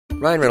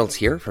Ryan Reynolds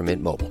here from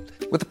Mint Mobile.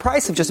 With the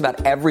price of just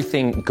about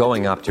everything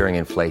going up during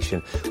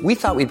inflation, we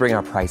thought we'd bring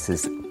our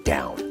prices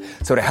down.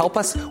 So to help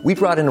us, we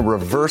brought in a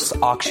reverse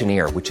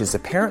auctioneer, which is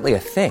apparently a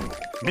thing.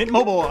 Mint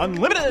Mobile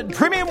Unlimited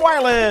Premium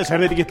Wireless. How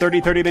to get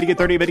 30, 30, bit to get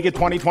 30, bit to get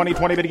 20, 20,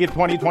 20, bit to get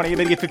 20, 20,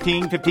 bit to get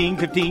 15, 15,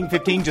 15,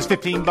 15, just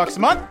 $15 a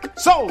month?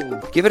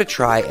 Sold! Give it a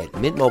try at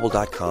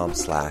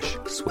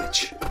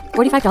mintmobile.com/switch.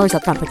 $45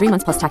 up front for 3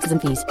 months plus taxes and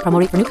fees. Promo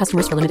rate for new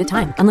customers for limited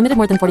time. Unlimited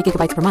more than 40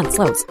 gigabytes per month.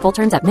 Slows full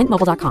terms at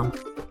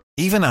mintmobile.com.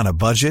 Even on a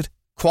budget,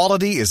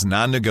 quality is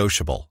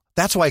non-negotiable.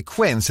 That's why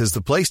Quince is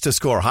the place to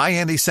score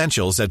high-end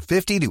essentials at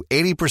 50 to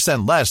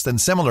 80% less than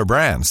similar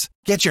brands.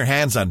 Get your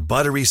hands on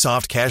buttery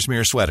soft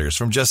cashmere sweaters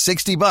from just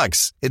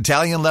 $60,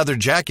 Italian leather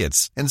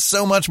jackets, and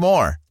so much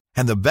more.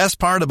 And the best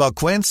part about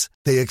Quince,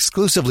 they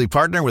exclusively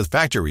partner with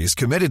factories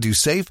committed to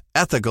safe,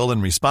 ethical,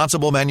 and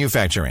responsible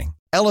manufacturing.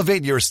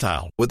 Elevate your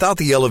style without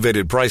the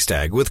elevated price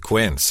tag with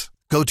Quince.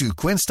 Go to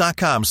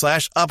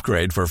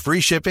quince.com/upgrade for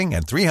free shipping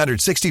and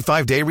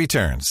 365-day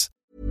returns.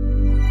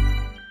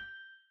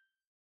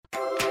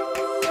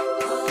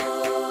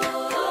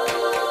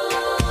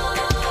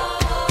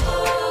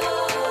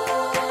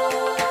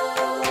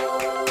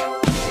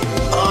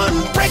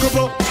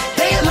 Unbreakable,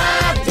 they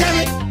alive,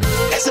 damn it,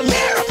 it's a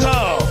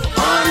miracle.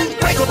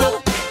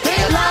 Unbreakable,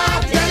 they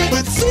alive, damn it,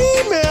 with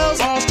females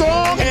all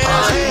strong and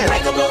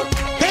unbreakable,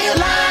 they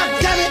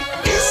alive, damn it,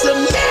 it's a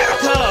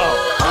miracle.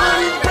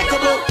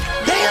 Unbreakable,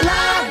 they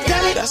alive,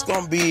 damn it. That's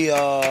gonna be,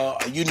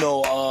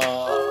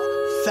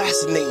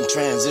 fascinating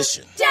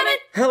transition. Damn it!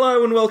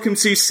 Hello and welcome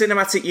to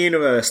Cinematic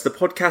Universe, the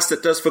podcast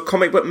that does for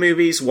comic book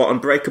movies what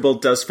Unbreakable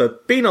does for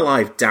being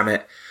alive, damn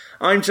it.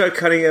 I'm Joe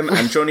Cunningham,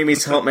 and joining me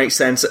to help make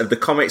sense of the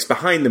comics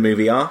behind the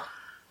movie are...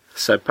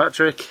 Seb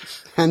Patrick.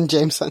 And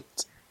James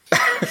Hunt.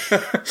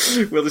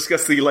 We'll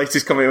discuss the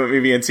latest comic book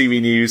movie and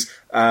TV news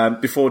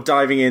before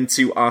diving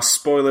into our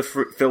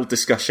spoiler-filled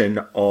discussion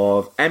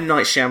of M.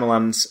 Night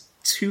Shyamalan's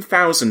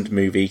 2000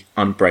 movie,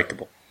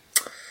 Unbreakable.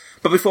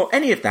 But before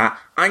any of that,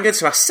 I'm going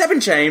to ask Seb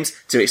and James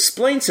to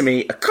explain to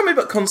me a comic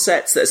book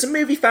concept that as a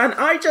movie fan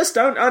I just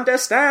don't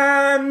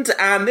understand.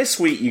 And this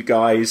week, you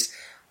guys,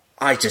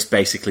 I just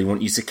basically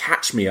want you to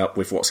catch me up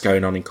with what's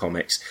going on in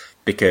comics,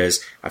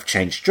 because I've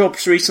changed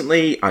jobs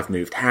recently, I've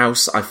moved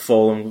house, I've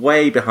fallen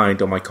way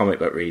behind on my comic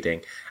book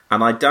reading,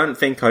 and I don't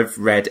think I've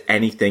read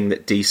anything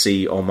that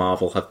DC or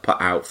Marvel have put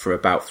out for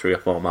about 3 or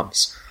 4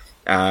 months.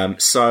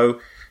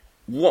 So,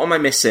 what am I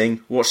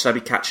missing? What should I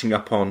be catching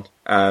up on?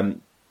 Have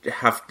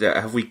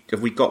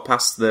we got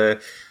past the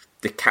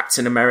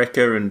Captain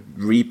America and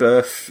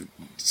Rebirth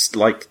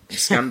like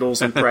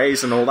scandals and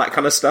praise and all that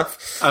kind of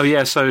stuff? Oh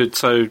yeah, so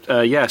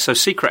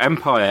Secret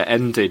Empire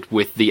ended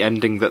with the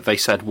ending that they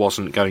said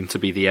wasn't going to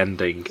be the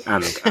ending,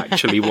 and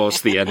actually was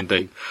the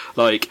ending.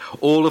 Like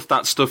all of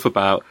that stuff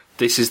about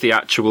this is the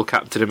actual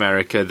Captain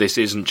America, this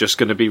isn't just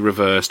going to be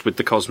reversed with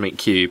the Cosmic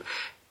Cube.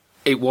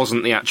 It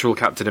wasn't the actual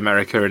Captain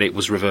America, and it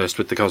was reversed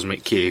with the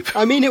Cosmic Cube.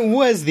 I mean, it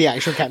was the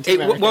actual Captain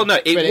America. Well, no,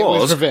 it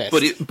was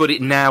reversed. but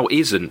it now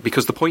isn't,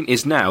 because the point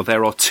is now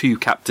there are 2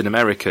 Captain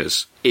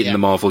Americas in the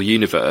Marvel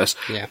Universe.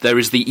 Yeah. There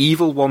is the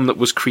evil one that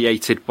was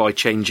created by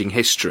changing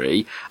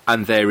history,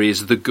 and there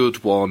is the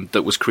good one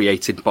that was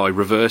created by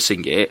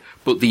reversing it,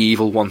 but the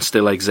evil one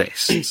still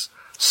exists.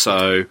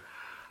 So...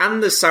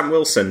 And there's Sam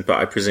Wilson, but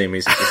I presume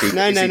is he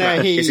back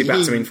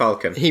to mean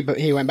Falcon?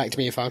 He went back to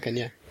being Falcon,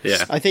 yeah.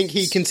 Yeah. I think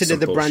he considered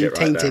the brand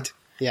tainted.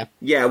 Yeah.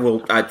 Yeah, well,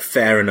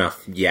 fair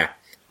enough. Yeah,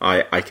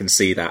 I can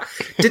see that.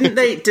 Didn't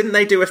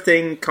they do a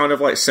thing kind of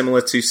like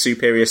similar to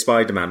Superior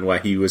Spider-Man, where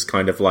he was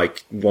kind of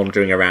like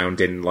wandering around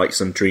in like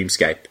some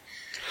dreamscape?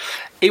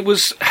 It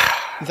was.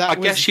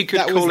 Guess you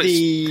could call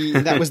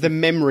it. That was the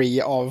memory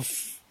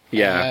of.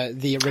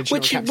 The original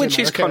Captain which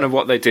is America. kind of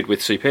what they did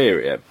with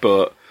Superior,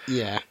 but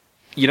yeah.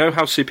 You know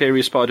how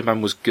Superior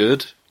Spider-Man was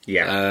good?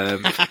 Yeah.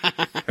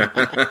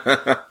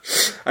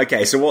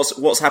 Okay, so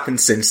what's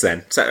happened since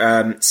then?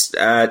 So,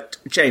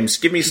 James,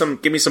 give me some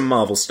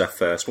Marvel stuff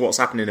first. What's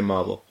happening in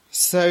Marvel?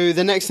 So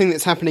the next thing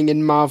that's happening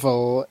in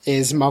Marvel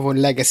is Marvel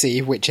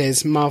Legacy, which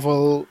is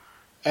Marvel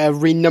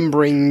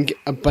renumbering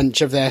a bunch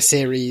of their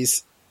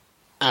series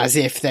as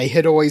if they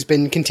had always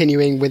been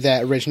continuing with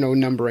their original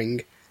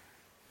numbering.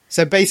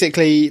 So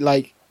basically,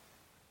 like,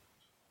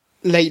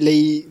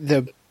 lately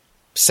the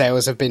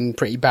sales have been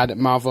pretty bad at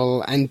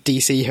Marvel, and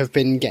DC have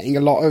been getting a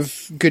lot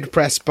of good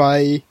press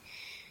by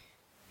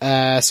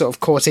sort of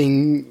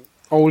courting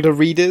older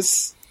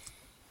readers.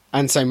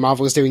 And so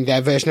Marvel's doing their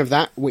version of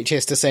that, which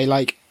is to say,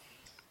 like,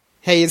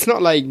 hey, it's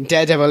not like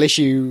Daredevil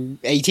issue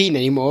 18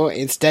 anymore,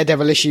 it's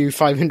Daredevil issue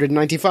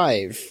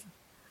 595.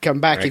 Come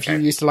back if you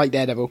used to like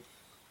Daredevil.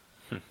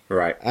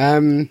 Right.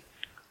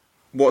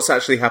 What's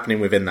actually happening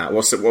within that?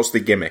 What's the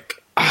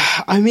gimmick?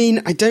 I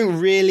mean, I don't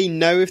really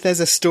know if there's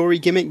a story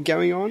gimmick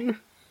going on.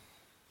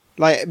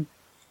 Like,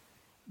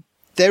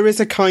 there is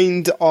a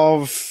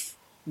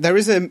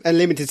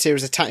limited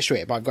series attached to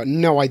it, but I've got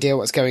no idea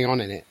what's going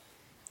on in it.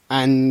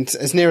 And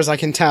as near as I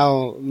can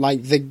tell,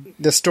 like,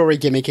 the story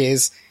gimmick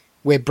is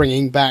we're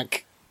bringing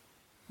back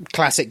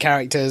classic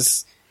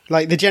characters.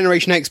 Like, the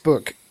Generation X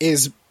book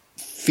is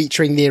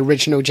featuring the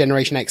original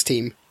Generation X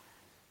team.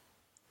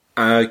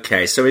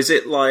 Okay, so is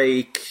it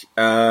like,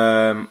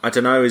 I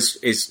don't know,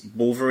 is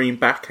Wolverine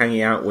back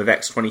hanging out with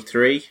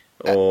X-23?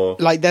 Or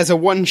Like, there's a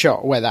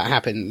one-shot where that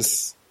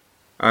happens.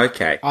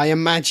 Okay. I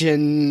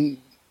imagine,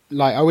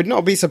 like, I would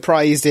not be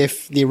surprised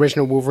if the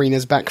original Wolverine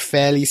is back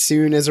fairly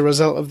soon as a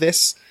result of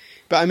this.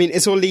 But, I mean,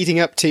 it's all leading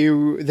up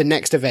to the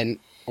next event,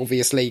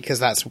 obviously, because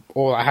that's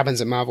all that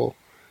happens at Marvel.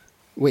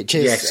 Which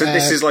is... Yeah, so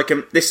this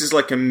is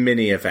like a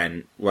mini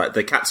event. Like,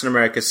 the Captain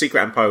America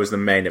Secret Empire was the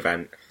main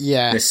event.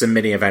 Yeah. This is a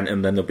mini event,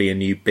 and then there'll be a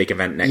new big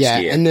event next yeah,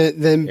 year. And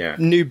the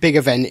new big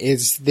event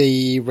is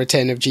the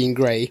return of Jean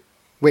Grey,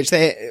 which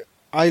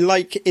I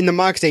like in the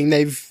marketing,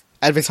 they've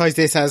advertised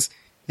this as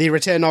the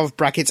return of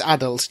brackets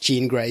adult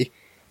Jean Grey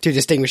to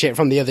distinguish it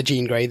from the other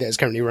Jean Grey that is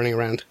currently running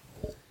around.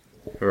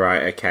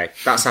 Right, okay.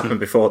 That's happened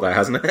before though,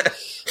 hasn't it?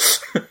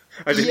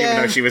 I didn't even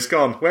know she was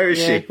gone. Where is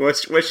she?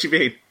 Where's she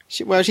been?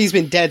 She's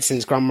been dead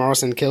since Grant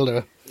Morrison killed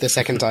her the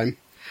second time.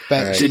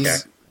 But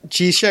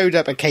she showed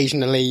up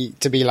occasionally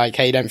to be like,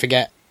 hey, don't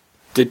forget.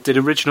 Did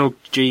original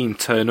Jean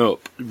turn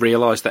up,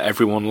 realise that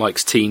everyone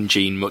likes teen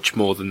Jean much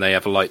more than they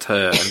ever liked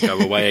her, and go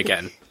away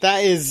again?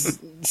 That is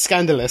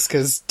scandalous,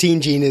 because teen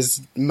Jean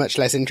is much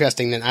less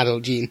interesting than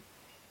adult Jean.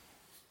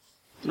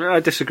 No, I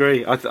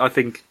disagree. I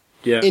think,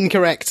 yeah.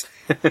 Incorrect.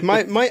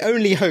 My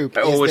only hope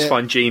I is always that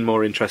find Jean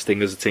more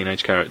interesting as a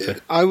teenage character.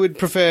 I would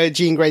prefer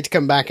Jean Grey to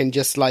come back and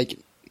just, like...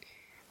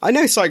 I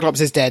know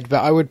Cyclops is dead,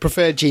 but I would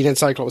prefer Jean and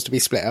Cyclops to be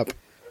split up.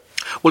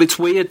 Well, it's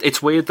weird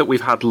that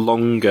we've had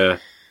longer...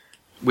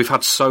 We've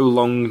had so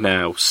long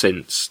now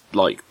since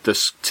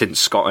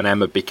Scott and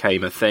Emma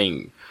became a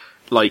thing.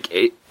 Like,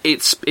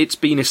 it's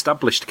been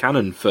established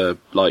canon for,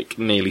 like,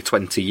 nearly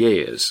 20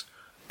 years.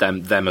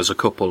 Them as a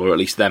couple, or at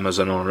least them as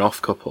an on and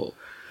off couple.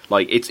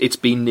 Like, it's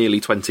been nearly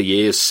 20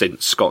 years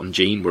since Scott and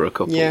Jean were a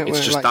couple. Yeah,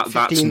 it's just like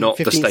that's not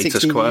 15, the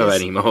status quo years.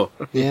 anymore.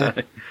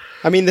 Yeah.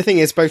 I mean, the thing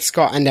is, both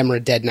Scott and Emma are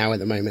dead now at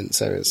the moment,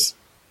 so it's...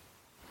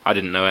 I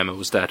didn't know Emma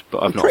was dead,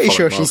 but I'm not pretty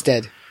sure following she's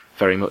dead.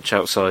 Very much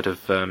outside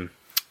of...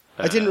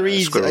 I didn't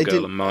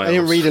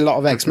read a lot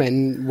of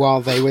X-Men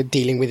while they were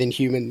dealing with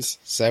Inhumans,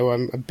 so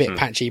I'm a bit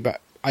patchy,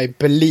 but I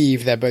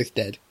believe they're both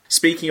dead.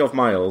 Speaking of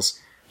Miles,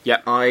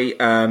 yeah, I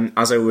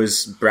as I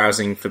was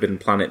browsing Forbidden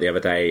Planet the other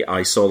day,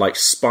 I saw like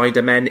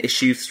Spider-Man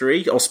issue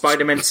 3 or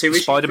Spider-Man 2 issue 3.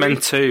 Spider-Man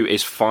 2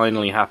 is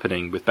finally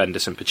happening with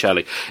Bendis and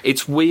Pichelli.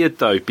 It's weird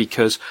though,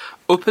 because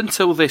up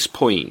until this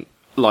point,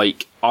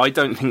 like, I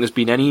don't think there's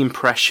been any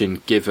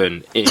impression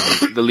given, in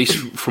at least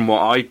from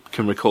what I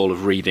can recall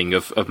of reading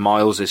of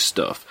Miles'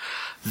 stuff,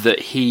 that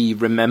he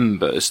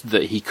remembers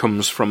that he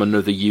comes from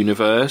another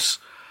universe.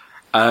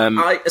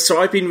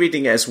 So I've been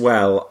reading it as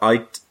well.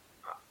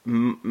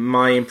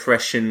 My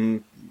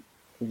impression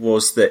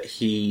was that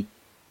he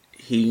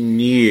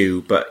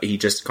knew, but he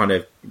just kind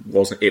of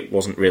wasn't. It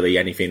wasn't really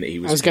anything that he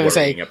was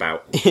worrying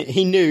about.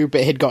 He knew,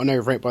 but he'd gotten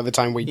over it by the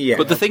time we. Yeah.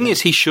 But the thing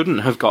is, he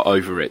shouldn't have got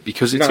over it,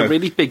 because it's a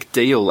really big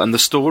deal, and the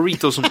story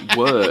doesn't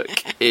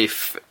work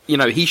if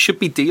he should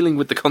be dealing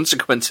with the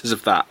consequences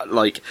of that.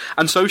 Like,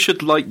 and so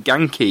should like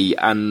Genki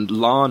and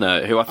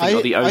Lana, who I think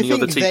are the only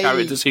other two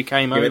characters who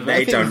came over.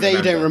 I think they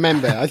don't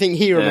remember. I think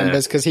he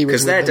remembers because he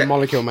was with the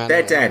Molecule Man.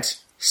 They're dead.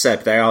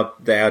 Seb, they are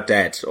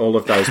dead. All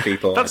of those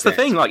people. That's the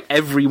thing. Like,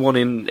 everyone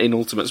in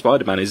Ultimate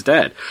Spider-Man is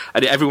dead,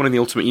 and everyone in the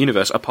Ultimate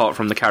Universe, apart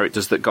from the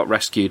characters that got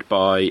rescued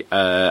by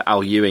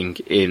Al Ewing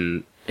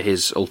in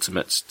his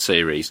Ultimate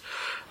series,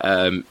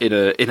 in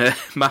a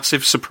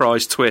massive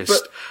surprise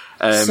twist.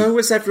 But so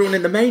was everyone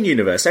in the main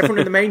universe. Everyone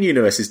in the main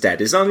universe is dead.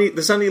 There's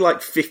only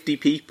like 50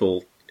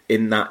 people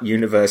in that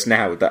universe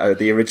now that are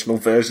the original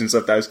versions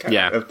of those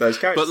characters.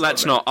 But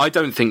let's not. I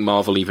don't think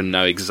Marvel even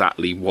know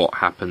exactly what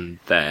happened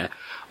there.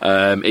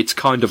 It's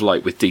kind of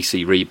like with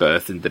DC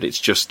Rebirth, in that it's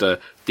just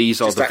these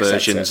are the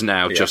versions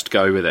now, just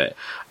go with it.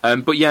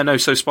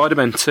 So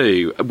Spider-Man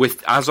 2,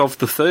 as of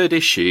the third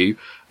issue,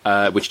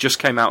 which just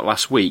came out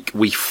last week,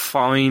 we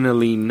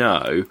finally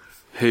know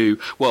who...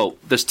 Well,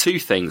 there's two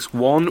things.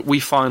 One, we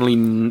finally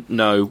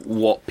know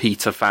what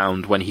Peter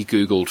found when he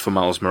Googled for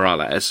Miles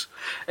Morales.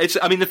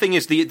 The thing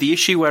is, the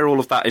issue where all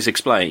of that is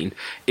explained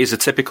is a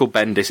typical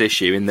Bendis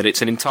issue, in that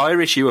it's an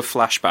entire issue of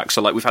flashbacks.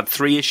 So, like, we've had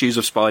 3 issues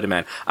of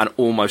Spider-Man, and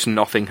almost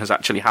nothing has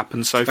actually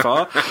happened so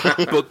far.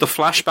 But the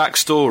flashback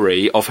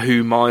story of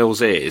who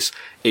Miles is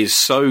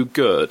so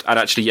good. And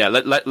actually,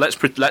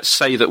 let's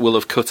say that we'll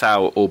have cut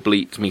out or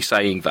bleeped me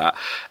saying that.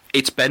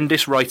 It's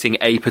Bendis writing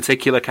a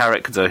particular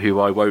character, who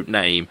I won't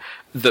name,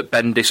 that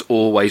Bendis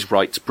always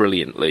writes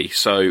brilliantly.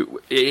 So,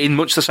 in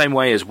much the same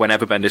way as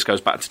whenever Bendis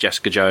goes back to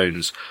Jessica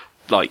Jones,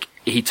 like,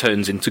 he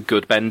turns into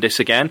good Bendis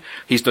again.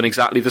 He's done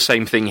exactly the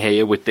same thing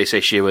here with this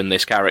issue and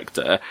this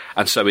character,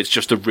 and so it's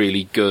just a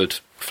really good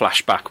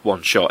flashback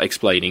one-shot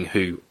explaining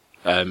who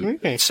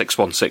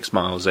 616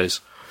 Miles is.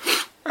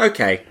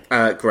 Okay,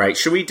 great.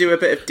 Should we do a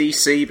bit of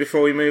DC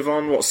before we move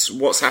on?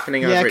 What's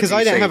happening over at DC? Yeah, because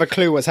I don't have a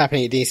clue what's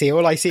happening at DC.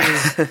 All I see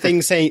is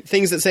things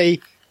that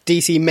say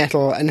DC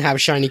Metal and have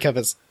shiny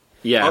covers.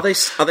 Yeah. Are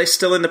they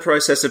still in the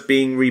process of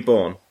being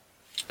reborn?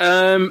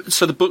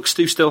 So the books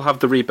do still have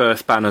the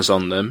Rebirth banners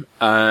on them.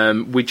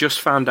 We just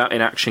found out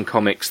in Action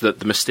Comics that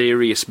the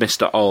mysterious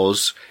Mr.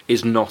 Oz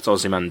is not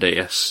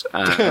Ozymandias.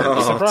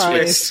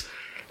 Surprise!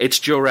 It's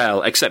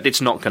Jor-El, except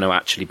it's not going to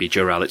actually be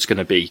Jor-El. It's going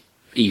to be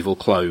evil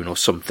clone or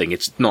something.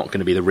 It's not going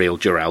to be the real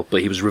Jor-El,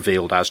 but he was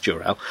revealed as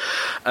Jor-El.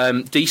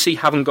 DC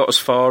haven't got as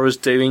far as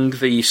doing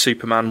the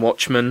Superman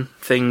Watchmen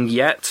thing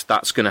yet.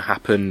 That's going to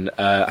happen,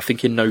 I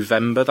think in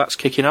November that's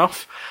kicking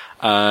off.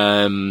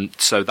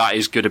 So that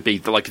is going to be,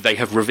 like,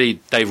 they've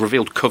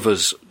revealed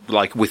covers,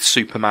 like, with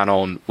Superman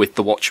on, with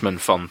the Watchmen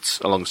font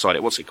alongside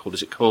it. What's it called?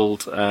 Is it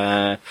called,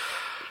 I've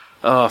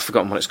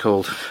forgotten what it's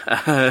called.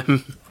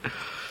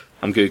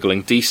 I'm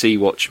Googling DC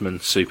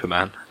Watchmen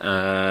Superman.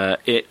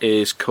 It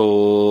is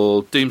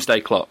called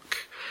Doomsday Clock.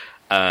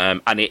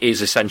 And it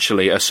is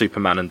essentially a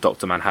Superman and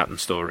Dr. Manhattan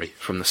story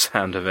from the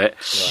sound of it.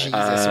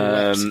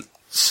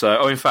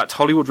 So, in fact,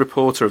 Hollywood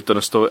Reporter have done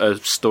a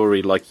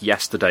story like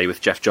yesterday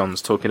with Jeff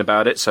Johns talking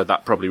about it, so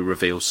that probably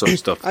reveals some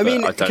stuff. I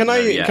mean, can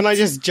I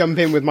just jump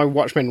in with my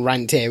Watchmen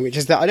rant here, which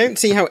is that I don't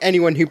see how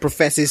anyone who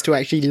professes to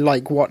actually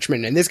like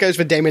Watchmen, and this goes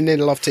for Damon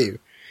Lindelof too,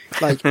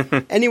 like,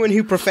 anyone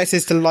who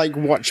professes to like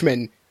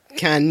Watchmen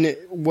can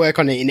work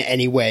on it in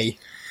any way.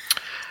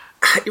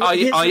 On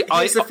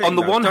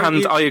the one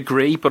hand, I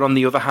agree, but on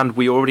the other hand,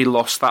 we already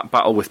lost that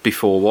battle with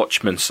Before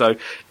Watchmen. So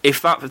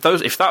if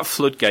that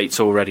floodgate's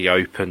already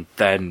open,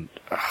 then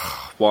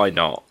why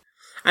not?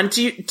 And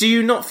do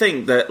you not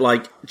think that,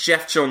 like,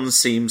 Jeff Johns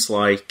seems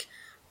like,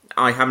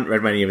 I haven't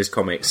read many of his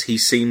comics, he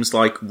seems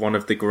like one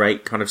of the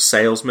great kind of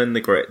salesmen,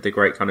 the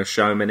great kind of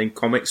showman in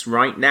comics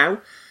right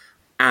now,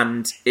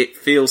 and it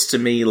feels to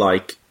me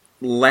like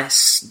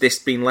this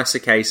being less a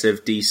case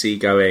of DC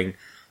going,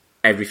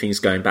 everything's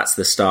going back to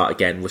the start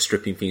again, we're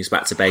stripping things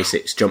back to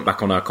basics, jump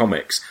back on our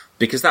comics,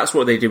 because that's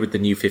what they did with the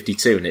New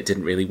 52 and it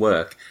didn't really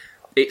work.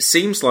 It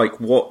seems like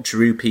what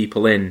drew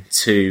people in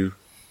to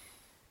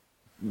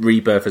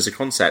Rebirth as a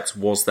concept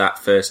was that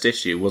first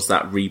issue, was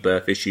that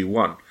Rebirth issue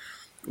 1,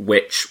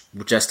 which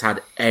just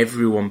had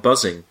everyone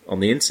buzzing on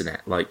the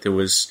internet. Like,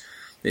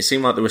 it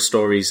seemed like there were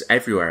stories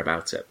everywhere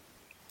about it,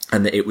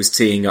 and that it was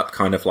teeing up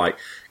kind of like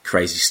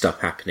crazy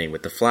stuff happening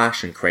with The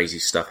Flash and crazy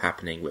stuff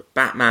happening with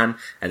Batman,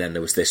 and then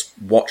there was this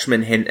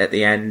Watchmen hint at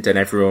the end, and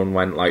everyone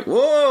went like,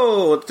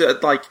 whoa,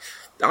 like,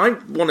 I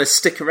want to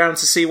stick around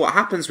to see what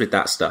happens with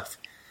that stuff.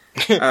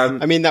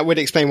 I mean, that would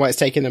explain why it's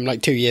taken them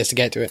like 2 years to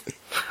get to it.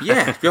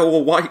 Yeah,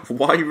 well,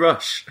 why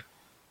rush?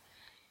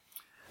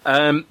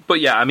 But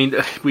yeah, I mean,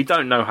 we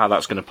don't know how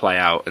that's going to play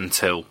out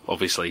until,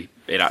 obviously,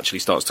 it actually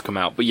starts to come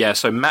out. But yeah,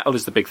 so Metal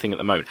is the big thing at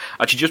the moment.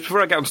 Actually, just before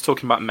I get on to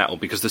talking about Metal,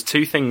 because there's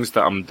two things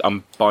that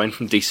I'm buying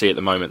from DC at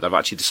the moment that I've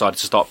actually decided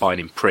to start buying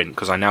in print,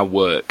 because I now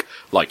work,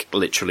 like,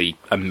 literally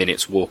a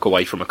minute's walk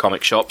away from a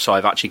comic shop, so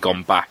I've actually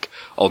gone back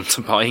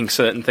onto buying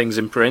certain things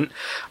in print.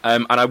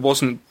 And I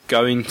wasn't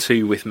going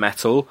to with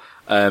Metal,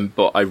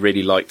 but I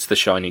really liked the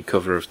shiny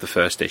cover of the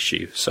first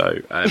issue.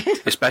 So,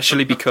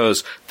 especially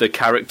because the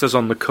characters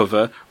on the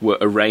cover were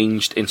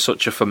arranged in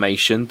such a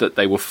formation that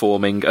they were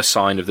forming a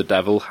sign of the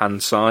devil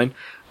hand sign,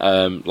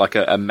 like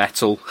a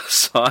metal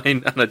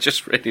sign, and I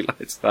just really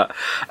liked that.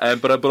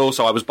 But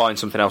also I was buying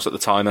something else at the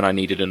time, and I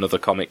needed another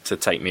comic to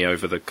take me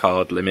over the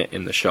card limit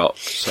in the shop.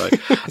 So,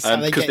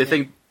 because the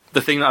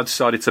thing that I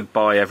decided to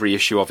buy every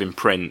issue of in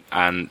print,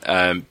 and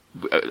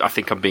I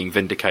think I'm being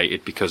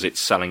vindicated because it's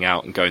selling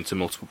out and going to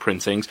multiple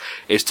printings,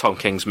 is Tom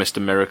King's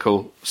Mr.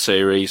 Miracle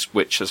series,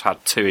 which has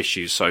had 2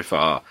 issues so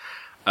far.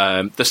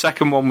 The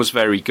second one was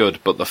very good,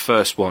 but the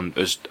first one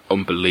is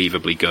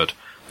unbelievably good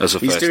as a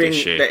first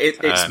issue.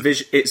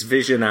 It's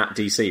Vision at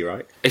DC,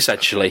 right?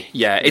 Essentially,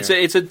 yeah. It's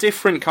a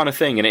different kind of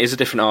thing, and it is a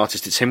different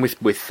artist. It's him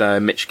with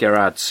Mitch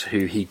Gerads,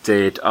 who he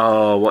did.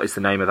 Oh, what is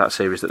the name of that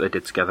series that they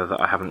did together that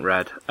I haven't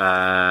read?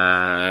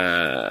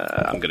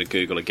 I'm going to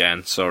Google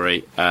again.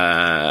 Sorry,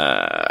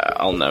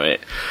 I'll know it.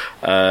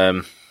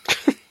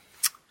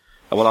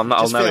 Well,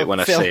 I'll know it when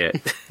I see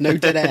it. No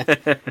dead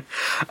air.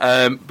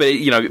 But,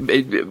 you know,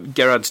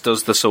 Gerads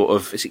does the sort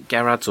of... Is it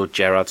Gerads or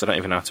Gerads? I don't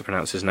even know how to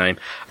pronounce his name.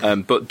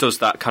 But does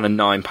that kind of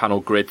 9-panel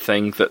grid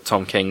thing that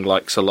Tom King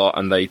likes a lot,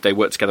 and they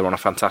work together on a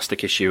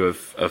fantastic issue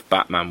of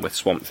Batman with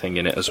Swamp Thing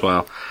in it as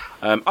well.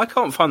 I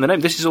can't find the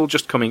name. This is all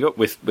just coming up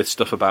with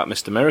stuff about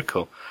Mr.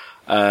 Miracle.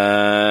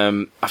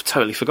 I've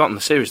totally forgotten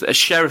the series.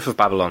 Sheriff of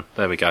Babylon.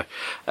 There we go.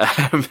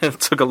 It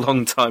took a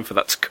long time for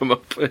that to come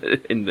up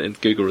in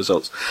Google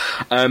results.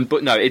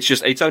 But no,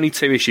 it's only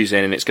 2 issues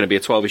in, and it's going to be a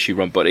 12-issue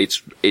run, but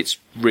it's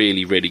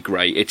really, really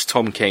great. It's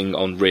Tom King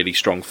on really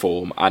strong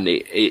form, and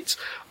it's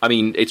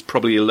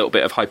probably a little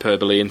bit of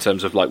hyperbole in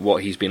terms of like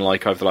what he's been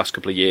like over the last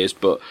couple of years,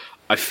 but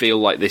I feel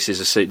like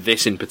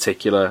this in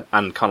particular,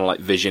 and kind of like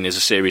Vision, is a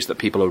series that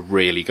people are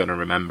really going to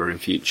remember in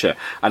future,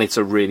 and it's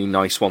a really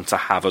nice one to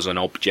have as an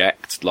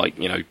object, like,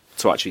 you know,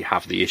 to actually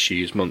have the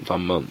issues month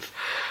on month.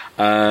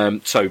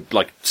 So,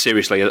 like,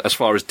 seriously, as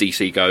far as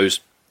DC goes,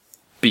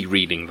 be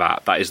reading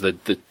that. That is the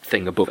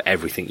thing above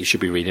everything you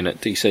should be reading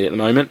at DC at the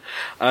moment.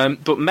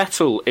 But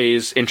Metal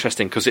is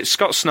interesting because it's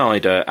Scott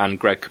Snyder and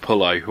Greg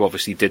Capullo who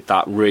obviously did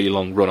that really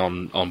long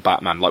run on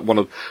Batman. Like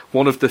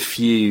one of the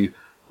few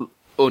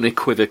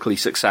unequivocally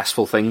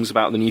successful things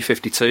about the New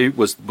 52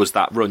 was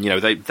that run. You know,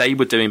 they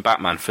were doing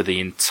Batman for the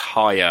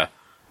entire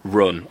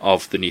run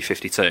of the New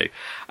 52,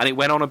 and it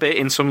went on a bit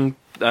in some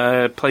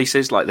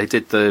places. Like they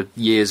did the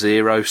Year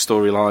Zero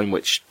storyline,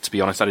 which to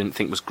be honest I didn't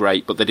think was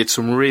great, but they did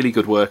some really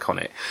good work on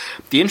it.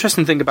 The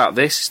interesting thing about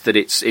this is that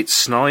it's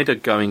Snyder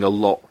going a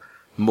lot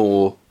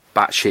more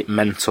batshit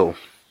mental,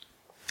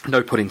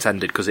 no pun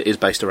intended, because it is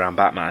based around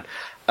Batman.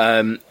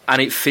 And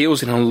it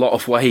feels in a lot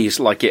of ways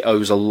like it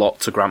owes a lot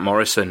to Grant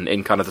Morrison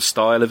in kind of the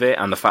style of it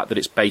and the fact that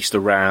it's based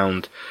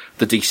around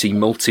the DC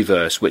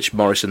multiverse, which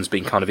Morrison's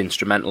been kind of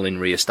instrumental in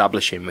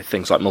re-establishing with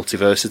things like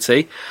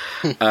Multiversity.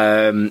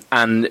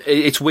 And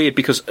it's weird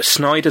because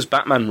Snyder's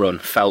Batman run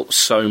felt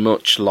so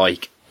much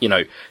like, you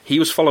know, he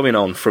was following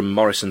on from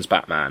Morrison's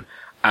Batman.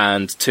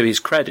 And to his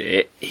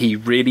credit, he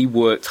really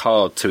worked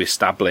hard to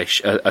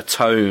establish a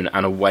tone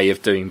and a way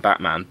of doing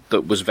Batman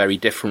that was very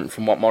different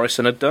from what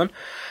Morrison had done.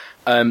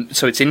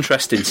 So it's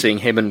interesting seeing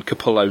him and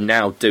Capullo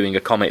now doing a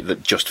comic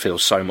that just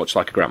feels so much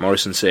like a Grant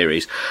Morrison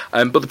series.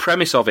 But the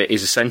premise of it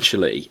is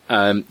essentially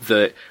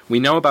that we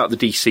know about the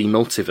DC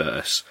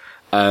multiverse,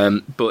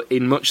 but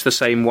in much the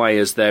same way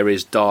as there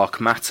is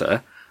dark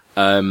matter,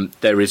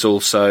 there is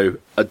also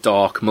a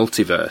dark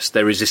multiverse.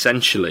 There is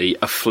essentially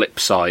a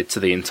flip side to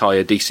the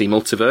entire DC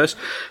multiverse,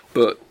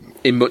 but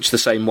in much the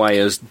same way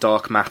as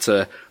dark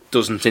matter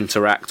doesn't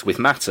interact with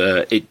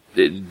matter,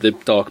 the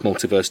dark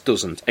multiverse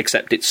doesn't,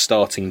 except it's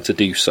starting to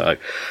do so.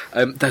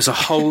 There's a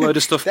whole load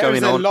of stuff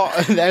going on.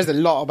 There's a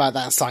lot about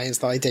that science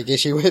that I take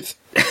issue with.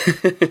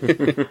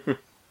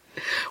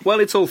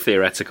 Well, it's all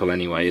theoretical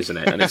anyway, isn't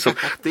it? And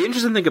the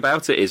interesting thing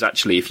about it is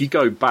actually, if you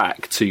go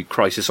back to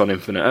Crisis on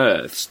Infinite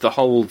Earths, the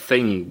whole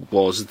thing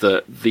was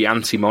that the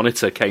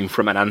Anti-Monitor came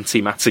from an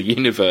antimatter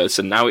universe,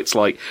 and now it's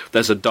like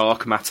there's a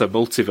dark matter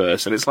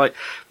multiverse, and it's like,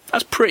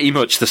 that's pretty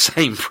much the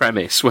same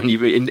premise when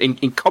you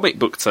in comic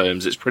book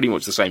terms. It's pretty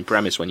much the same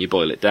premise when you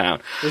boil it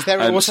down. Is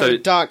there also a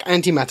dark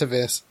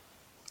antimatterverse?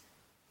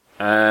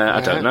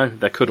 I don't know.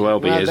 There could well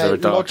be. Is there a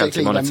dark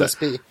Anti-Monitor? There must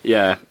be.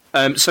 Yeah.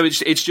 So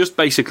it's just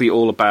basically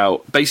all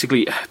about,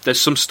 there's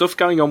some stuff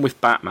going on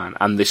with Batman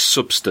and this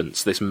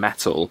substance, this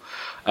metal.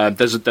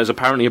 There's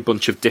apparently a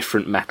bunch of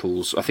different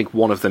metals. I think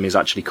one of them is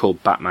actually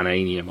called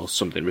Batmananium or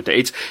something.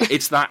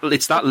 It's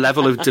that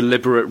level of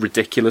deliberate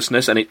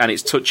ridiculousness, and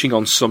it's touching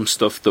on some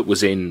stuff that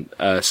was in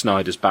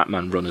Snyder's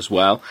Batman run as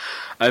well.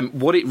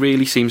 What it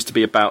really seems to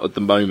be about at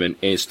the moment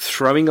is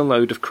throwing a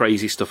load of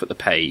crazy stuff at the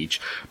page,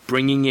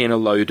 bringing in a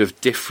load of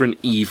different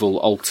evil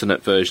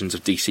alternate versions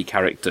of DC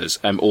characters,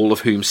 all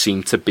of whom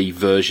seem to be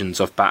versions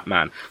of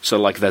Batman. So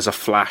like there's a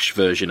Flash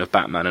version of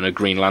Batman and a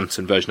Green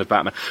Lantern version of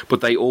Batman,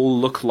 but they all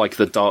look like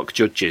the Dark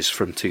Judges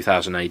from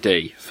 2000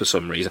 AD for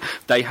some reason.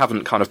 They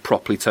haven't kind of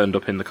properly turned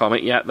up in the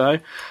comic yet though.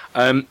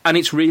 And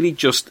it's really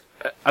just,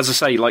 as I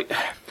say, like,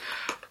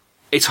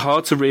 it's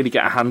hard to really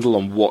get a handle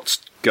on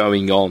what's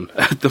going on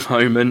at the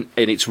moment,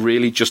 and it's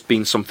really just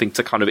been something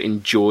to kind of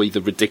enjoy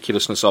the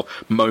ridiculousness of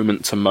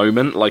moment to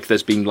moment. Like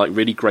there's been like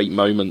really great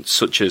moments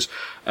such as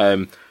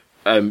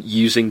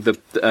using the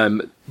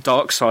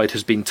Darkseid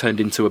has been turned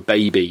into a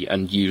baby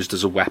and used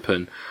as a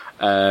weapon.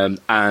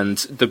 And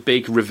the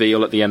big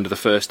reveal at the end of the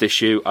first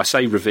issue, I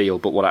say reveal,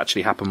 but what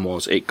actually happened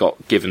was it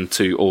got given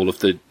to all of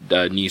the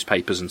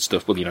newspapers and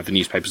stuff, well, you know, the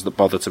newspapers that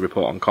bother to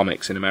report on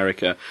comics in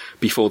America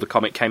before the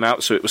comic came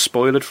out, so it was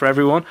spoiled for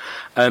everyone.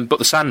 But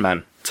the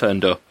Sandman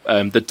turned up,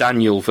 the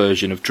Daniel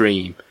version of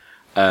Dream,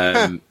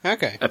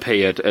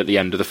 appeared at the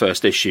end of the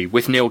first issue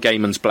with Neil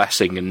Gaiman's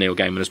blessing, and Neil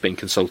Gaiman has been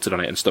consulted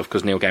on it and stuff,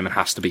 because Neil Gaiman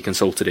has to be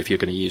consulted if you're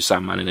going to use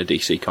Sandman in a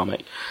DC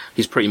comic.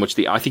 He's pretty much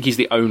I think he's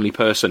the only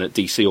person at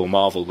DC or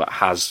Marvel that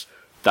has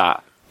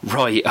that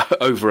right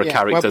over a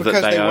character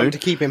that they own. Want to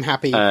keep him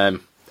happy.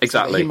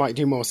 Exactly. So he might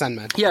do more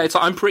Sandman. Yeah,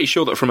 I'm pretty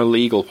sure that from a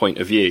legal point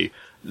of view,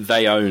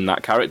 they own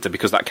that character,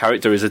 because that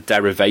character is a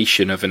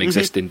derivation of an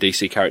existing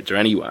DC character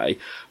anyway.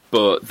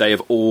 But they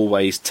have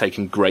always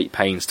taken great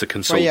pains to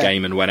consult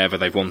Gaiman whenever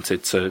they've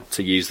wanted to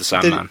use the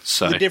Sandman.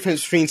 The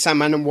difference between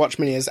Sandman and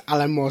Watchmen is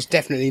Alan Moore's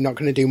definitely not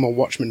going to do more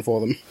Watchmen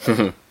for them.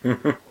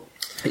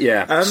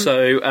 Yeah.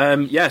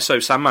 So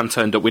Sandman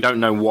turned up. We don't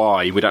know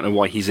why. We don't know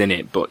why he's in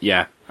it, but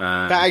yeah.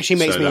 That actually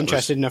makes me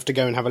interested enough to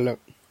go and have a look.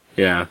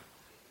 Yeah.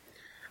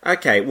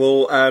 Okay,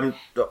 well,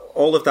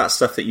 all of that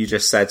stuff that you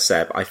just said,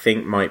 Seb, I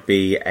think might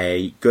be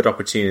a good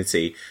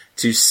opportunity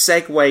to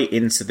segue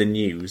into the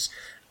news.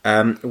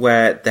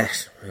 Where there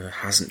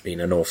hasn't been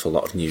an awful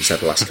lot of news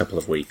over the last couple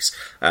of weeks,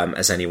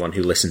 as anyone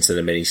who listened to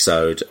the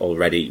mini-sode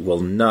already will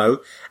know.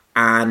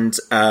 And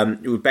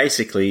we're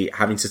basically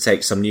having to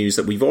take some news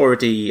that we've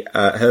already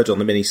heard on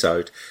the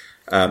mini-sode,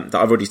 that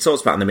I've already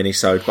talked about in the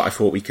mini-sode, but I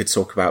thought we could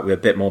talk about with a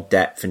bit more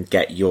depth and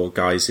get your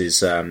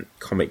guys'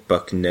 comic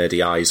book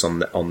nerdy eyes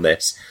on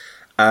this.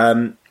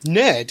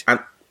 Nerd?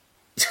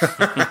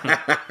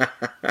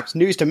 It's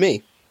news to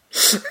me.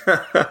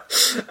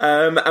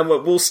 And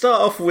we'll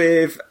start off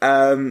with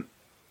the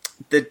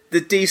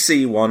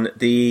DC one,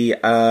 the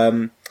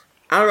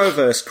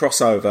Arrowverse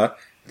crossover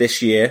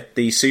this year,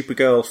 the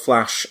Supergirl,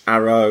 Flash,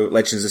 Arrow,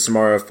 Legends of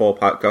Tomorrow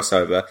 4-part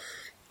crossover,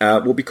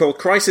 will be called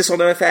Crisis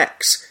on Earth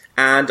X,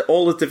 and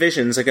all the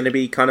divisions are going to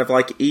be kind of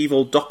like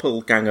evil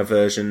doppelganger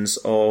versions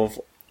of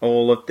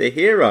all of the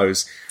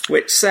heroes,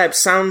 which, Seb,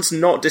 sounds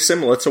not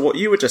dissimilar to what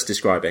you were just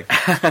describing.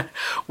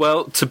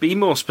 Well, to be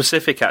more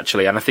specific,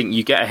 actually, and I think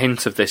you get a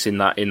hint of this in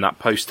that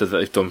poster that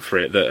they've done for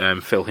it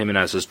that Phil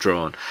Jimenez has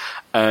drawn,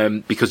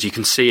 because you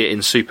can see it in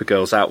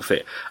Supergirl's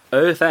outfit.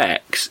 Earth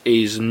X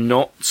is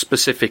not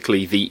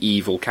specifically the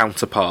evil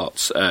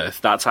counterparts Earth.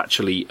 That's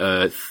actually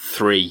Earth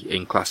 3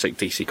 in classic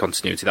DC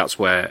continuity. That's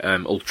where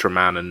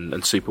Ultraman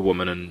and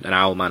Superwoman and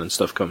Owlman and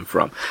stuff come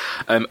from.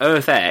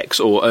 Earth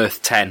X, or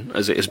Earth 10,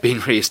 as it has been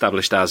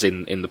re-established as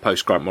in the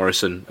post-Grant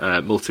Morrison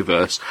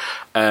multiverse,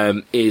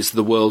 is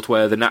the world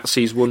where the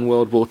Nazis won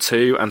World War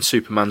II and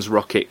Superman's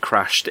rocket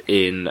crashed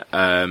in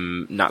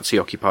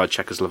Nazi-occupied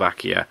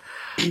Czechoslovakia.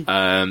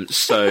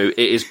 So it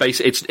is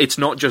it's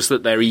not just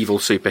that they're evil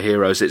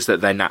superheroes, it's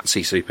that they're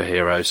Nazi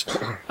superheroes.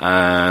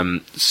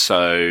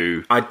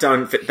 So I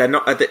don't think they're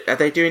not. Are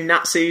they doing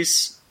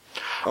Nazis?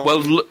 Well,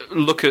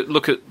 look at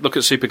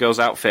Supergirl's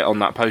outfit on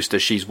that poster.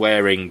 She's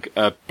wearing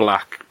a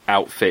black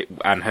outfit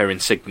and her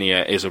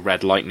insignia is a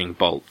red lightning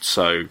bolt.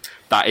 So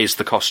that is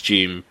the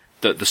costume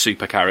that the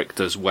super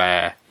characters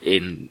wear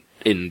in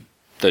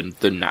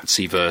the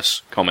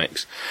Nazi-verse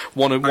comics.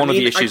 One of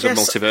the issues of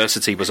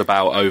Multiversity was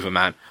about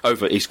Overman.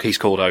 He's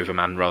called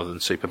Overman rather than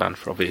Superman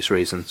for obvious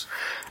reasons.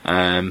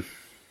 I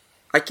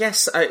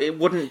guess it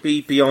wouldn't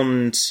be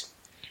beyond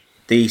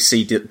the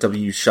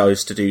CW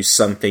shows to do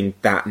something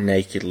that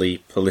nakedly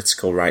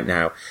political right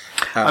now.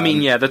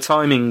 The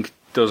timing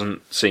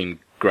doesn't seem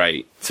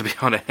great, to be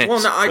honest.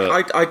 Well,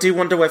 no, I do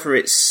wonder whether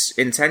it's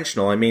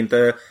intentional. I mean,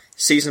 the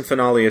season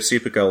finale of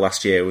Supergirl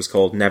last year was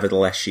called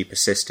Nevertheless She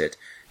Persisted.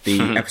 The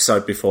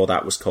episode before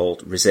that was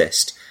called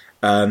Resist.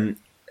 And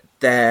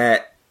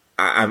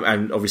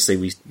obviously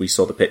we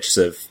saw the pictures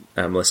of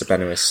Melissa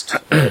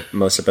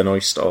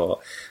Benoist, or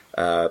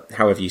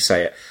however you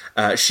say it.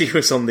 She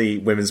was on the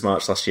Women's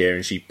March last year,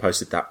 and she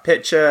posted that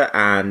picture.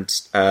 And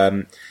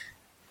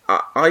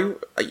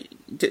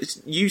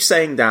you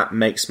saying that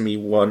makes me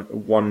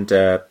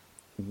wonder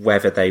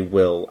whether they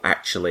will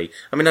actually.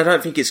 I mean, I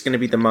don't think it's going to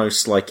be the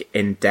most like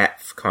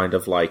in-depth kind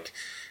of like.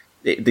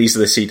 These are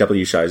the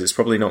CW shows. It's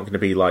probably not going to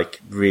be like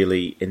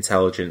really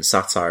intelligent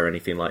satire or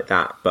anything like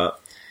that. But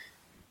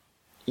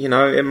you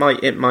know, it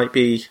might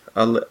be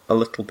a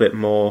little bit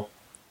more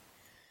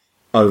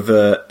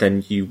overt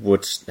than you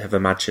would have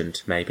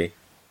imagined. Maybe.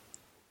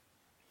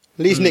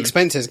 At least Nick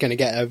Spencer's going to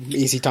get an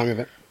easy time of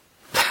it.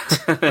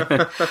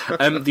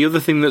 The other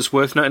thing that's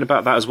worth noting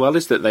about that as well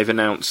is that they've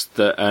announced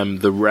that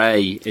the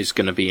Ray is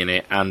going to be in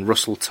it, and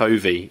Russell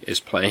Tovey is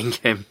playing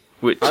him.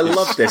 I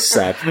love this,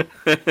 Seb.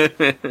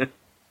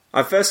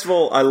 First of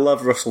all, I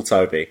love Russell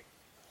Tovey.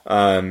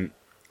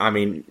 I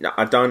mean,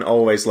 I don't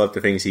always love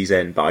the things he's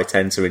in, but I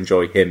tend to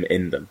enjoy him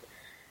in them.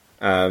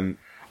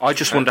 I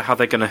just wonder how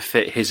they're going to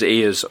fit his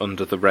ears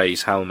under the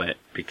Ray's helmet,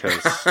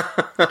 because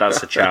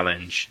that's a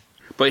challenge.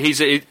 But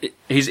he's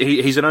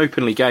an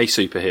openly gay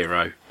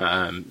superhero,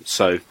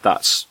 so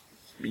that's,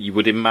 you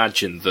would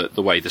imagine that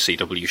the way the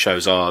CW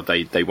shows are,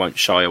 they won't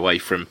shy away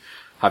from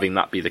having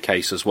that be the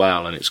case as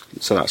well, and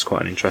so that's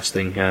quite an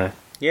interesting.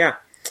 Yeah.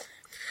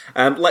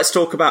 Let's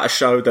talk about a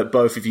show that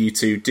both of you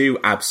two do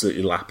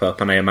absolutely lap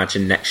up, and I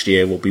imagine next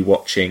year we'll be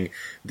watching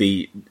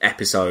the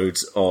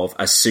episodes of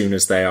as soon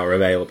as they are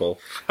available.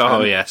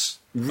 Oh, yes.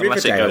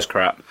 Unless it goes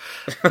crap.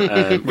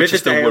 Which I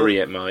still worry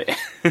it might.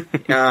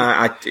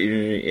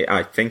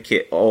 I think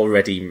it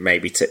already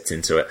maybe tipped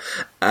into it.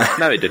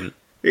 No, it didn't.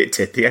 It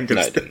did. The end of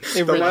it didn't.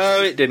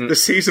 It didn't. The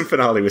season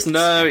finale was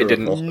No, it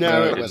didn't.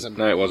 No, it wasn't.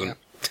 No, it wasn't.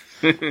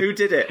 Yeah. Who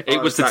did it?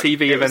 It was the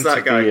TV event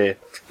of the year.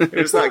 It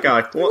was that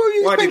guy. What were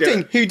you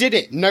expecting? Who did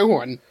it? No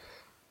one.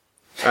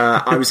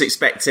 I was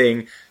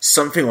expecting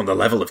something on the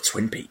level of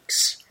Twin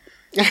Peaks.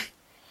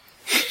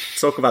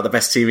 Talk about the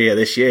best TV of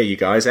this year, you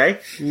guys, eh?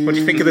 What do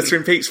you think of the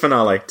Twin Peaks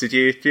finale? Did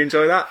you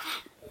enjoy that?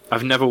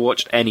 I've never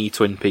watched any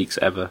Twin Peaks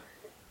ever.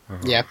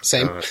 Yeah,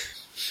 same.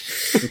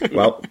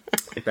 Well,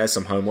 there's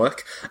some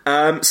homework.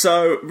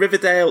 So,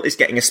 Riverdale is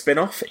getting a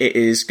spin-off. It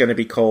is going to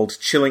be called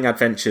Chilling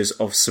Adventures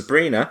of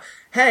Sabrina.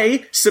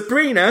 Hey,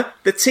 Sabrina,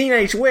 the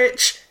Teenage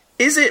Witch!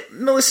 Is it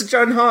Melissa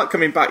Joan Hart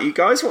coming back, you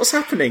guys? What's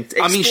happening?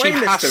 She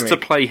has to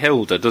play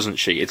Hilda, doesn't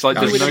she? It's like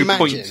there's no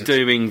point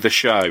doing the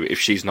show if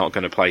she's not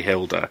going to play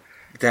Hilda.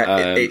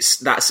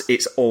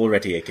 It's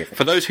already a given.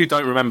 For those who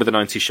don't remember the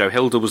 90s show,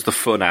 Hilda was the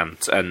fun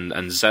ant,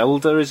 and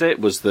Zelda,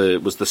 was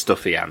the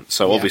stuffy ant.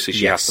 So obviously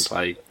she has to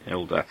play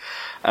Hilda.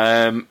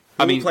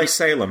 Play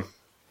Salem.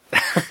 I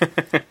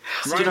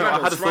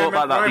had a thought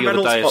about that the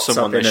other day as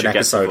someone that should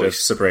get the voice. Of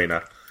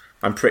Sabrina.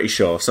 I'm pretty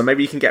sure. So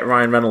maybe you can get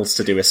Ryan Reynolds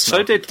to do a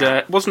So did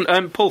wasn't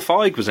Paul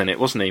Feig was in it,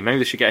 wasn't he? Maybe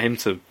they should get him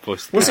to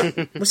voice the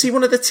cat. Was he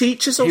one of the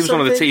teachers or He was something?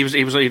 one of the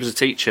he was a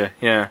teacher,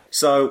 yeah.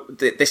 So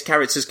this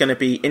character's going to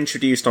be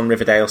introduced on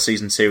Riverdale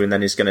season 2 and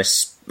then is going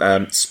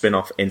to spin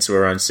off into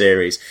her own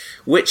series,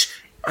 which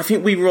I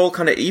think we were all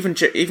kind of, even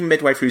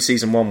midway through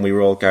season 1, we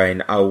were all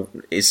going, oh,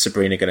 is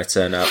Sabrina going to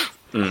turn up?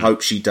 I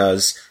hope she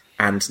does.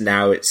 And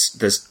now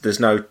there's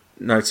no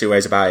two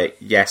ways about it.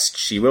 Yes,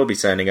 she will be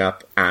turning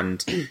up,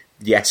 and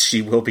yes,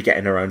 she will be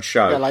getting her own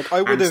show. Yeah, like,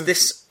 I would have...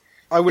 This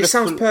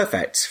sounds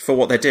perfect for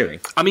what they're doing.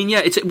 I mean,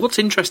 yeah, what's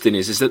interesting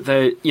is that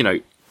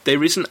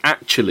there isn't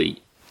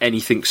actually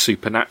anything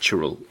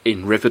supernatural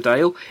in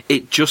Riverdale.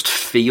 It just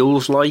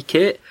feels like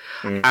it.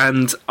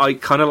 And I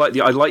kind of like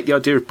the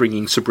idea of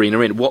bringing Sabrina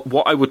in.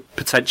 What I would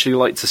potentially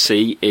like to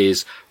see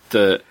is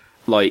that,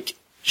 like,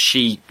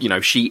 she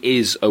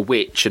is a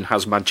witch and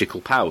has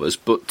magical powers,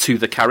 but to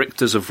the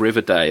characters of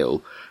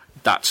Riverdale,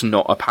 that's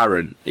not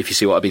apparent, if you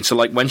see what I mean. So,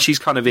 like, when she's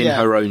kind of in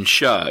her own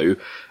show,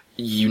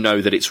 you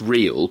know that it's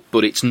real,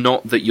 but it's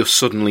not that you're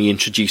suddenly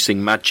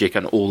introducing magic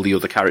and all the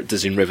other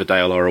characters in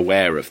Riverdale are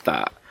aware of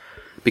that.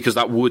 Because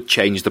that would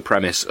change the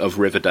premise of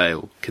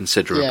Riverdale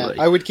considerably.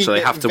 Yeah, I would keep so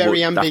they it have to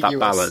very have ambiguous that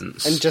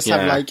balance. and just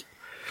have, like,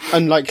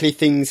 unlikely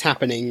things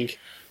happening.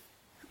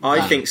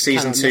 I think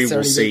season 2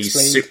 will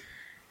see...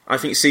 I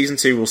think season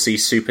 2 will see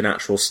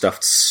supernatural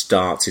stuff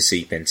start to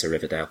seep into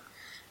Riverdale.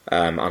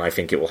 And I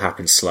think it will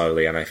happen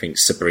slowly, and I think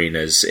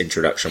Sabrina's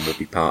introduction will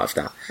be part of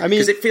that. I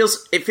mean,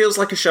 because it feels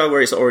like a show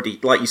where it's already,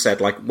 like you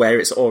said, like where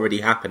it's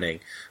already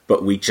happening,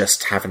 but we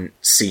just haven't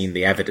seen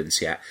the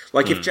evidence yet.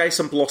 Like if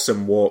Jason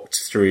Blossom walked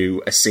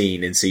through a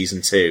scene in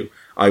season 2,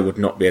 I would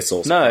not be at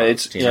all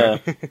surprised. No,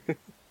 it's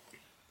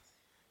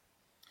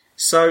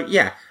So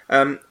yeah,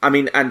 I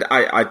mean,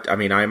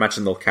 I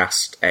imagine they'll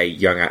cast a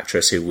young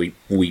actress who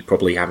we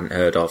probably haven't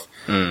heard of.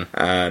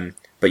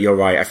 But you're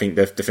right. I think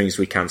the things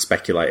we can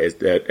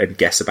speculate and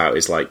guess about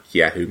is like,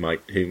 who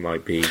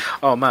might be.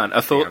 Oh man,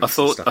 a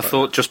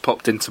thought just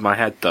popped into my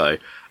head though,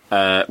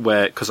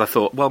 because I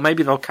thought, well,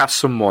 maybe they'll cast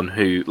someone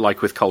who,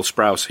 like with Cole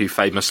Sprouse, who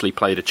famously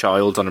played a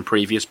child on a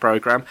previous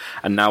program,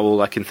 and now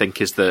all I can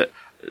think is that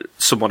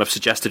someone I've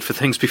suggested for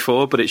things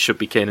before, but it should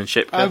be Kiernan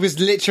Shipka. I was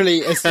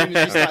literally, as soon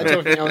as you started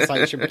talking, I was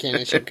like, it should be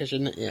Kiernan Shipka,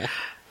 shouldn't it? Yeah.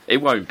 It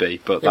won't be,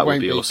 but that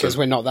would be awesome. Because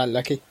we're not that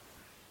lucky.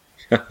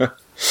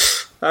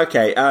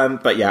 Okay,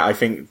 but yeah, I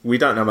think we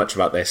don't know much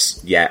about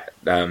this yet,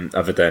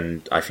 other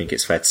than I think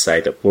it's fair to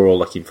say that we're all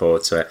looking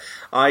forward to it.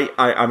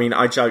 I mean,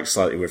 I joked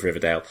slightly with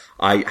Riverdale.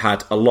 I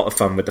had a lot of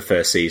fun with the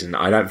first season.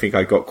 I don't think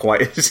I got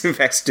quite as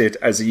invested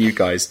as you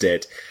guys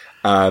did.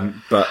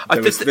 But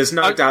there's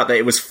no doubt that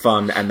it was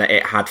fun and that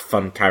it had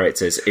fun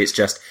characters. It's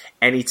just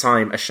any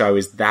time a show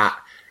is that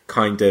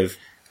kind of,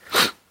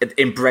 it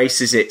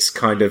embraces its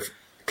kind of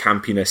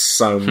campiness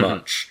so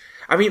much.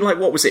 I mean, like,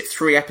 what was it,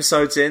 3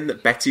 episodes in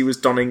that Betty was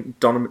donning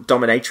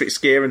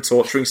dominatrix gear and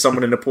torturing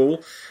someone in a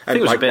pool? And I think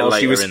it was a bit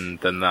later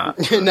than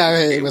that. No,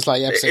 it was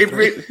like episode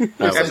 3.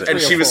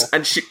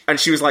 And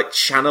she was like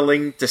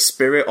channeling the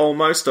spirit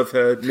almost of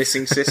her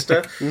missing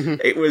sister.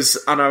 It was,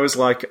 and I was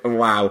like,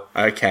 wow,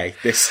 okay,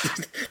 this show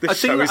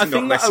is not messing about. I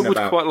think that I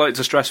would quite like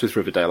to stress with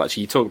Riverdale,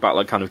 actually. You talk about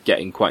like kind of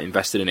getting quite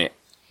invested in it.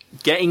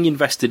 Getting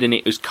invested in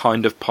it is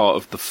kind of part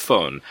of the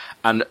fun,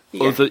 and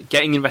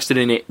getting invested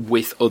in it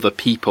with other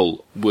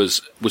people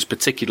was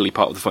particularly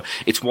part of the fun.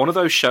 It's one of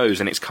those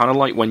shows, and it's kind of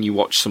like when you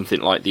watch something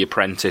like The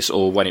Apprentice,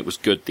 or when it was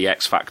good, The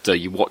X Factor,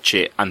 you watch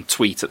it and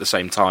tweet at the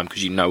same time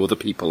because you know other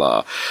people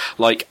are.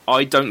 Like,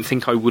 I don't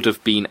think I would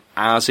have been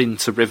as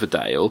into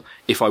Riverdale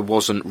if I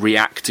wasn't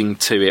reacting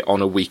to it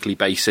on a weekly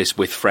basis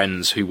with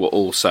friends who were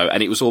also,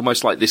 and it was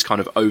almost like this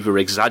kind of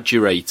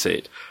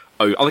over-exaggerated.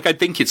 Like, I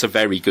think it's a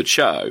very good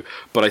show,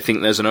 but I think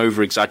there's an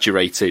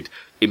over-exaggerated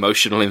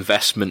emotional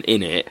investment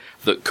in it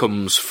that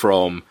comes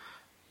from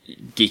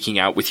geeking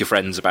out with your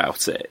friends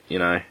about it, you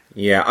know?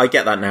 Yeah, I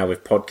get that now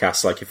with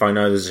podcasts. Like, if I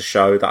know there's a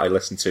show that I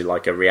listen to,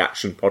 like a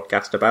reaction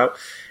podcast about,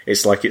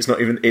 it's like it's not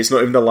even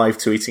the live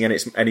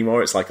tweeting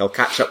anymore. It's like I'll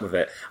catch up with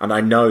it, and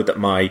I know that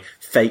my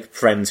fake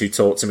friends who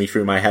talk to me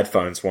through my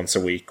headphones once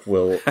a week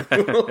will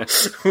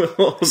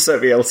also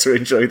be able to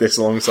enjoy this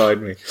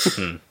alongside me.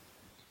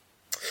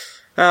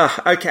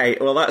 Okay,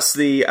 well that's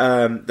the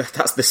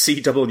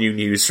CW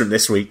news from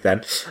this week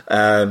then,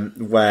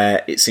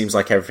 where it seems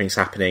like everything's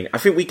happening. I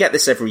think we get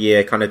this every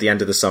year, kind of the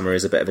end of the summer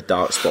is a bit of a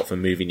dark spot for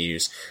movie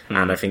news,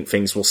 and I think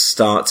things will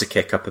start to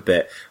kick up a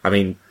bit. I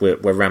mean, we're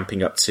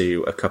ramping up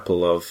to a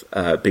couple of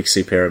big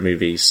superhero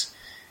movies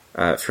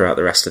throughout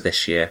the rest of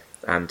this year,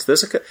 and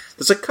there's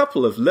a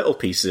couple of little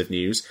pieces of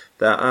news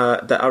that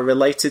are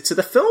related to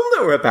the film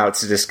that we're about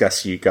to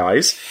discuss, you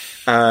guys,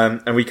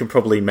 and we can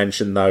probably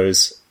mention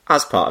those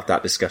as part of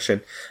that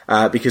discussion,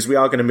 because we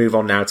are going to move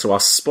on now to our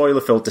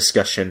spoiler-filled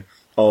discussion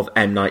of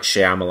M. Night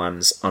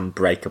Shyamalan's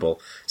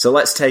Unbreakable. So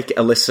let's take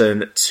a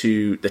listen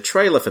to the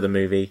trailer for the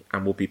movie,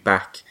 and we'll be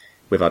back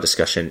with our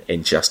discussion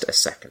in just a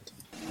second.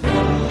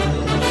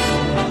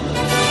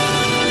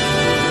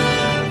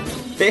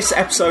 This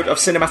episode of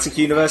Cinematic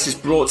Universe is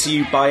brought to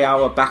you by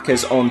our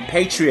backers on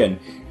Patreon.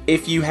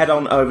 if you head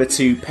on over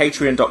to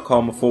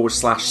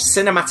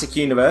patreon.com/cinematic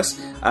universe,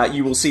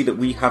 you will see that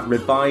we have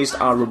revised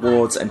our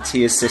rewards and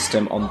tiers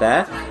system on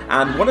there.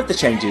 And one of the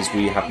changes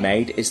we have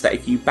made is that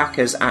if you back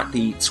us at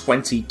the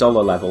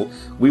 $20 level,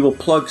 we will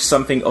plug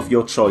something of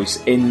your choice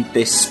in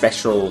this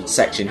special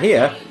section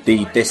here.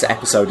 This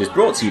episode is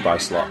brought to you by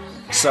Slot.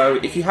 So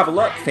if you have a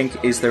look,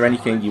 think, is there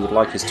anything you would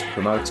like us to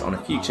promote on a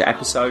future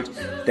episode,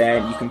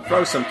 then you can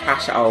throw some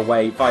cash our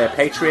way via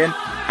Patreon.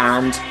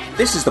 And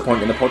this is the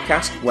point in the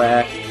podcast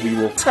where we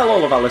will tell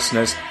all of our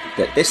listeners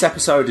that this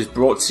episode is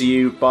brought to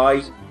you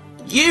by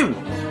you.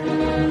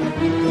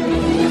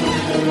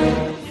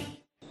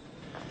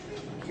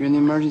 You're in the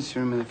emergency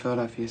room in the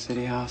Philadelphia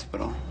City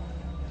Hospital.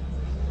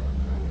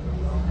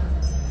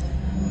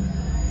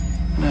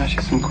 I'm gonna ask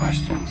you some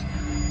questions.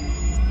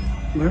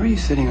 Where were you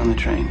sitting on the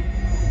train?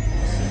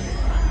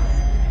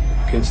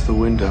 Against the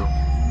window.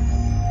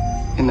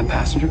 In the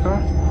passenger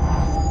car?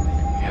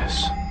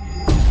 Yes.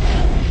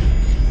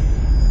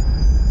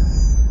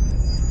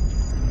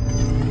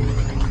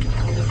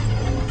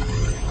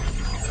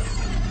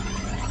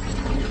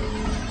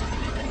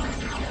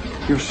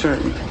 You're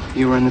certain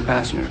you were in the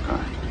passenger car?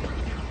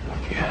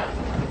 Yeah.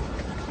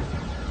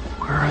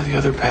 Where are the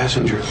other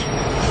passengers?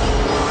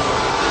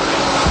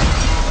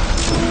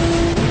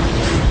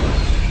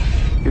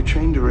 Your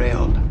train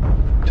derailed.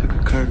 Took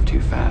a curve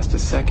too fast. A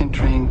second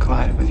train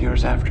collided with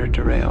yours after it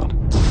derailed.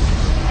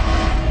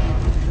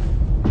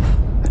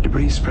 The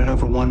debris spread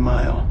over 1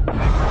 mile.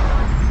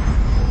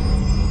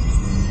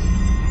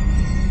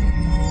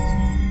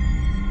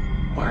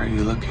 Why are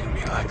you looking at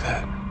me like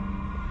that?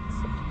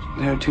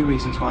 There are two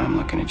reasons why I'm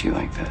looking at you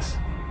like this.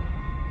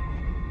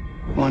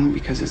 One,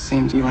 because it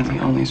seems you are the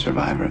only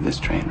survivor of this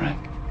train wreck.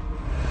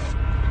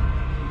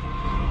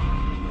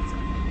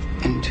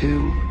 And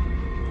two,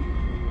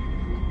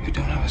 you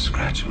don't have a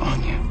scratch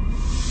on you.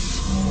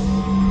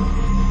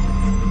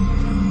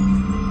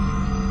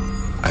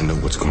 I know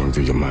what's going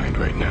through your mind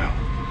right now.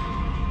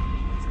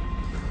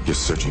 You're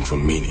searching for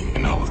meaning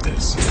in all of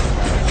this.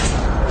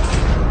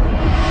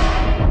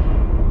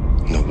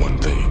 Know one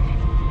thing.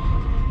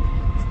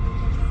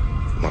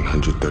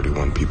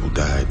 131 people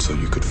died so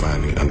you could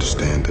finally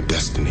understand the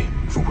destiny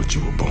for which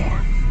you were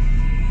born.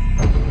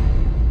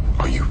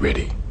 Are you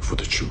ready for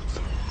the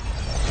truth?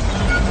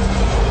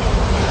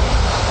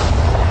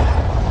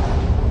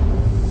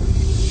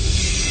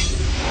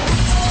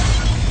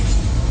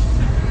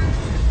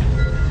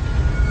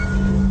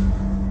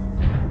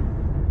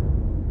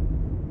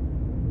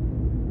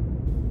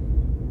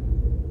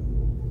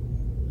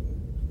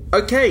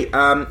 Okay,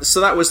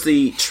 so that was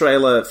the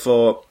trailer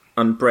for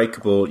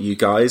Unbreakable, you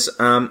guys.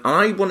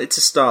 I wanted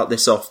to start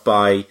this off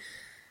by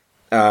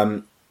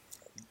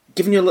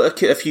giving you a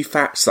look at a few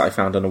facts that I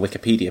found on a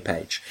Wikipedia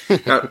page.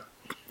 Now,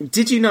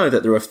 did you know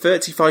that there are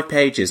 35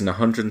 pages and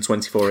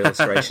 124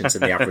 illustrations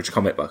in the average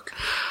comic book?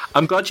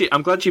 I'm glad you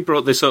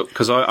brought this up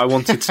because I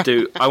wanted to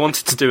do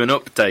an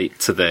update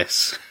to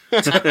this.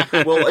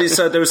 Well,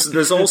 so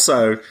there's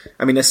also,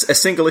 I mean, a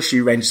single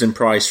issue ranges in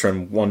price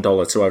from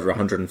 $1 to over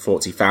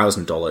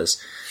 $140,000.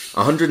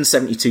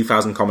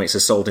 172,000 comics are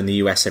sold in the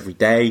US every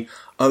day.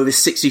 Over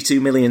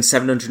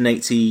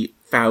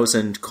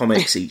 62,780,000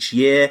 comics each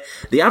year.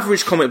 The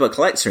average comic book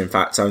collector, in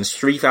fact, owns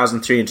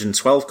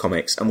 3,312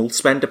 comics and will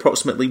spend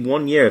approximately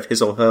 1 year of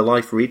his or her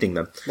life reading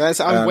them.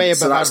 I'm way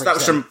above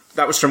average.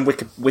 That was from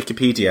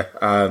Wikipedia.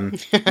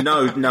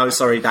 No,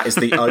 sorry, that is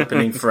the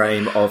opening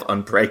frame of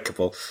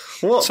Unbreakable.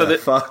 What the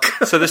fuck?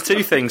 So there's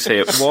two things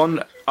here.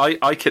 One,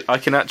 I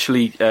can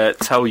actually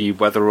tell you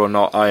whether or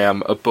not I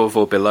am above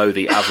or below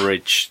the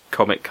average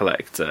comic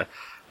collector,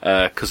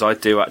 because I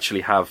do actually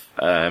have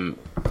the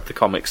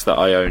comics that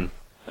I own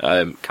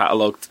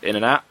catalogued in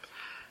an app.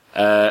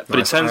 But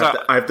nice. It turns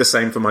out I have the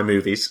same for my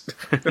movies.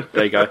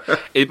 There you go.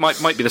 It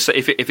might be the same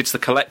if it's the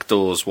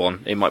collectors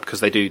one. It might, because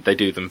they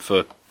do them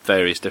for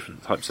various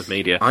different types of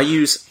media. I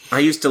use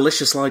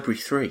Delicious Library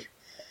 3.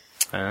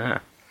 I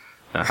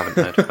haven't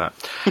heard of that.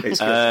 It's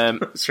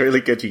good. It's really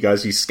good, you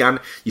guys. You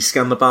scan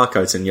the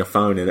barcodes in your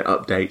phone and it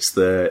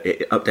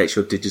updates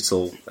your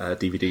digital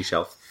DVD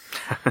shelf.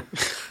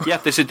 Yeah,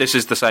 this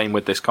is the same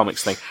with this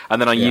comics thing,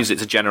 and then I use it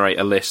to generate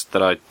a list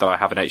that I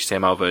have an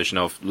HTML version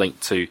of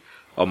linked to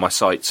on my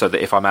site, so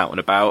that if I'm out and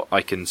about,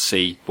 I can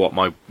see what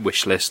my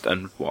wish list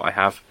and what I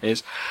have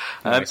is.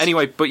 Nice.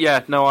 Anyway, but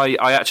yeah, no,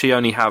 I actually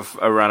only have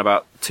around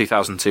about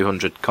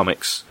 2,200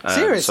 comics.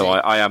 Seriously? So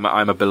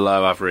I'm a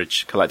below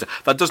average collector.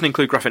 That doesn't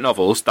include graphic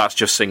novels. That's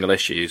just single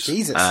issues.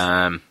 Jesus.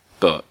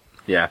 But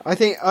yeah, I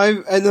think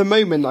at the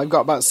moment I've got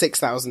about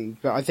 6,000,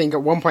 but I think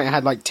at one point I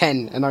had like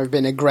 10, and I've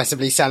been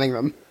aggressively selling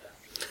them.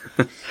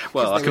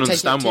 Well, I can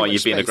understand why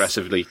you've been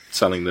aggressively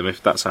selling them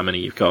if that's how many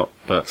you've got.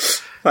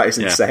 But that is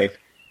insane.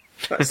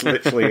 That's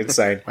literally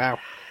insane. Wow.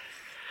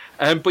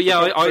 But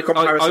yeah, for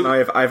comparison,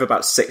 I have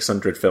about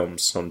 600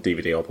 films on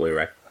DVD or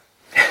Blu-ray.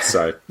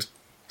 So,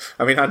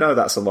 I mean, I know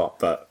that's a lot,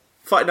 but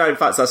no, in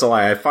fact, that's all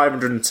I have.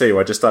 502.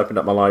 I just opened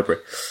up my library.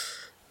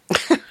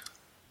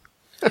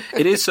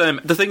 It is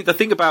the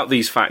thing about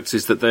these facts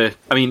is that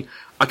I mean,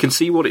 I can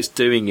see what it's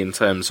doing in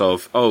terms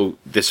of, oh,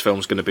 this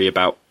film's going to be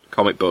about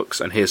comic books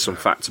and here's some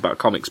facts about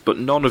comics, but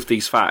none of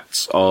these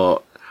facts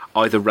are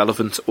either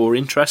relevant or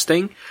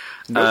interesting.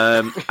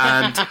 Nope.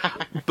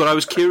 But I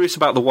was curious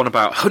about the one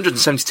about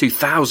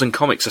 172,000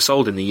 comics are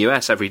sold in the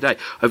US every day,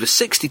 over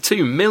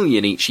 62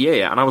 million each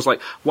year, and I was like,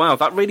 wow,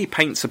 that really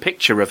paints a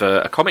picture of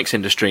a comics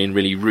industry in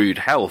really rude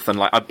health. And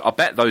like, I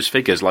bet those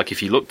figures, like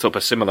if you looked up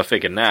a similar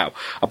figure now,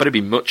 I bet it'd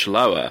be much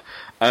lower.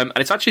 And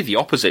it's actually the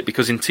opposite,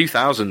 because in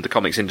 2000 the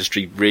comics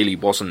industry really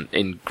wasn't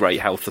in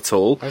great health at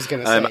all. I was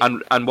going to say,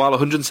 and while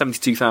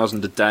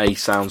 172,000 a day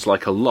sounds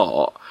like a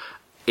lot,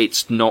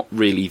 it's not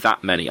really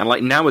that many. And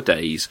like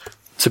nowadays,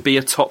 to be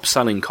a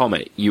top-selling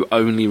comic, you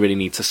only really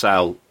need to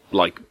sell,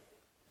 like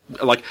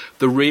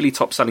the really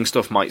top-selling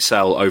stuff might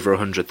sell over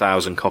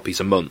 100,000 copies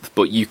a month,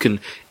 but you can,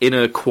 in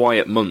a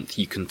quiet month,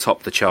 you can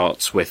top the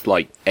charts with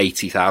like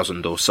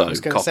 80,000 or so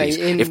copies,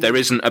 if there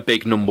isn't a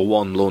big number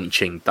one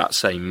launching that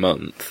same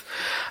month.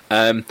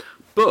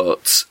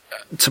 But,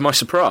 to my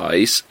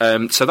surprise,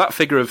 so that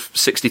figure of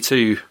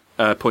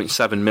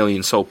 62.7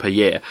 million sold per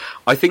year,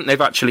 I think they've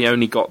actually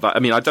only got that. I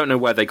mean, I don't know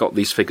where they got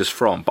these figures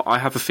from, but I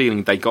have a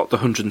feeling they got the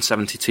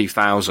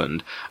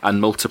 172,000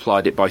 and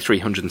multiplied it by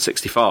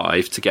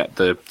 365 to get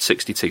the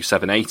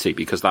 62,780,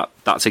 because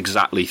that's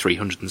exactly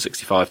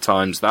 365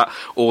 times that,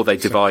 or they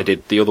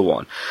divided the other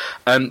one.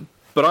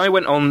 But I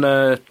went on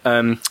the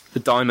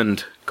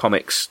Diamond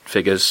Comics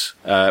figures.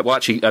 Well,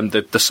 actually,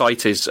 the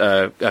site is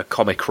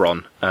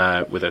Comicron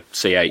with a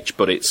CH,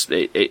 but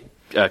it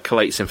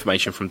collates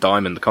information from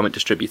Diamond, the comic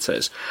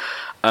distributors,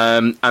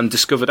 and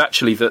discovered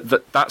actually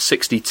that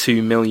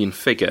 62 million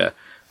figure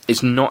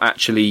is not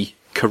actually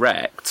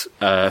correct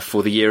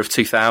for the year of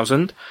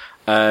 2000.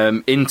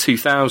 In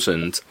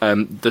 2000,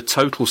 the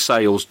total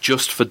sales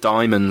just for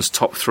Diamond's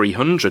top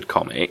 300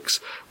 comics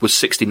was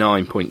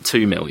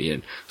 69.2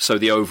 million. So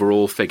the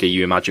overall figure,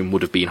 you imagine,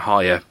 would have been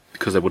higher,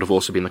 because there would have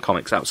also been the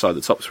comics outside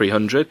the top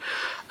 300.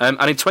 And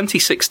in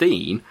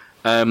 2016,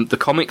 the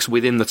comics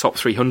within the top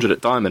 300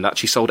 at Diamond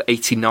actually sold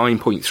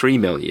 89.3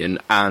 million,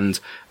 and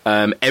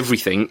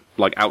everything,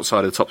 like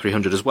outside of the top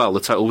 300 as well, the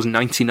total was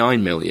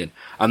 99 million.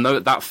 And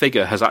that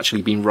figure has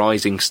actually been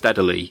rising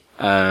steadily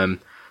over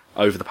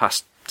the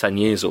past 10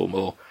 years or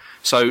more.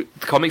 So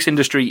the comics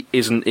industry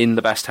isn't in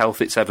the best health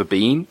it's ever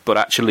been, but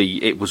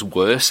actually it was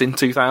worse in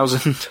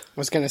 2000. I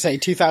was going to say,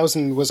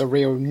 2000 was a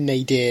real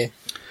nadir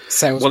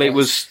sales. Well, it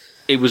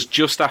was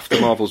just after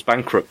Marvel's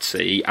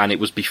bankruptcy, and it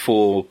was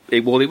before.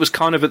 It was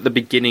kind of at the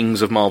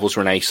beginnings of Marvel's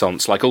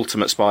renaissance. Like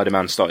Ultimate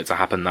Spider-Man started to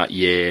happen that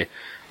year.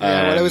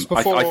 Yeah, it was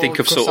before I think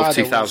of Quesada sort of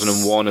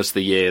 2001 as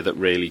the year that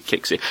really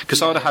kicks it.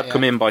 Quesada had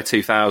come in by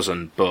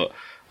 2000, but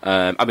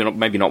I mean,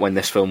 maybe not when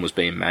this film was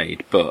being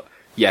made, but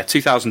yeah,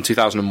 2000,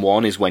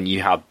 2001 is when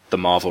you had the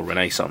Marvel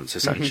renaissance,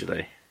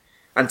 essentially.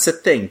 And to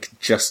think,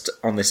 just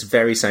on this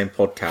very same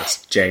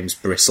podcast, James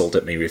bristled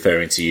at me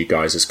referring to you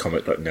guys as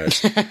comic book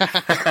nerds.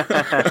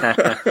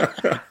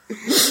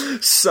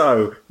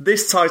 So,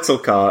 this title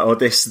card, or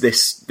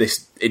this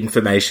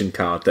information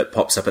card that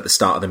pops up at the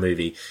start of the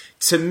movie,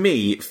 to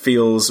me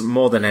feels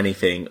more than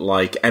anything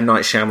like M.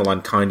 Night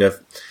Shyamalan kind of,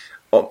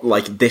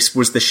 like this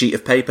was the sheet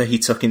of paper he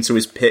took into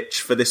his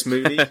pitch for this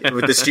movie,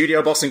 with the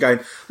studio boss and going,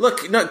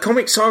 look, no,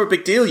 comics are a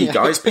big deal, you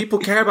guys. People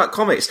care about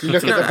comics.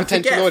 Look at the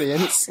potential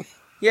audience.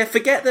 Yeah,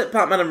 forget that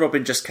Batman and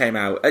Robin just came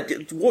out.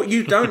 What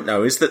you don't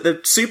know is that the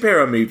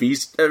superhero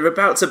movies are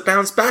about to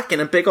bounce back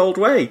in a big old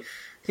way.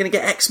 You're going to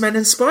get X-Men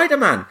and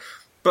Spider-Man.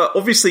 But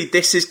obviously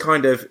this is,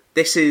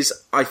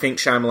 I think,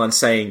 Shyamalan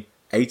saying,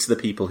 A, to the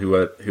people who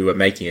are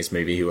making his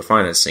movie, who are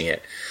financing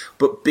it,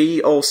 but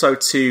B, also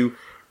to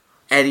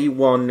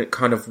anyone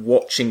kind of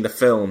watching the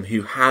film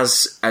who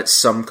has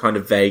some kind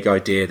of vague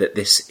idea that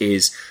this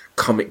is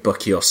comic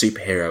booky or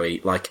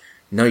superhero-y. Like,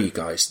 no, you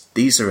guys,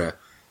 these are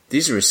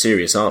a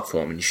serious art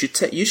form, and you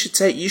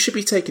should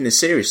be taking this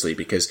seriously,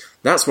 because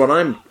that's what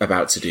I'm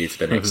about to do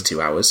for the next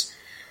 2 hours.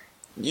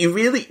 You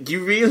really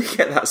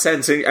get that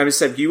sense. I mean,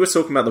 Seb, you were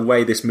talking about the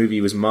way this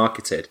movie was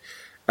marketed,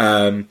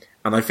 and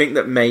I think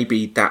that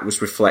maybe that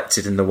was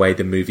reflected in the way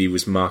the movie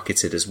was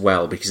marketed as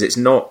well, because it's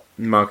not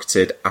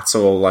marketed at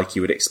all like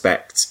you would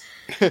expect.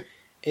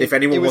 If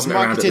anyone wasn't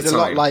around at the time, it was marketed a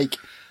lot like,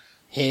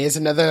 here's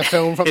another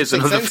film from Here's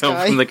the Sixth another Sense film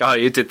guy. from the guy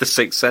who did The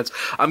Sixth Sense.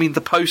 I mean,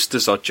 the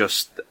posters are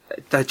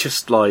they're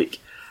just like,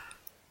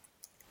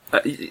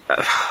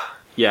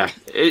 yeah,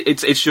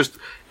 it's just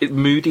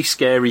moody,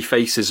 scary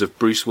faces of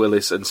Bruce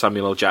Willis and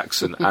Samuel L.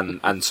 Jackson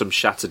and some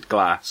shattered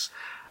glass.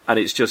 And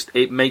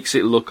it makes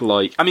it look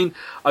like, I mean,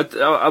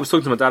 I was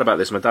talking to my dad about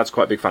this. My dad's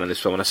quite a big fan of this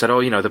film, and I said,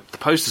 the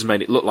posters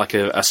made it look like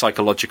a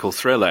psychological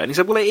thriller. And he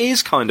said, well, it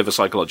is kind of a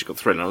psychological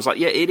thriller. And I was like,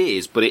 yeah, it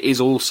is, but it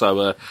is also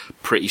a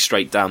pretty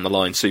straight down the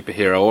line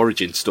superhero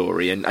origin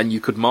story, and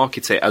you could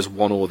market it as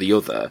one or the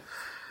other.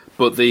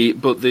 But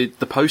the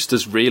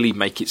posters really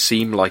make it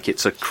seem like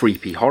it's a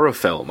creepy horror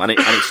film, and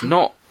it's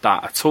not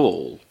that at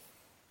all.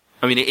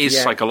 I mean, it is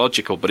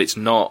psychological, but it's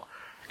not.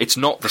 It's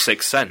not The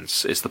Sixth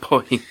Sense, is the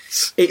point.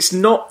 It's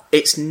not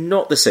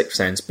The Sixth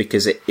Sense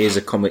because it is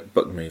a comic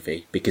book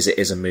movie, because it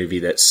is a movie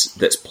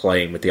that's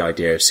playing with the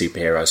idea of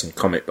superheroes and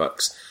comic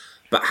books.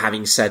 But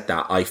having said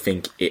that, I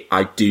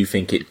do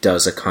think it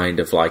does a kind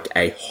of like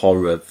a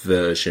horror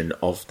version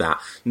of that.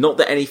 Not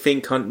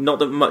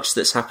that much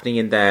that's happening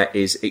in there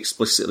is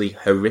explicitly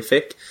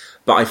horrific,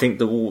 but I think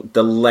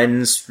the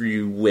lens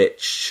through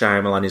which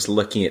Shyamalan is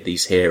looking at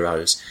these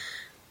heroes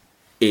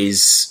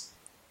is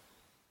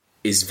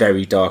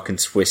very dark and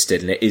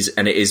twisted, and it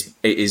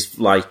is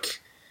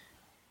like,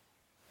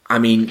 I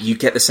mean, you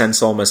get the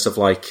sense almost of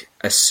like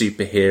a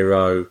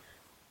superhero,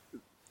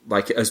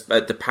 like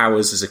the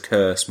powers as a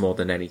curse more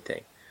than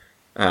anything.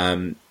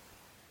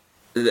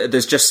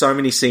 There's just so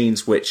many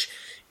scenes which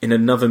in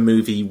another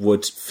movie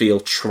would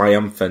feel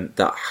triumphant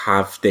that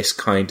have this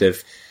kind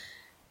of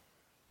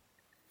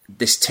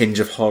this tinge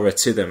of horror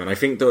to them. And I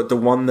think the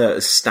one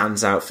that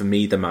stands out for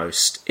me the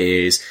most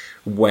is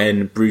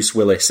when Bruce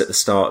Willis towards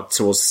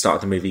the start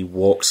of the movie,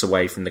 walks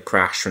away from the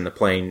crash, from the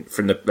plane,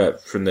 from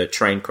the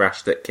train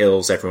crash that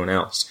kills everyone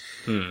else.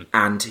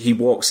 And he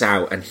walks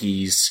out and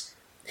he's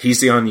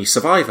the only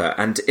survivor.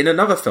 And in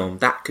another film,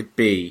 that could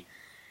be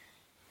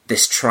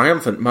this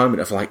triumphant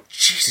moment of like,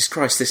 Jesus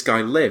Christ, this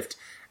guy lived.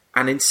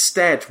 And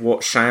instead,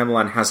 what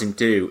Shyamalan has him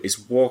do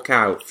is walk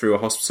out through a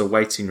hospital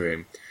waiting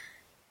room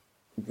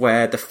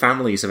where the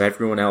families of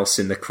everyone else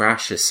in the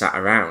crash are sat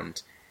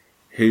around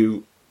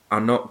who are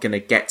not going to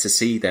get to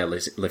see their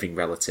living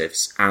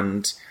relatives.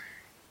 And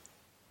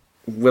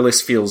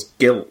Willis feels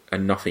guilt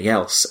and nothing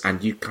else.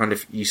 And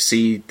you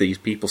see these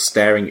people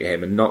staring at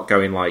him and not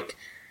going like,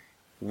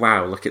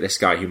 wow, look at this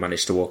guy who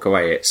managed to walk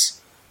away.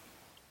 It's,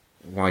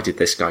 why did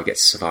this guy get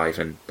to survive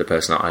and the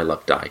person that I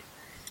love die?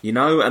 You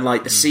know, and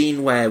like the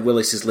scene where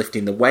Willis is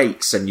lifting the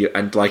weights and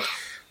like,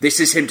 this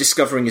is him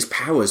discovering his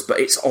powers, but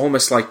it's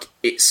almost like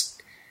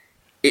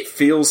it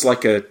feels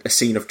like a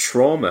scene of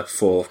trauma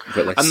for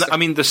Willis. And I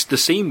mean, the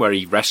scene where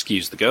he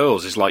rescues the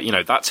girls is like, you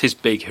know, that's his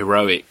big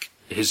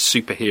his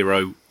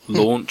superhero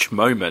launch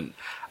moment.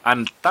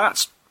 And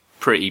that's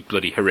pretty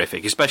bloody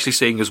horrific, especially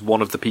seeing as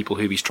one of the people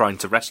who he's trying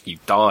to rescue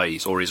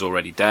dies or is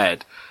already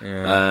dead.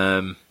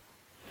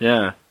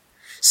 Yeah.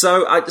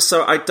 So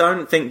I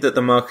don't think that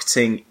the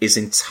marketing is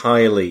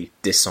entirely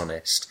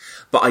dishonest,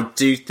 but I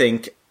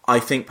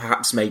think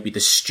perhaps maybe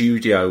the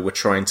studio were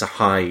trying to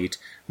hide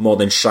more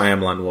than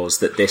Shyamalan was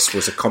that this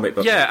was a comic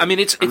book. Yeah, movie. I mean,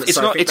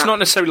 it's not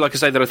necessarily like I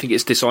say that I think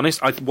it's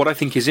dishonest. What I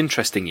think is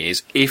interesting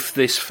is if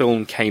this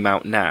film came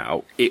out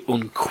now, it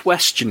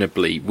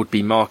unquestionably would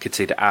be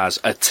marketed as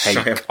a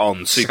take on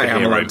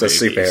superhero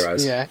movies.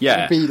 Superheroes.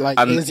 Yeah, it'd be like,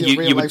 here's your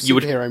real life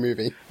superhero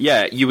movie.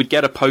 Yeah, you would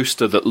get a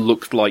poster that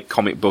looked like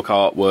comic book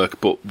artwork,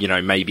 but, you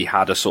know, maybe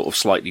had a sort of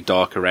slightly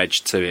darker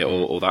edge to it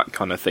or that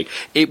kind of thing.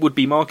 It would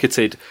be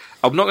marketed...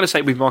 I'm not going to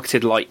say we've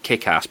marketed like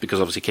Kick-Ass, because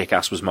obviously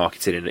Kick-Ass was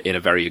marketed in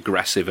a very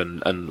aggressive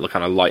and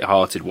kind of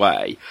light-hearted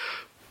way,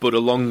 but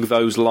along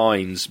those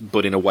lines,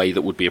 but in a way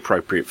that would be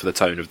appropriate for the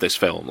tone of this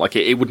film. Like,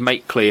 it would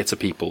make clear to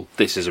people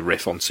this is a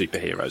riff on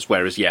superheroes,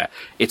 whereas, yeah,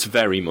 it's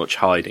very much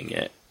hiding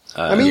it.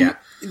 I mean,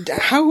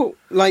 how,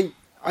 like,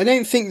 I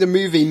don't think the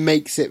movie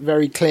makes it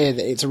very clear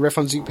that it's a riff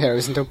on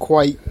superheroes until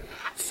quite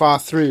far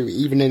through,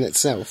 even in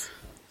itself.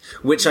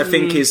 Which I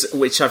think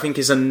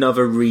is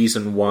another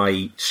reason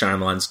why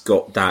Shyamalan's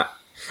got that.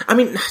 I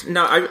mean,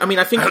 no,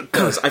 I think it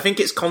does. I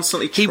think it's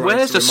constantly. He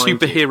wears a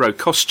superhero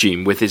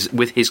costume with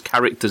his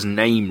character's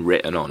name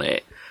written on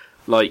it.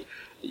 Like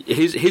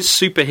his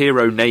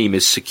superhero name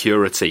is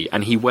Security,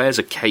 and he wears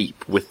a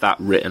cape with that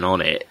written on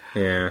it.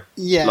 Yeah,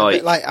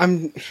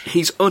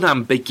 he's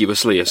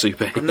unambiguously a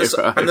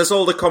superhero. And there's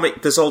all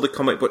the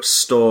comic book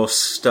store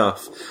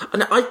stuff.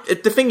 And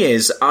the thing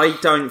is, I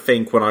don't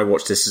think when I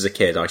watched this as a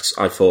kid, I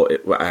thought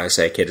I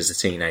say a kid as a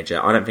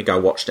teenager, I don't think I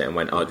watched it and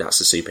went, oh, that's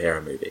a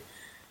superhero movie.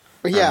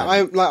 Yeah,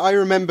 I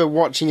remember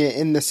watching it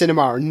in the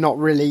cinema and not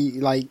really,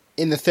 like,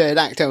 in the third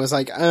act I was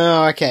like,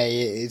 oh,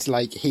 okay, it's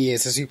like he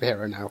is a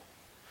superhero now.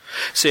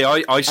 See,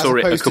 I saw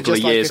it a couple of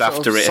years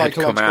after it had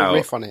come out.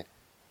 Riff on it.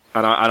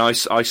 And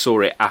I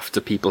saw it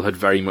after people had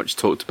very much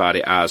talked about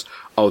it as,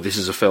 oh, this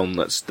is a film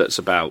that's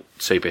about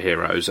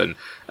superheroes,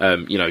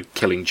 and you know,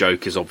 Killing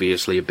Joke is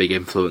obviously a big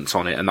influence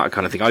on it, and that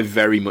kind of thing. I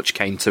very much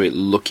came to it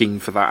looking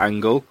for that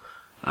angle.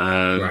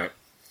 Right.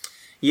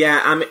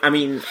 Yeah, I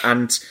mean,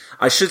 and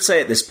I should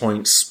say at this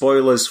point,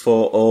 spoilers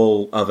for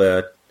all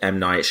other M.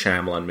 Night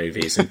Shyamalan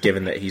movies, and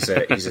given that he's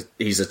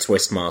a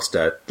twist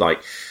master,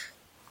 like.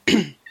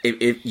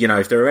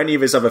 If there are any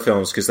of his other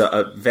films, because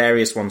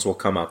various ones will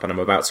come up, and I'm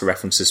about to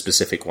reference a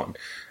specific one.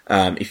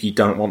 If you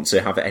don't want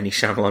to have any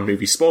Shyamalan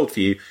movie spoiled for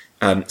you,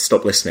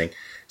 stop listening.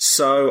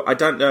 So, I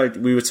don't know,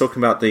 we were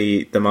talking about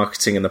the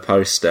marketing and the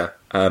poster.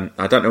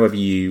 I don't know whether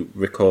you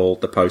recall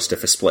the poster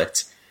for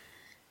Split,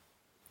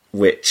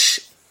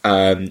 which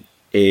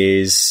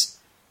is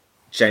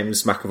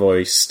James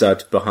McAvoy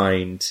stood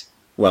behind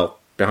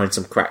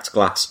some cracked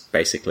glass,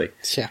 basically.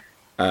 Yeah.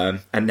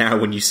 And now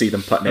when you see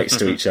them put next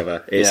to each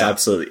other, it's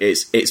absolutely,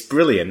 it's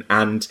brilliant.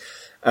 And,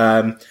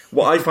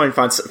 what I find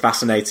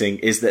fascinating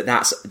is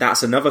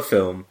that's another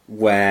film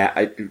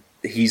where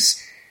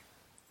he's,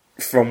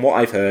 from what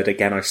I've heard,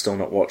 again, I've still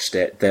not watched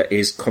it, that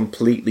is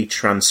completely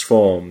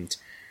transformed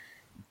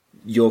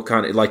you're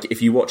kind of like,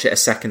 if you watch it a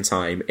second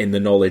time in the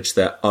knowledge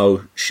that,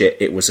 oh shit,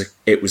 it was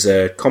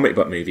a comic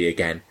book movie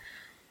again,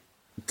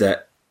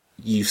 that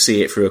you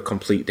see it through a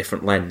complete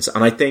different lens.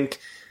 And I think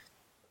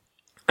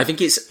it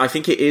is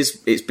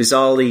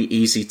bizarrely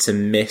easy to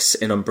miss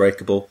in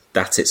Unbreakable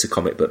that it's a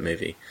comic book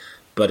movie,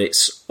 but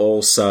it's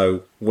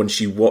also,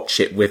 once you watch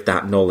it with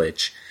that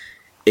knowledge,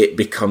 it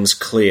becomes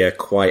clear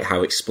quite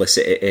how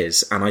explicit it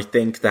is. And I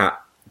think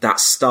that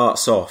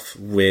starts off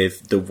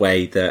with the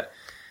way that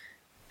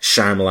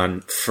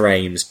Shyamalan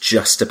frames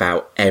just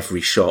about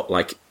every shot.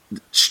 Like,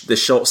 the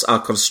shots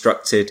are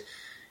constructed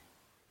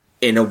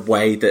in a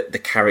way that the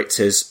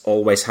characters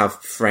always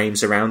have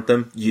frames around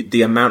them.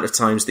 The amount of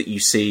times that you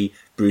see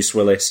Bruce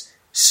Willis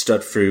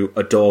stood through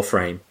a door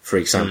frame, for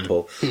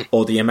example,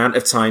 or the amount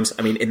of times,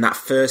 I mean, in that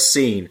first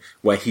scene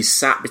where he's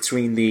sat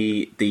between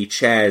the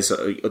chairs,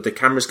 the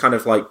camera's kind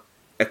of like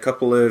a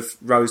couple of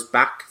rows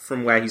back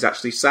from where he's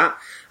actually sat,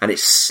 and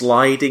it's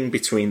sliding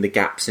between the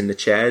gaps in the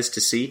chairs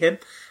to see him.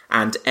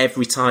 And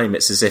every time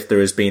it's as if there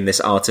has been this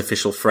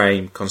artificial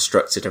frame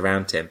constructed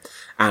around him.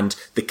 And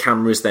the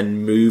camera's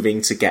then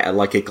moving to get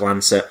a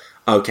glance at,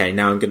 okay,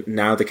 now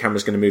the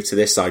camera's going to move to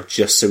this side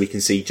just so we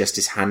can see just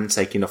his hand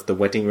taking off the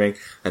wedding ring.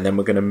 And then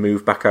we're going to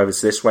move back over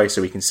to this way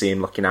so we can see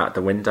him looking out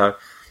the window.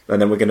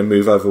 And then we're going to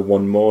move over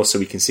one more so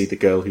we can see the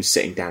girl who's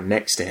sitting down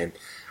next to him.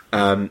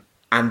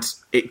 And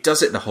it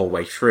does it the whole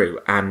way through.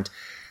 And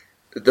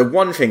the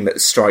one thing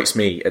that strikes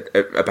me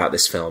about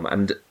this film,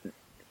 and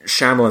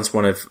Shyamalan's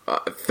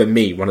for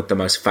me, one of the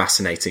most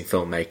fascinating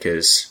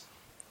filmmakers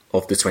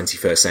of the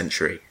 21st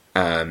century,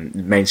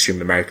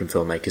 mainstream American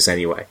filmmakers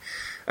anyway,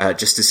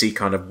 just to see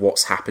kind of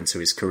what's happened to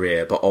his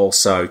career, but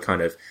also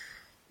kind of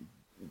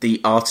the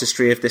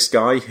artistry of this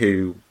guy,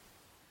 who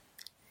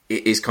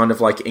is kind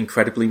of like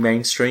incredibly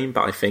mainstream,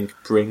 but I think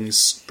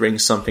brings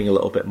something a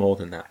little bit more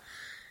than that.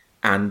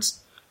 And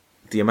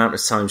the amount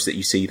of times that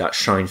you see that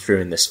shine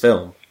through in this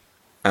film,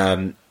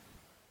 and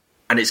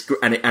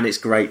it's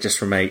great just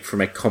from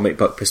a comic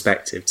book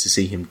perspective to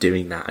see him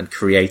doing that and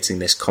creating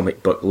this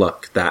comic book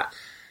look that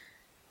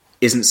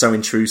isn't so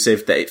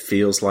intrusive that it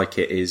feels like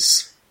it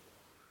is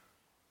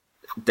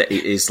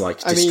like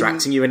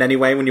distracting you in any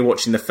way when you're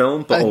watching the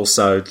film, but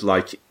also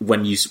like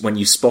when you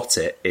spot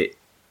it,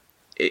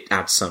 it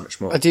adds so much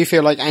more. I do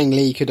feel like Ang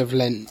Lee could have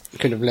learnt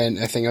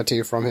a thing or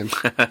two from him.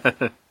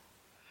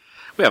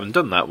 We haven't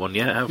done that one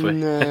yet, have we?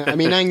 No, I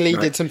mean, Ang Lee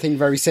did something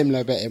very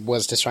similar, but it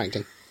was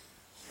distracting.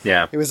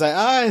 Yeah. It was like,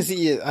 I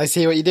see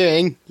what you're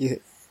doing.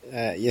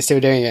 You're still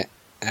doing it.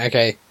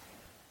 Okay.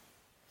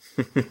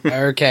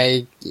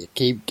 Okay, you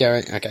keep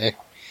going. Okay.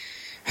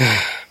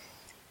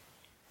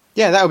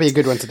 Yeah, that would be a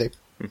good one to do.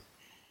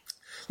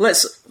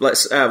 Here's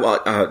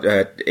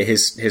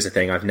the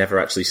thing. I've never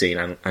actually seen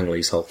Ang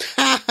Lee's Hulk.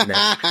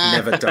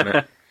 Never done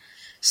it.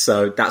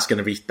 So that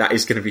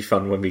is gonna be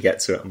fun when we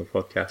get to it on the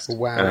podcast.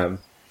 Wow.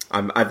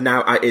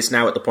 It's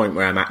now at the point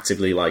where I'm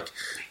actively like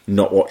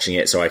not watching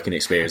it so I can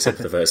experience it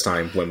for the first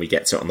time when we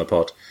get to it on the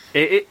pod.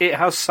 It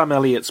has Sam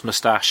Elliott's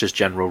moustache as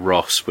General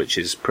Ross, which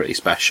is pretty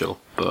special.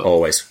 But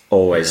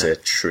always a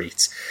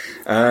treat.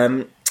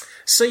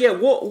 So yeah,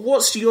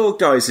 what's your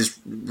guys'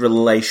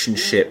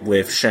 relationship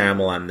with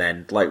Shyamalan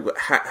then? Like,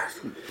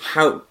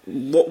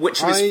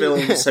 which of his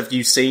films have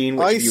you seen?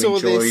 Which have you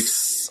enjoyed?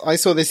 I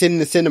saw this in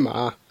the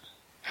cinema,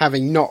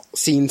 having not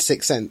seen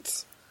Sixth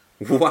Sense.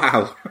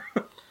 Wow.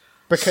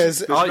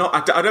 Because I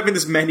don't think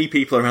there's many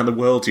people around the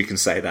world who can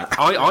say that.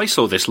 I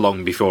saw this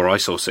long before I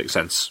saw Sixth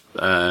Sense.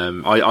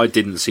 I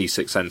didn't see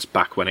Sixth Sense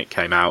back when it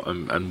came out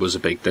and was a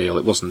big deal.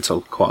 It wasn't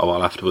until quite a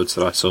while afterwards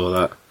that I saw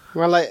that.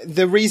 Well,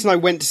 the reason I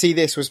went to see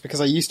this was because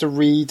I used to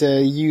read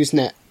a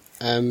Usenet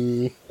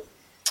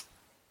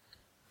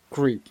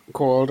group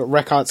called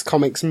Rec Arts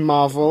Comics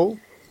Marvel,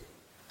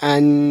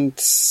 and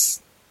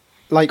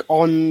like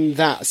on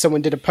that,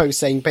 someone did a post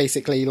saying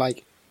basically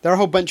like, there are a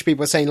whole bunch of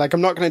people saying, like,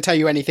 I'm not going to tell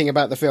you anything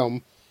about the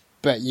film,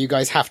 but you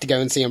guys have to go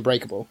and see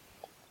Unbreakable.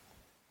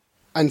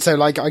 And so,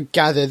 like, I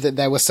gathered that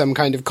there was some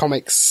kind of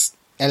comics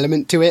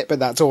element to it, but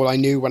that's all I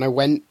knew when I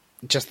went.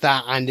 Just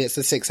that, and it's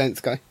the Sixth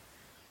Sense guy.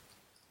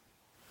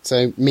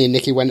 So me and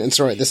Nikki went and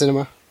saw it at the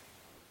cinema.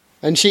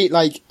 And she,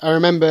 like, I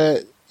remember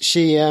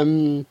she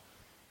had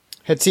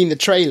seen the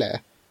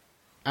trailer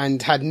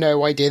and had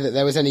no idea that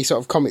there was any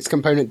sort of comics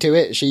component to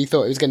it. She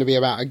thought it was going to be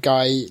about a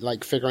guy,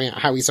 like, figuring out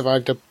how he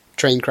survived a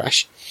train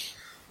crash.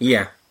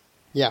 Yeah.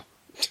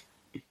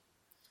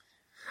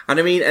 And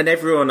I mean, and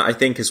everyone, I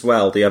think as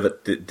well, the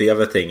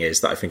other thing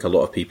is that I think a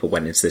lot of people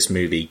went into this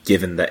movie,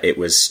 given that it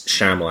was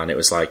Shyamalan, it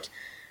was like,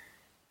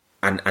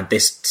 and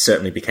this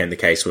certainly became the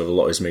case with a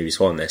lot of his movies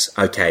following this,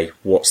 okay,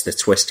 what's the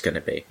twist going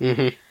to be?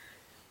 Mm-hmm.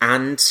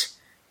 And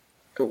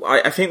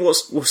I think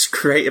what's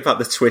great about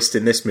the twist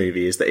in this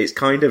movie is that it's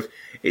kind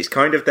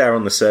of there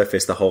on the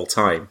surface the whole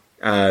time,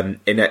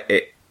 in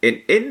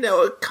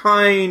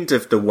kind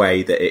of the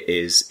way that it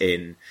is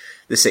in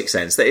The Sixth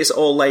Sense, that it's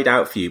all laid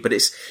out for you, but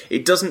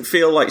it doesn't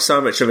feel like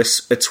so much of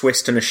a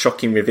twist and a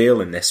shocking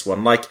reveal in this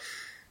one. Like,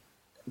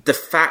 the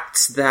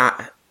fact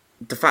that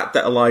the fact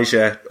that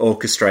Elijah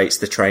orchestrates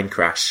the train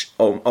crash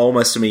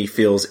almost to me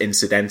feels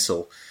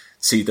incidental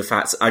to the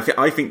fact.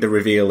 I think the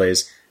reveal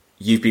is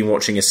you've been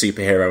watching a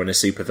superhero and a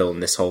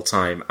supervillain this whole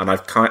time, and I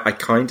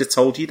kind of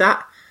told you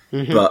that.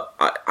 Mm-hmm. But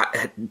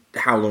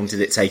how long did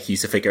it take you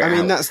to figure it out? I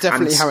mean, that's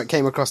definitely how it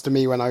came across to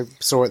me when I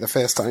saw it the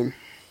first time.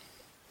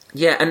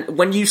 Yeah, and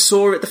when you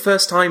saw it the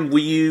first time, were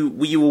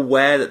you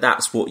aware that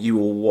that's what you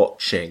were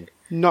watching?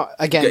 Not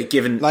again.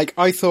 Given, like,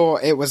 I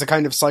thought it was a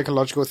kind of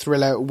psychological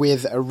thriller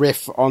with a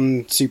riff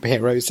on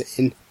superheroes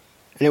in,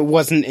 and it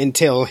wasn't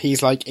until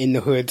he's like in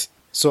the hood,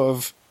 sort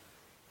of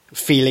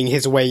feeling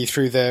his way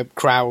through the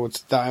crowd,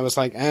 that I was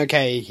like,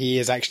 okay, he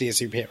is actually a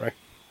superhero.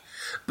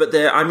 But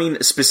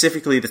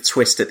specifically the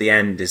twist at the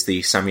end is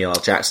the Samuel L.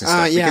 Jackson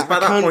stuff. Yeah, because by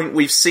that point,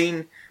 we've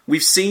seen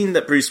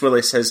that Bruce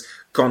Willis has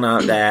gone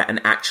out there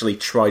and actually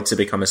tried to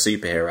become a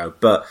superhero.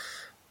 But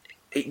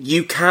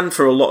you can,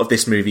 for a lot of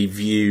this movie,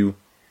 view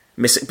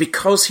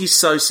because he's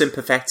so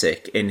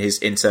sympathetic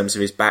in terms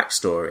of his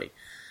backstory.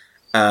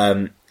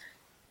 Mr.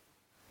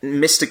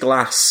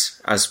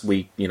 Glass, as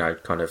we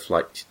kind of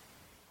like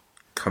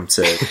come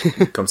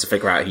to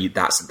figure out,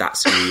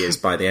 that's who he is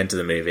by the end of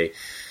the movie.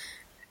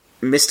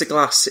 Mr.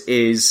 Glass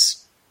is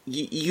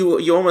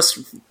you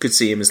almost could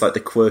see him as like the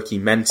quirky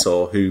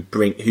mentor who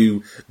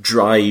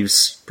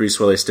drives Bruce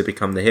Willis to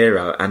become the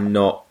hero, and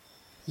not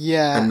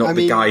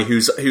the guy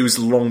who's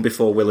long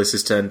before Willis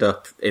has turned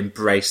up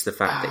embraced the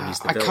fact that he's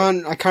the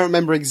villain. I can't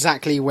remember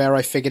exactly where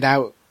I figured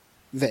out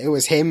that it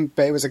was him,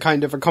 but it was a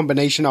kind of a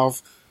combination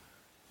of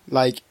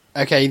like,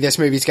 okay, this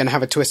movie's going to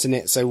have a twist in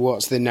it, so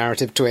what's the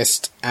narrative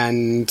twist?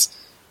 And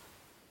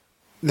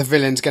the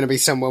villain's going to be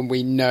someone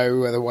we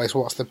know, otherwise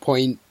what's the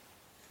point?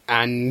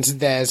 And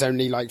there's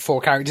only like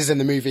 4 characters in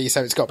the movie,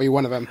 so it's got to be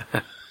one of them.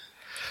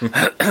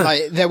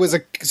 Like, there was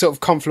a sort of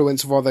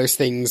confluence of all those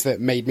things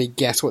that made me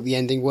guess what the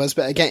ending was,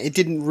 but again, it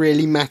didn't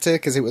really matter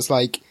because it was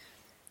like,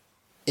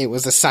 it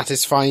was a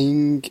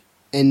satisfying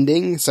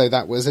ending, so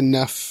that was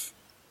enough.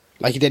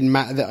 Like, it didn't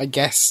matter that I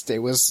guessed, it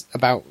was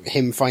about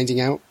him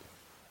finding out.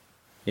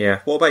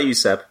 Yeah. What about you,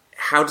 Seb?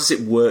 How does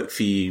it work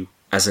for you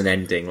as an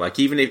ending? Like,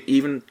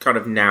 even kind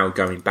of now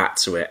going back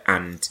to it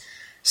and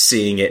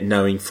seeing it,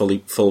 knowing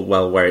full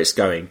well where it's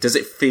going, does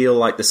it feel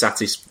like the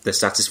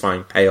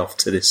satisfying payoff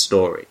to this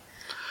story?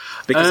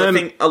 Because I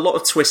think a lot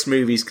of twist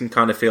movies can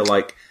kind of feel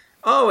like,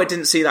 oh, I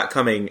didn't see that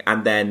coming,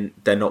 and then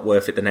they're not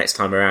worth it the next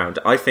time around.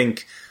 I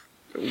think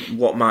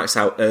what marks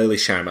out early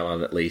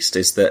Shyamalan, at least,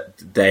 is that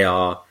they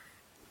are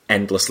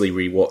endlessly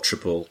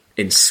rewatchable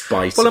in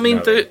spite of knowing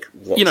what tricks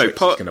he's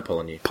going to pull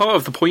on you. Part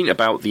of the point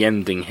about the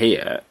ending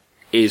here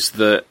is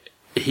that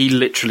he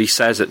literally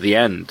says at the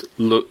end,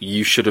 look,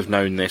 you should have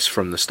known this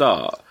from the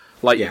start.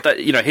 Like, that,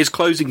 his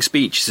closing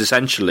speech is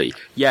essentially,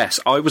 yes,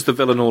 I was the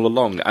villain all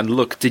along, and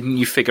look, didn't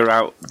you figure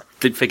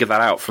that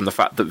out from the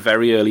fact that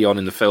very early on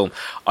in the film,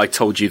 I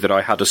told you that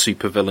I had a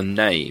supervillain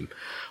name.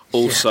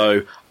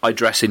 Also, I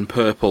dress in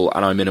purple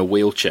and I'm in a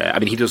wheelchair. I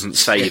mean, he doesn't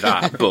say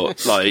that,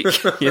 but, like,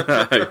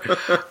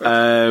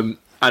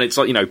 and it's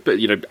like,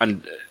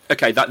 and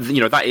okay,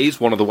 that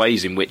is one of the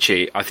ways in which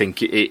I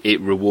think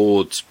it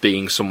rewards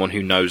being someone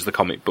who knows the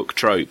comic book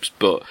tropes,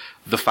 but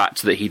the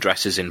fact that he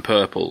dresses in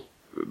purple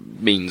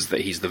means that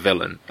he's the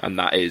villain, and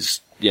that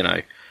is,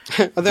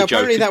 Although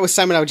apparently that was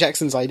Samuel L.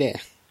 Jackson's idea.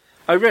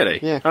 Oh, really?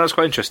 Yeah. Oh, that's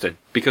quite interesting,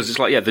 because it's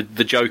like,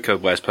 the Joker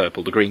wears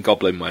purple, the Green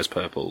Goblin wears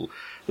purple,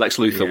 Lex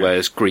Luthor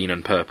wears green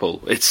and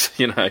purple. It's,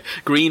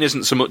 green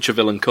isn't so much a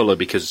villain colour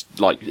because,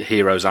 like,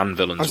 heroes and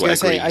villains wear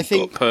green, I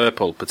think but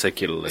purple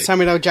particularly.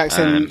 Samuel L.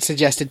 Jackson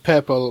suggested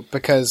purple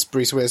because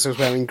Bruce Willis was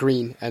wearing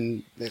green,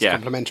 and it's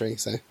complementary,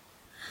 so...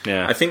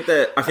 Yeah, I think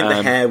the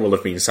hair will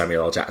have been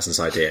Samuel L.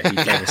 Jackson's idea.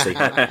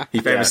 He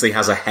famously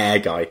has a hair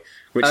guy,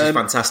 which is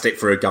fantastic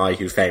for a guy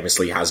who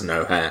famously has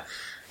no hair.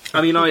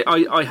 I mean,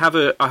 I have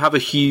a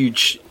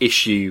huge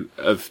issue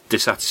of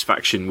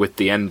dissatisfaction with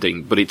the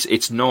ending, but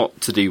it's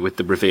not to do with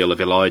the reveal of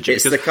Elijah.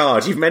 It's the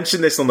card. You've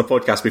mentioned this on the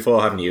podcast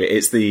before, haven't you?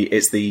 It's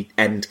the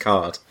end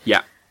card.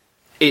 Yeah,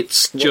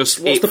 it's what's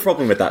the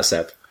problem with that,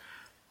 Seb?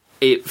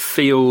 It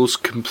feels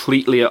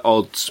completely at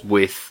odds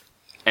with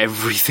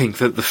everything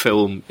that the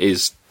film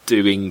is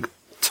doing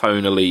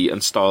tonally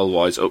and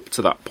style-wise up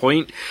to that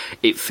point.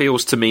 It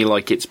feels to me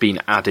like it's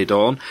been added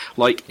on.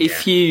 Like,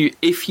 if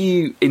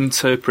you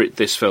interpret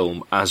this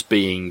film as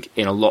being,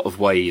 in a lot of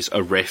ways,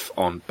 a riff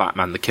on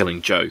Batman the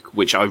Killing Joke,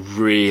 which I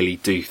really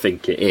do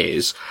think it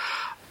is,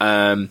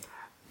 then,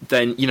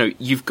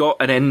 you've got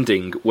an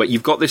ending where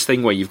you've got this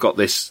thing where you've got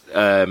this,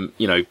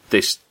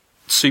 this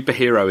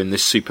superhero and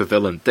this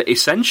supervillain that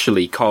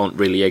essentially can't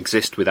really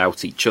exist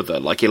without each other.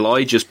 Like,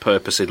 Elijah's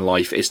purpose in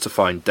life is to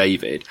find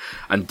David,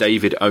 and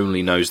David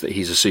only knows that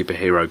he's a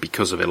superhero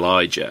because of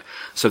Elijah.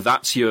 So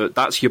that's your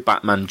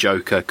Batman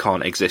Joker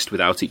can't exist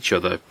without each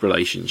other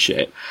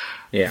relationship.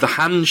 Yeah. The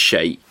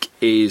handshake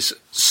is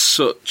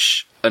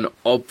such an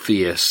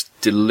obvious,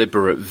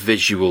 deliberate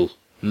visual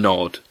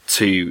nod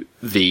to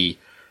the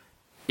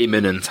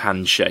imminent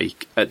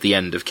handshake at the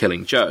end of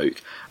Killing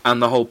Joke.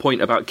 And the whole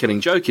point about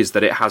Killing Joke is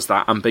that it has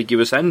that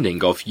ambiguous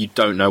ending of you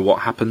don't know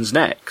what happens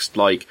next.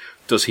 Like,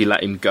 does he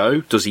let him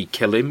go? Does he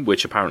kill him?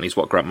 Which apparently is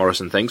what Grant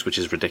Morrison thinks, which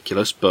is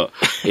ridiculous, but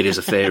it is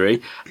a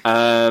theory.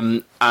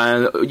 And,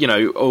 you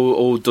know,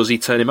 or does he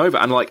turn him over?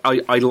 And, like,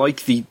 I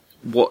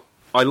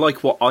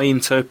like what I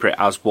interpret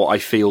as what I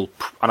feel,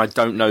 and I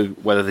don't know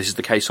whether this is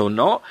the case or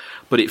not,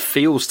 but it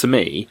feels to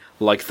me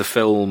like the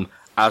film,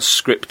 as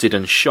scripted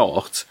and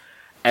shot,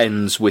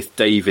 ends with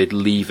David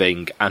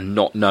leaving and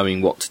not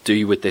knowing what to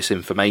do with this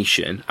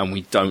information, and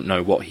we don't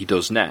know what he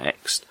does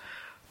next,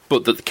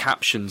 but that the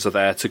captions are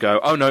there to go,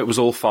 oh no, it was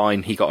all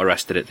fine, he got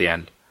arrested at the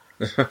end.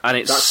 And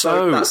it's that's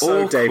so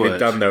awkward. David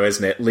Dunn, though,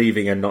 isn't it?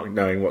 Leaving and not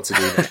knowing what to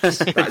do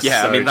next. That's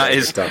yeah, so I mean, that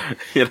David is, Dunn.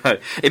 you know,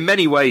 in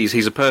many ways,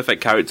 he's a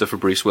perfect character for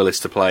Bruce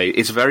Willis to play.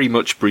 It's very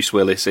much Bruce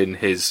Willis in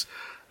his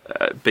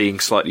being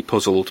slightly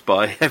puzzled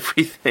by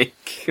everything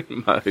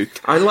mode.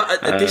 I like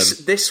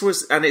this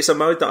was, and it's a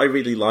mode that I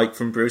really like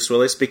from Bruce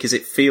Willis because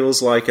it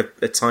feels like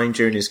a time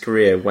during his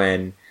career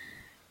when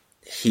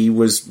he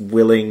was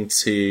willing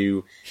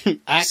to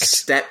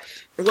step.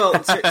 Well,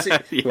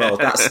 well,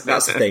 that's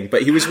the thing.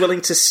 But he was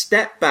willing to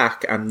step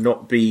back and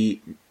not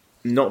be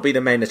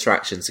the main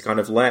attraction. To kind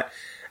of let,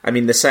 I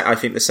mean, I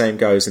think the same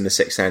goes in The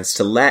Sixth Sense.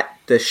 To let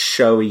the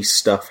showy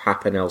stuff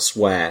happen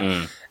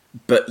elsewhere,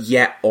 but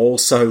yet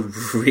also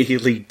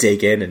really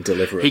dig in and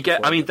deliver it.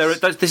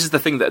 This is the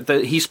thing that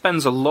he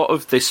spends a lot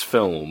of this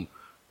film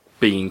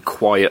being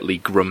quietly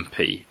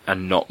grumpy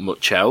and not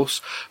much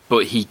else,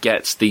 but he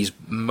gets these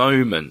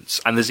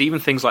moments, and there's even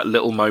things like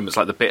little moments,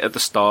 like the bit at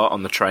the start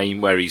on the train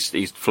where he's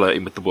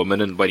flirting with the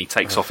woman, and when he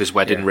takes off his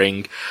wedding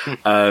ring,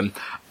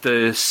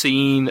 the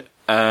scene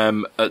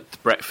at the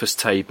breakfast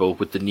table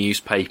with the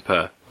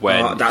newspaper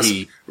when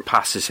he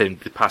passes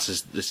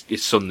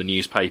his son the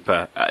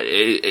newspaper.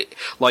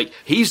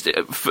 He's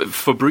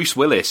for Bruce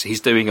Willis,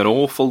 he's doing an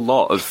awful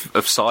lot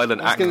of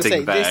silent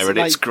acting there, and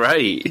it's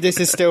great. This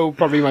is still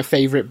probably my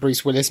favourite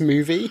Bruce Willis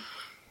movie,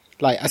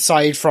 like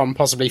aside from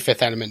possibly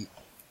Fifth Element.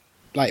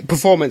 Like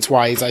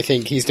performance-wise, I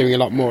think he's doing a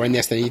lot more in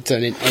this than he's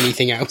done in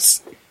anything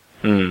else.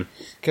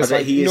 Because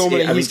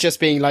normally he's just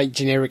being like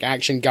generic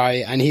action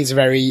guy, and he's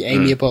very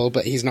amiable,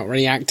 but he's not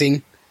really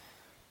acting.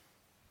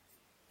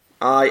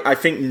 I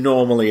think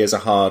normally is a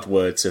hard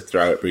word to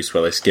throw at Bruce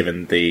Willis,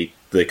 given the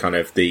kind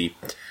of the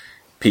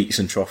peaks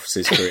and troughs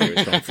his career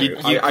has gone through.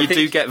 You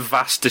do get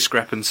vast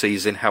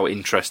discrepancies in how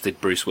interested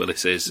Bruce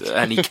Willis is at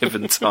any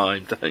given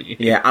time, don't you?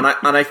 Yeah, and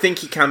I think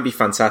he can be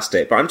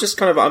fantastic, but I'm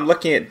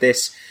looking at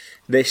this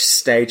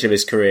stage of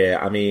his career.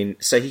 I mean,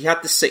 so he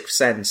had The Sixth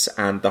Sense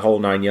and The Whole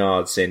Nine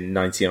Yards in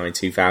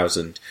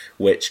 1999-2000,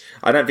 which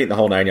I don't think The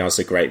Whole Nine Yards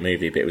is a great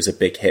movie, but it was a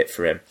big hit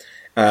for him.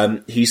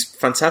 He's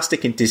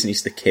fantastic in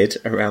Disney's The Kid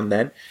around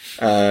then.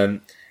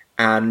 And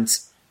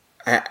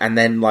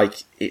then,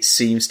 like, it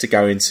seems to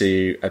go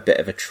into a bit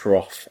of a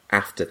trough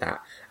after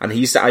that. And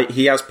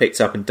he has picked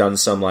up and done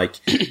some, like,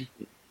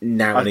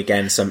 now and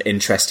again, some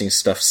interesting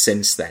stuff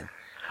since then.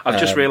 I've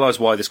just realised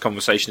why this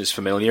conversation is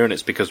familiar, and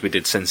it's because we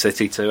did Sin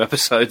City 2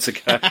 episodes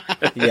ago.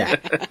 Yeah.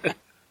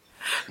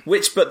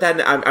 But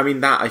then, I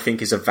mean, that I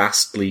think is a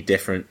vastly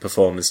different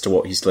performance to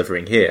what he's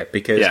delivering here,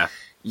 because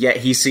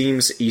he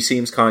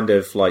seems kind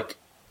of like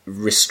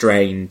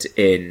restrained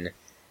in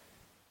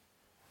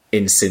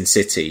Sin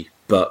City,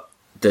 but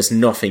there's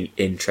nothing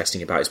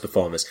interesting about his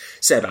performance.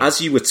 Seb,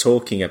 as you were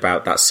talking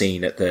about that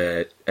scene at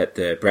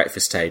the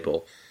breakfast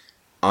table,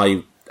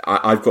 I've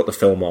got the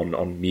film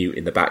on mute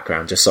in the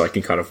background just so I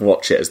can kind of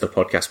watch it as the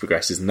podcast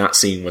progresses, and that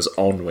scene was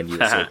on when you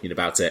were talking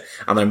about it,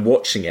 and I'm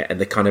watching it,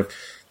 and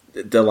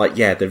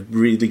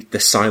the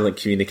silent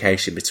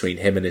communication between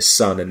him and his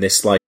son, and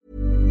this like.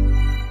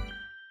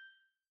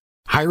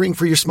 Hiring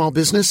for your small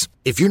business?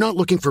 If you're not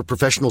looking for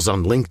professionals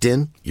on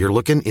LinkedIn, you're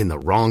looking in the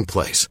wrong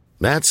place.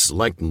 That's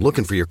like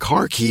looking for your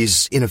car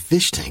keys in a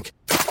fish tank.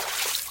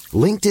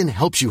 LinkedIn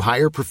helps you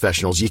hire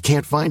professionals you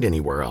can't find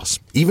anywhere else,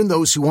 even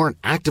those who aren't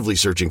actively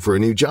searching for a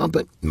new job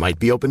but might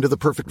be open to the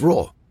perfect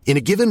role. In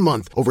a given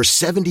month, over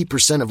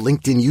 70% of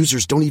LinkedIn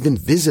users don't even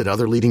visit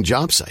other leading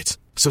job sites.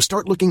 So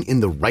start looking in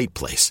the right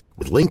place.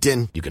 With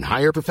LinkedIn, you can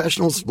hire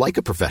professionals like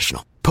a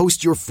professional.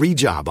 Post your free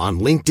job on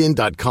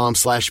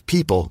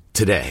linkedin.com/people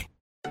today.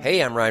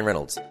 Hey, I'm Ryan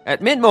Reynolds.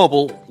 At Mint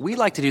Mobile, we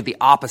like to do the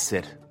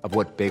opposite of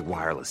what Big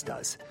Wireless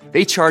does.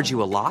 They charge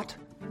you a lot.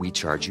 We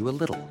charge you a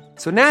little.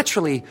 So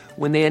naturally,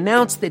 when they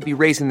announced they'd be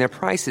raising their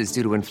prices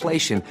due to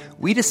inflation,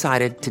 we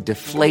decided to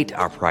deflate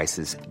our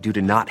prices due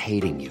to not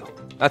hating you.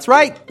 That's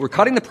right. We're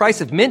cutting the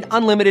price of Mint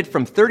Unlimited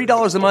from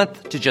 $30 a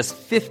month to just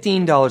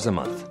 $15 a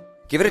month.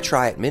 Give it a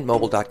try at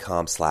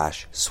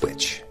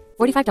mintmobile.com/switch.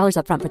 $45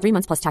 up front for 3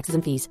 months plus taxes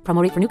and fees.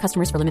 Promo rate for new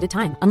customers for limited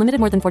time. Unlimited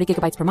more than 40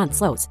 gigabytes per month.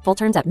 Slows full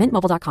terms at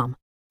mintmobile.com.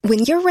 When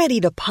you're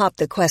ready to pop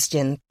the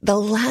question, the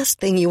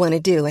last thing you want to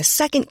do is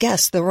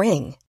second-guess the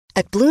ring.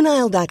 At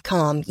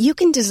BlueNile.com, you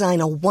can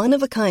design a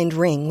one-of-a-kind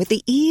ring with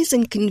the ease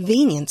and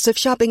convenience of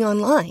shopping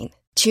online.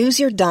 Choose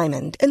your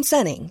diamond and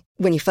setting.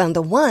 When you find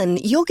the one,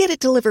 you'll get it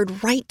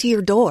delivered right to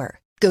your door.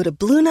 Go to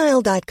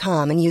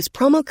BlueNile.com and use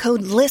promo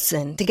code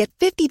LISTEN to get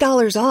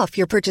 $50 off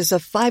your purchase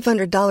of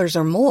 $500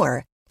 or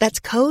more. That's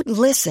code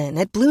LISTEN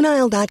at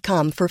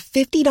BlueNile.com for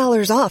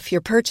 $50 off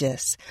your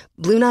purchase.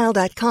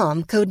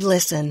 BlueNile.com, code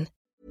LISTEN.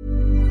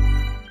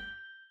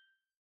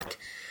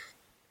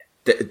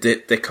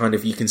 The kind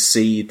of, you can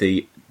see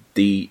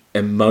the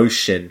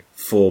emotion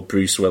for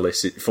Bruce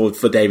Willis,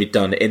 for David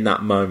Dunn in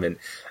that moment,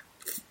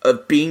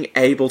 of being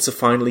able to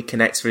finally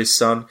connect with his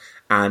son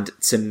and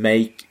to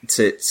know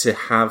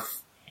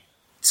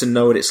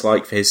what it's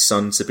like for his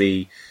son to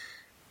be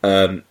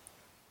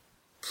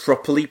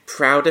properly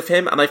proud of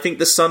him. And I think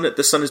the son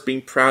has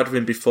been proud of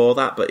him before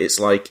that, but it's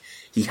like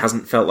he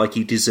hasn't felt like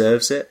he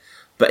deserves it.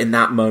 But in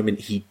that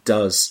moment, he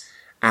does.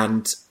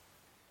 And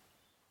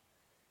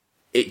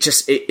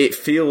it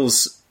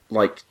feels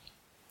like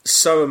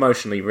so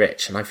emotionally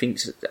rich. And I think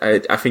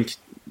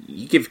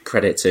you give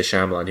credit to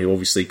Shyamalan, who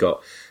obviously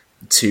got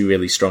two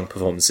really strong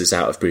performances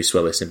out of Bruce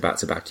Willis in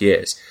back-to-back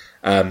years.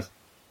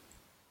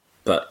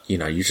 But,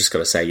 you just got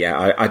to say,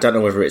 yeah, I don't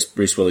know whether it's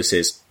Bruce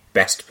Willis's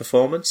best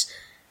performance,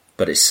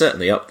 but it's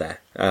certainly up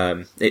there.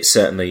 It's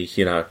certainly,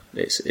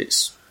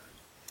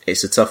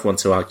 it's a tough one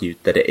to argue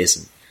that it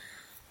isn't.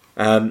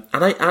 And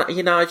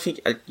I think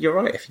you're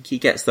right. I think he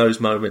gets those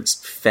moments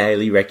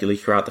fairly regularly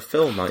throughout the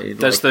film.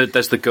 There's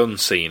the gun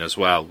scene as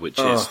well, which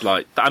is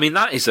like, I mean,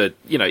 that is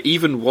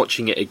even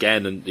watching it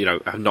again and,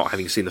 not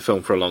having seen the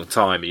film for a long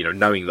time,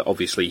 knowing that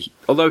obviously,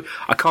 although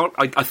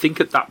I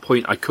think at that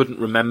point I couldn't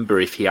remember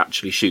if he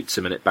actually shoots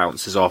him and it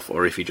bounces off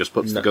or if he just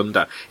puts the gun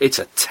down. It's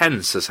a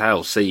tense as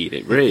hell scene.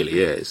 It really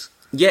is.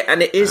 Yeah,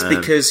 and it is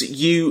because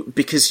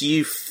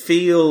you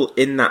feel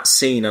in that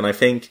scene, and I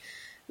think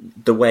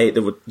the way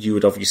that you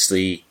would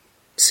obviously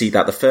see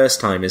that the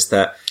first time is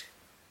that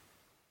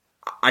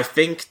I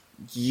think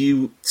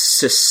you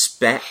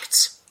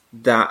suspect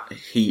that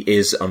he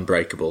is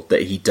unbreakable,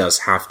 that he does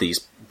have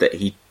these, that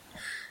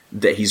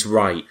he's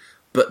right.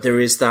 But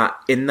there is that,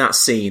 in that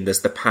scene,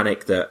 there's the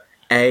panic that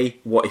A,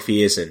 what if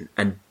he isn't?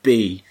 And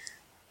B,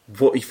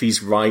 what if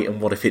he's right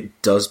and what if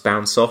it does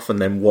bounce off?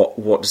 And then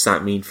what does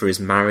that mean for his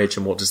marriage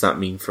and what does that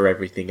mean for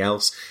everything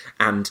else?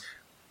 And,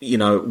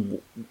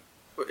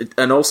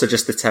 and also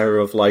just the terror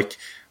of, like,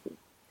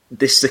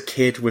 this is a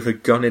kid with a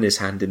gun in his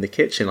hand in the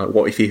kitchen. Like,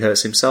 what if he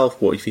hurts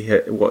himself? What if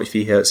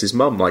he hurts his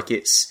mum? Like,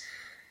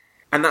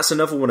 and that's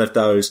another one of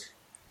those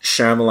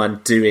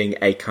Shyamalan doing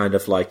a kind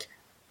of like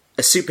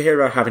a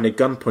superhero having a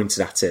gun pointed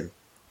at him,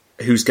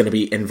 who's going to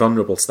be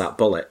invulnerable to that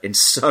bullet in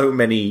so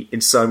many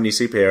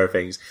superhero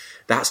things.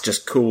 That's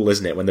just cool,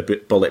 isn't it? When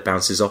the bullet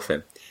bounces off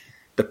him.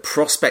 The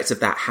prospect of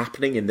that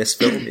happening in this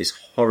film is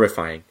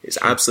horrifying. It's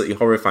absolutely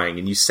horrifying,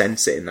 and you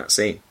sense it in that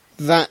scene.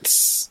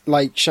 That's,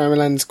 like,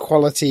 Shyamalan's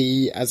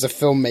quality as a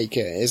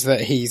filmmaker, is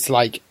that he's,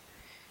 like,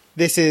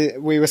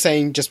 we were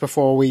saying just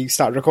before we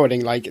started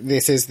recording, like,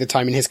 this is the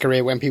time in his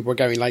career when people were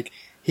going, like,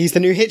 he's the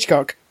new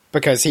Hitchcock,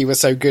 because he was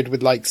so good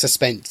with, like,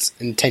 suspense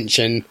and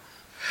tension.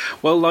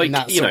 Well, like,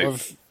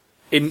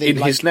 in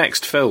his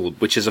next film,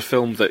 which is a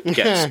film that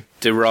gets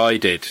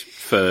derided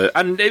for,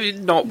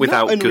 and not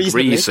without good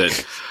reason,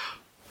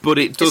 but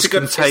it does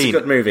contain... It's a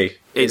good movie.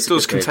 It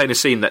does contain a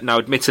scene that, now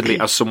admittedly,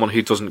 as someone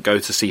who doesn't go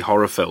to see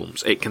horror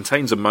films, it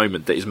contains a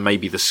moment that is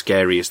maybe the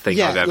scariest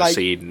thing I've ever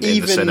seen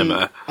in the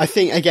cinema. I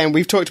think, again,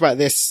 we've talked about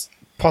this,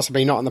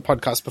 possibly not on the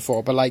podcast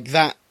before, but, like,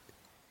 that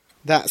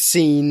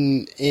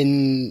scene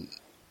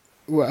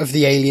of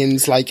the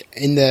aliens, like,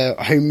 in the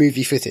home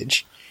movie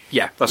footage.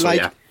 Yeah, that's like,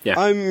 right,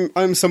 yeah.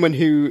 I'm someone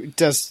who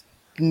does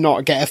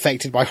not get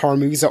affected by horror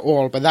movies at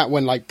all, but that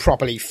one, like,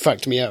 properly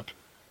fucked me up.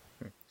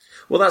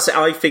 Well, that's it.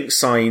 I think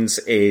Signs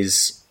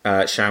is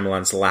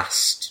Shyamalan's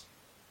last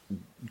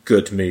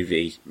good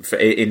movie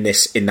in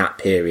that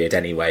period,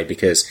 anyway.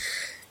 Because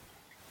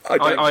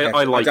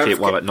I like it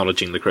while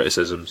acknowledging the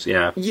criticisms.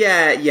 Yeah,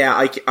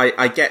 yeah.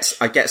 I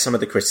get some of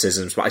the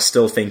criticisms, but I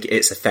still think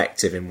it's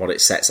effective in what it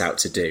sets out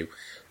to do.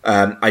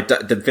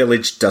 The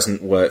Village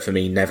doesn't work for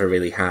me, never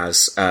really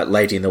has.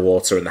 Lady in the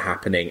Water and The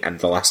Happening and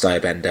The Last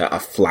Airbender are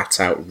flat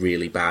out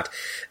really bad,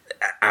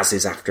 as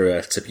is After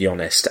Earth, to be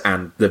honest.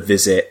 And The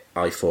Visit,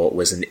 I thought,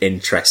 was an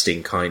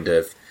interesting kind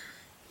of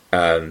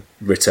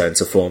return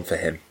to form for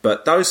him.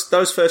 But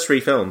those first three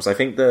films, I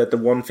think the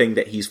one thing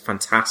that he's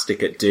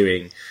fantastic at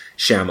doing,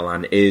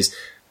 Shyamalan, is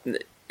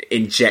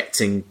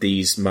injecting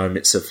these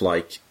moments of,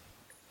 like,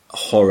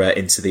 horror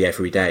into the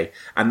everyday.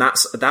 And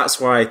that's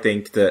why I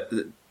think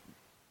that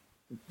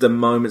the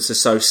moments are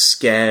so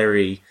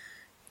scary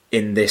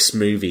in this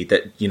movie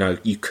that,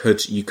 you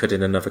could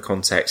in another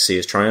context see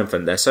as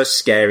triumphant. They're so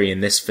scary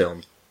in this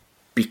film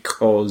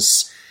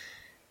because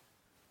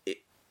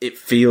it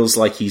feels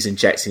like he's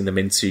injecting them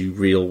into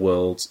real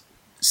world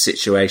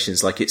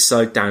situations. Like, it's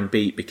so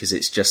downbeat because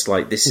it's just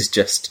like,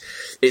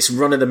 it's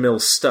run of the mill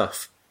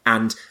stuff.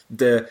 And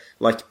a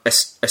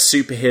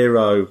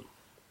superhero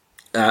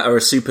or a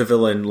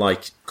supervillain,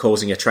 like,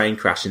 causing a train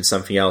crash in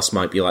something else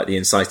might be like the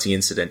inciting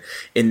incident.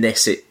 In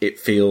this, it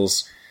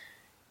feels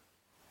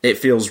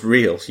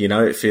real,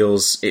 It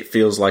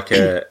feels like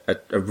a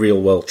real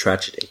world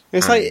tragedy.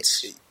 It's like,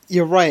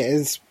 you're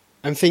right.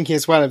 I'm thinking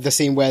as well of the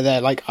scene where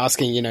they're like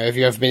asking, you know, have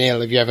you ever been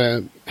ill? Have you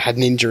ever had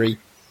an injury?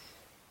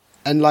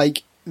 And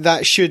like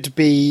that should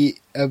be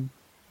a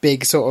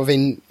big sort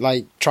of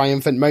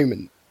triumphant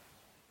moment.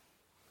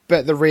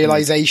 But the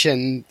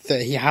realization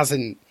that he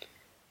hasn't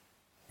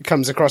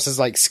comes across as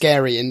like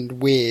scary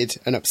and weird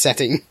and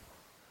upsetting.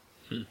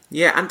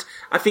 Yeah, and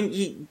I think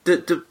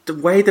the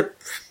way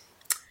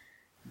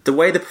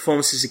the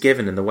performances are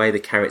given and the way the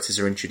characters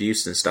are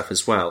introduced and stuff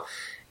as well,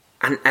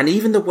 and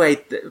even the way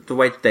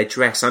that they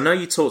dress. I know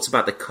you talked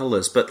about the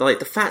colours, but like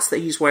the fact that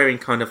he's wearing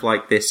kind of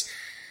like this,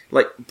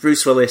 like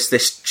Bruce Willis,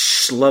 this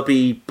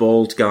schlubby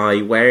bald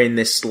guy wearing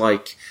this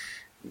like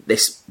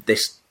this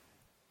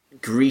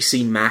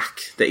greasy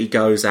Mac that he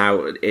goes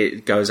out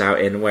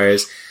in,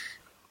 whereas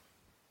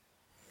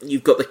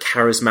you've got the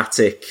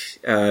charismatic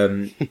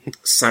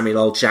Samuel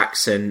L.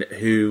 Jackson,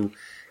 who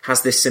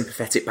has this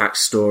sympathetic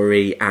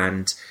backstory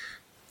and,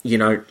 you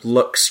know,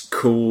 looks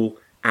cool,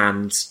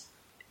 and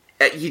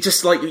you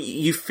just like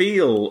you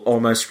feel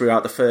almost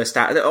throughout the first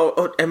act.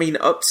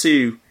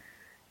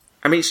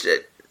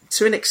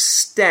 To an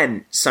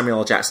extent, Samuel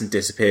L. Jackson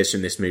disappears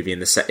from this movie in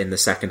the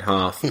second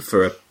half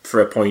for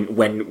a point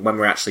when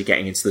we're actually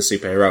getting into the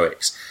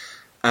superheroics.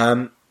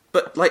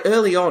 But like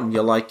early on,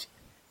 you're like,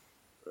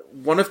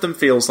 one of them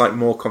feels like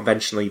more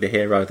conventionally the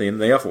hero than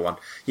the other one.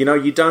 You know,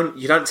 you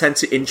don't tend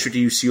to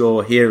introduce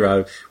your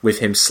hero with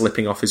him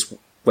slipping off his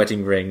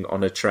wedding ring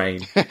on a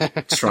train,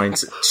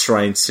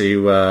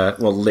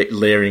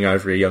 leering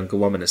over a younger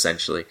woman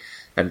essentially,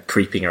 and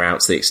creeping her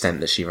out to the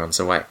extent that she runs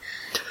away.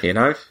 You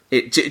know, do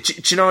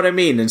you know what I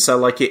mean? And so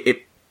like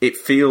it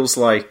feels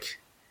like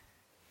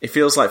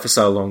for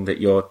so long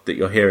that your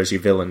hero's your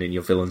villain and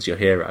your villain's your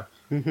hero.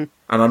 Mm-hmm.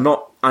 And I'm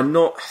not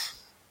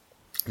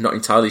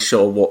entirely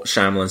sure what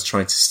Shyamalan's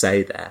trying to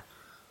say there.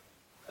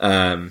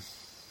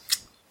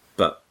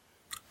 But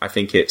I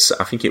think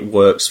it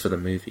works for the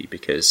movie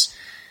because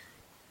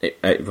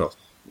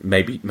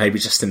maybe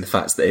just in the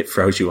fact that it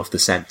throws you off the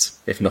scent,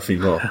 if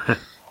nothing more.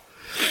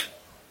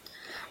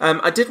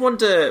 I did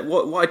wonder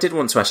what I did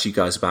want to ask you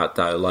guys about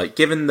though, like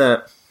given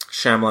that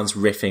Shyamalan's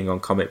riffing on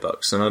comic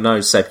books, and I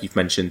know Seb, you've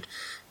mentioned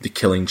The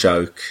Killing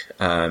Joke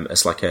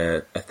as like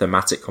a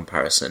thematic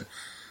comparison.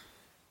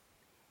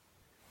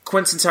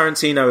 Quentin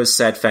Tarantino has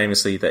said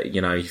famously that,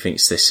 you know, he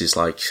thinks this is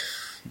like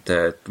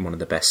one of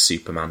the best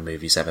Superman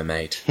movies ever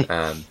made,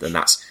 and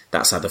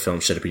that's how the film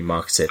should have been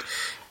marketed.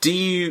 Do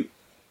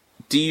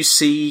you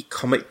see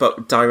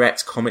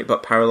direct comic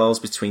book parallels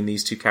between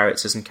these two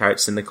characters and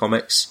characters in the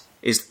comics?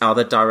 Are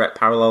there direct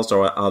parallels,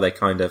 or are they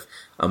kind of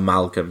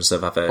amalgams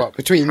of other? What,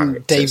 between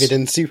characters? David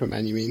and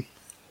Superman, you mean?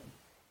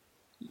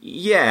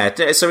 Yeah.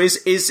 So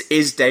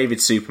is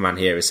David Superman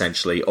here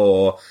essentially,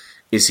 or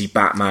is he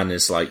Batman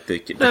as like the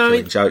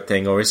Killing Joke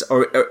thing, or is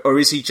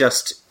he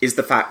just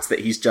the fact that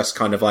he's just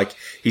kind of like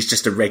he's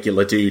just a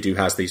regular dude who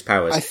has these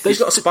powers? He's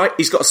got a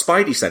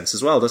spidey sense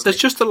as well, doesn't he?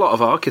 There's just a lot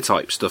of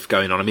archetype stuff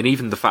going on. I mean,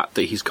 even the fact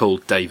that he's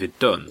called David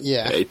Dunn.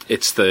 Yeah,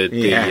 it's the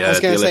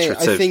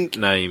alliterative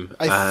name.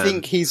 I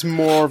think he's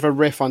more of a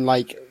riff on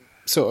like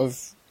sort of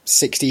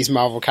 60s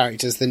Marvel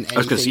characters than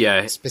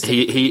anything.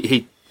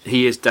 Specific.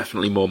 He is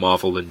definitely more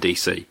Marvel than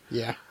DC.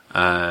 Yeah,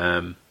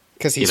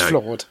 because he's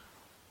flawed.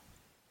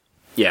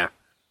 Yeah,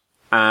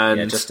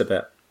 and just a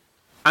bit,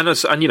 and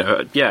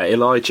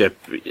Elijah.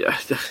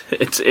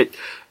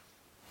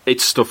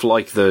 It's stuff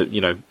like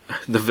the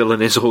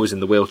villain is always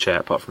in the wheelchair,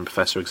 apart from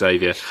Professor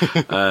Xavier,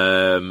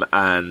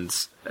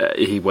 and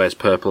he wears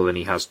purple and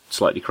he has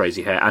slightly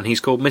crazy hair, and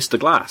he's called Mr.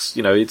 Glass.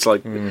 You know, it's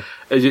like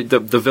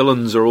the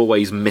villains are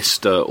always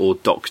Mr. or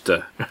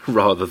Doctor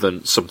rather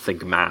than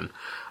something man.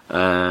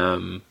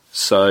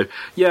 So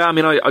yeah, I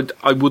mean,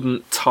 I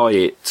wouldn't tie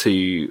it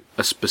to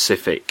a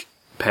specific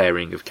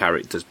pairing of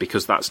characters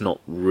because that's not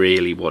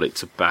really what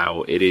it's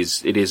about. It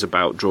is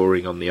about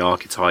drawing on the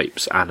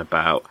archetypes and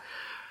about.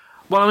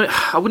 Well, I mean,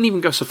 I wouldn't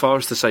even go so far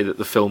as to say that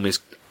the film is.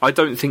 I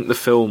don't think the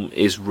film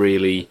is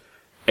really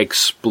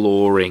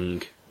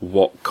exploring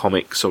what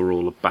comics are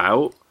all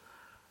about.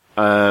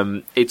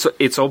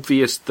 It's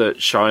obvious that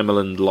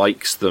Shyamalan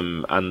likes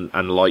them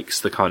and likes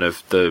the kind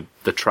of the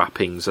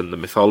trappings and the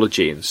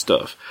mythology and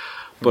stuff,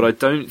 but I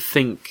don't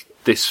think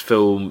this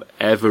film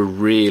ever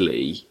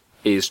really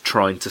is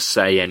trying to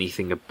say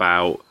anything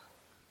about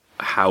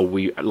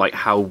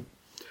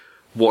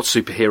what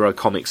superhero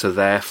comics are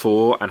there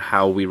for and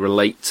how we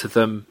relate to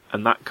them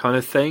and that kind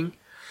of thing.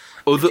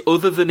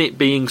 Other than it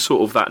being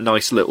sort of that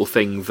nice little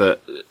thing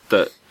that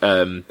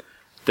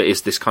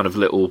is this kind of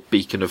little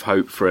beacon of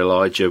hope for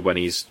Elijah when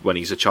he's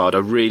a child. I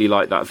really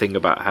like that thing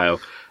about how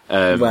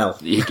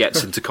he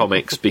gets into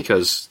comics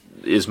because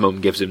his mum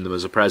gives him them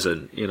as a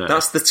present. You know,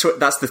 that's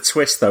the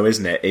twist, though,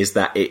 isn't it? Is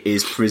that it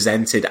is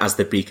presented as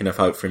the beacon of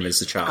hope for him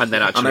as a child, and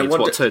then actually it's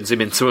what turns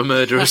him into a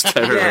murderous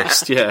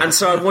terrorist. Yeah. And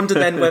so I wonder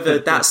then whether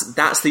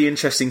that's the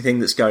interesting thing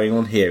that's going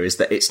on here, is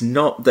that it's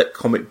not that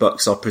comic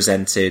books are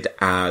presented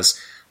as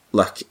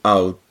like,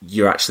 oh,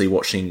 you're actually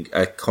watching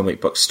a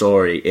comic book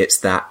story. It's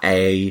that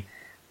a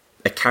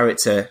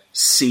character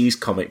sees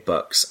comic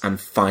books and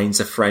finds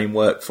a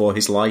framework for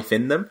his life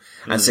in them,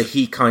 and so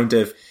he kind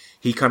of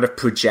he kind of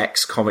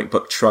projects comic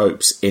book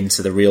tropes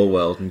into the real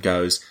world and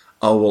goes,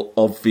 oh, well,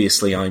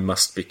 obviously I need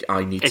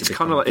to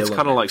become a villain. It's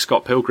kind of like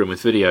Scott Pilgrim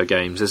with video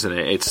games, isn't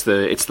it? It's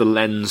the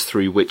lens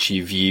through which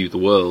you view the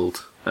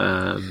world.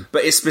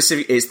 But it's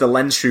specific. It's the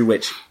lens through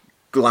which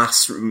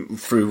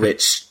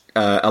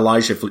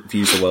Elijah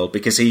views the world,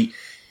 because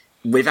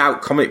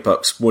without comic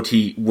books, would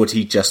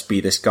he just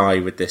be this guy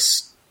with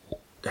this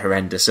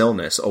horrendous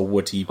illness, or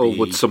would he be... Or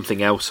would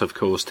something else have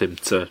caused him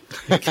to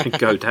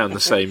go down the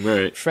same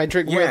route?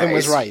 Frederick Wortham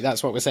was right.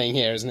 That's what we're saying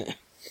here, isn't it?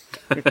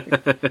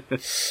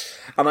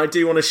 And I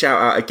do want to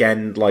shout out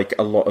again, like,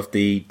 a lot of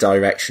the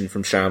direction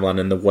from Shyamalan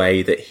and the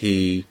way that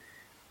he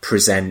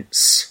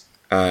presents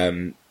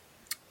the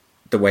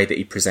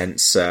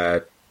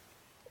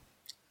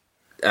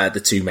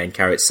two main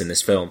characters in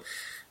this film.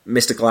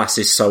 Mr. Glass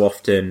is so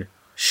often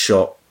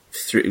shot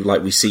through,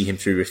 like, we see him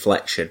through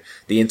reflection.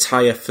 The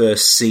entire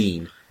first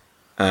scene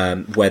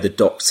where the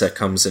doctor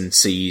comes and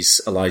sees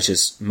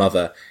Elijah's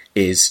mother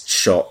is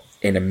shot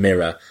in a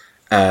mirror.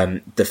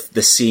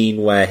 The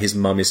scene where his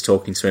mum is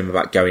talking to him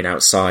about going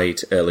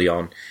outside early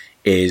on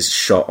is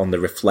shot on the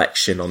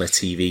reflection on a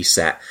TV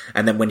set.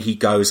 And then when he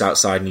goes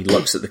outside and he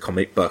looks at the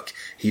comic book,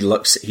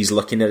 he's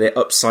looking at it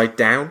upside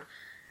down.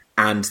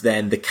 And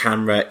then the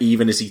camera,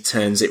 even as he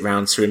turns it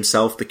round to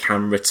himself, the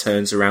camera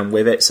turns around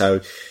with it.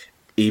 So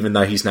even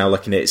though he's now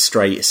looking at it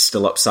straight, it's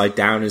still upside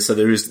down. And so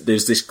there's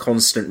this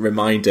constant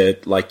reminder,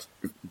 like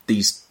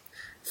these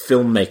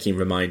filmmaking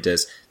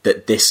reminders,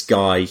 that this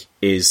guy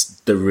is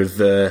the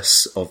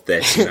reverse of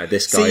this. You know,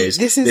 this guy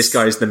this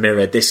guy is the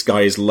mirror. This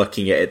guy is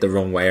looking at it the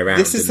wrong way around.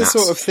 This is the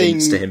sort of thing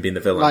to him being the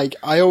villain. Like,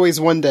 I always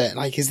wonder,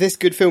 like, is this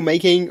good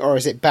filmmaking or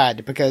is it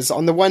bad? Because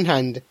on the one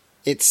hand,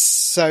 it's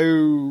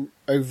so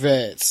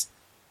overt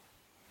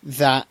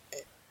that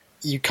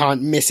you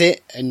can't miss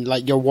it, and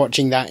like you're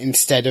watching that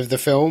instead of the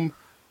film.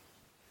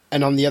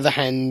 And on the other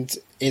hand,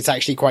 it's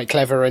actually quite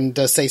clever and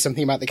does say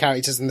something about the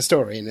characters and the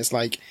story. And it's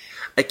like,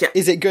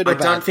 is it good or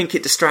bad? I don't think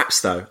it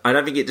distracts, though. I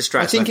don't think it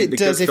distracts. I think it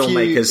does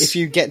if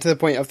you get to the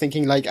point of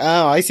thinking, like,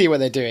 oh, I see what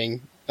they're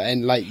doing,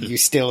 and like you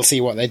still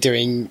see what they're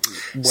doing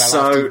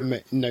after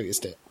you've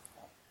noticed it.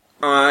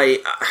 I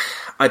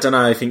don't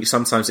know. I think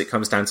sometimes it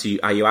comes down to,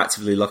 are you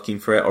actively looking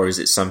for it, or is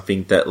it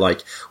something that,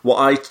 like, what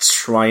I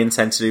try and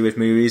tend to do with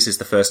movies is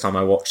the first time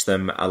I watch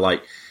them, I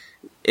like,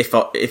 if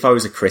I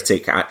was a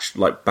critic,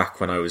 like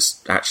back when I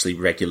was actually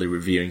regularly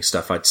reviewing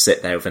stuff, I'd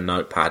sit there with a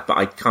notepad, but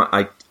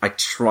I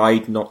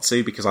tried not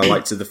to, because I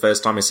like to, the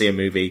first time I see a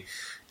movie,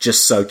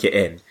 just soak it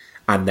in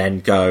and then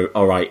go,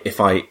 all right, if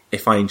I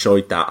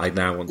enjoyed that, I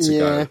now want to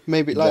go,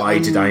 maybe, like, why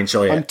did I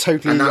enjoy it? I'm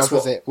totally the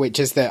opposite, which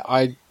is that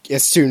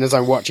as soon as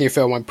I'm watching a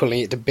film, I'm pulling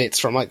it to bits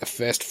from like the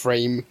first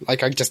frame.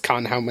 Like, I just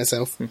can't help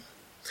myself.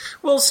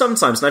 Well,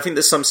 sometimes, and I think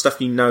there's some stuff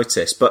you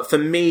notice, but for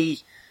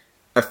me,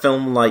 a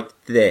film like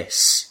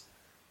this,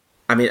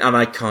 I mean, and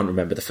I can't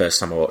remember the first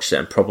time I watched it,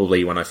 and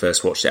probably when I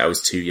first watched it, I was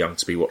too young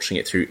to be watching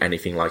it through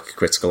anything like a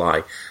critical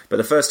eye. But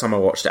the first time I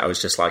watched it, I was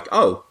just like,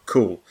 oh,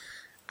 cool.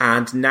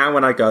 And now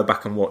when I go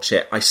back and watch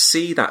it, I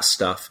see that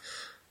stuff,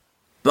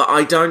 but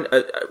I don't,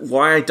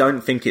 why I don't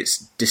think it's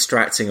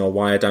distracting, or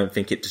why I don't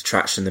think it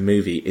detracts from the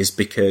movie, is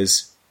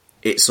because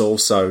it's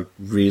also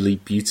really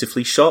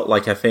beautifully shot.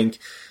 Like, I think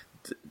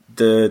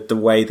the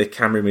way the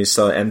camera moves,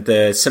 and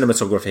the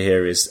cinematographer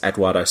here is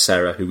Eduardo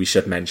Serra, who we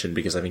should mention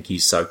because I think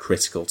he's so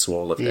critical to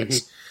all of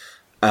this.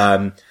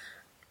 But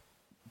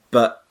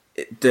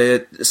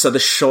the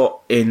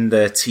shot in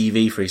the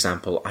TV, for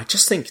example, I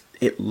just think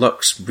it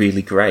looks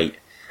really great.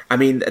 I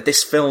mean,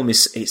 this film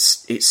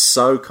it's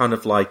so kind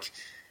of like,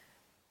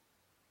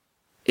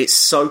 it's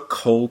so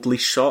coldly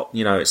shot.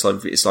 You know, it's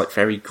like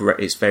very grey.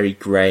 It's very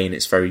grey and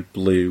it's very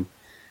blue.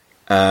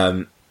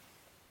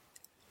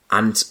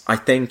 And I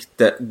think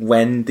that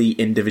when the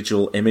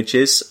individual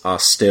images are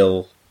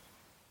still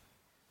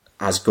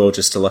as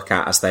gorgeous to look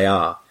at as they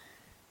are,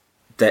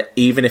 that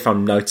even if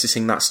I'm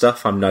noticing that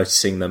stuff, I'm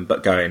noticing them,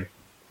 but going,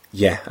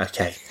 yeah,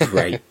 okay,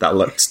 great.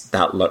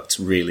 that looked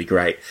really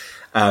great.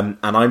 And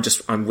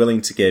I'm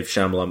willing to give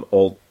Shyamalan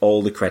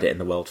all the credit in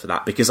the world for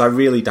that, because I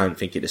really don't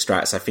think it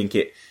distracts. I think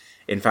it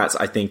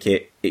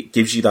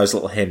gives you those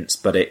little hints,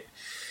 but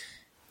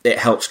it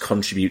helps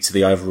contribute to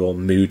the overall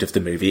mood of the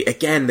movie.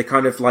 Again, the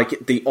kind of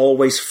like the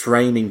always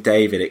framing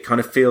David, it kind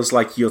of feels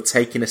like you're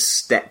taking a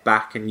step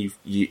back and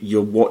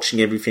you're watching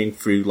everything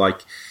through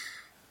like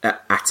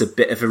at a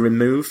bit of a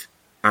remove.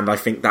 And I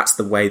think that's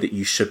the way that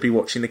you should be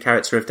watching the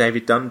character of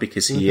David Dunn,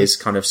 because he is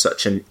kind of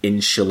such an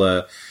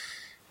insular,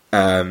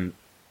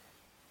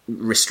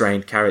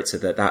 restrained character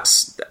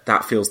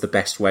that feels the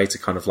best way to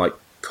kind of like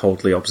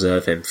coldly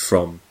observe him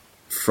from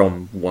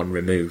one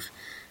remove.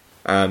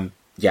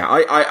 Yeah,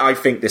 I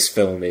think this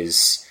film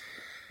is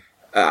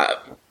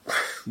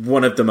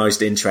one of the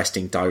most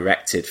interesting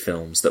directed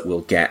films that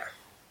we'll get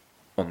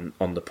on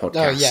the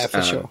podcast. Oh yeah,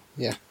 for sure.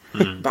 Yeah.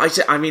 But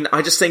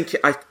I just think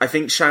I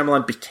think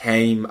Shyamalan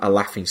became a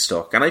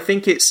laughingstock, and I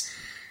think it's,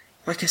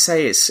 like I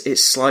say,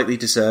 it's slightly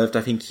deserved.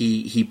 I think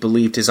he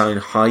believed his own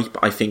hype.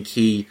 I think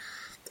he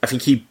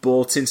he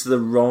bought into the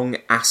wrong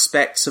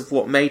aspects of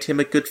what made him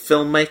a good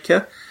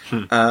filmmaker.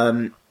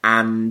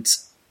 And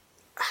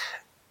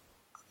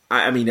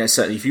I mean,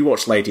 certainly, if you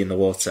watch Lady in the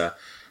Water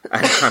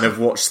and kind of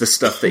watch the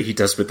stuff that he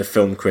does with the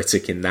film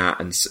critic in that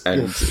and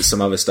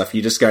some other stuff,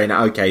 you're just going,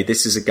 okay,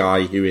 this is a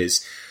guy who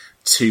is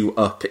too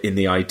up in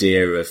the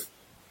idea of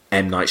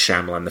M. Night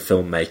Shyamalan, the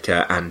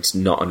filmmaker, and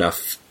not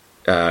enough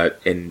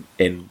in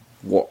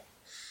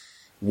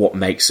what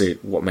makes a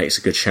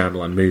good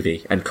Shyamalan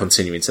movie and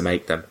continuing to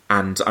make them.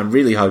 And I'm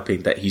really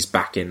hoping that he's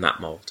back in that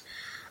mold.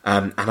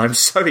 And I'm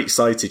so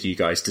excited, you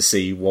guys, to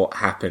see what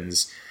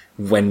happens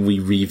when we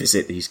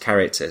revisit these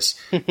characters,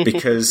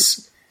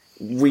 because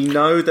we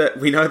know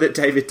that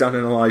David Dunn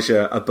and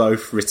Elijah are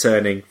both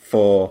returning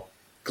for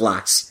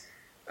Glass,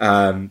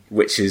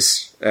 which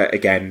is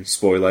again,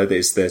 spoiler,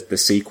 there's the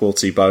sequel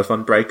to both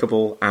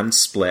Unbreakable and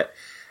Split,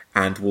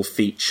 and will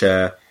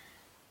feature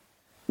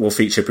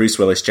Bruce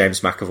Willis,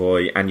 James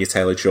McAvoy, Anya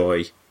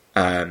Taylor-Joy,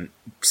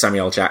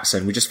 Samuel L.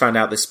 Jackson. We just found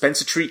out that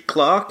Spencer Treat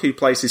Clark, who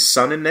plays his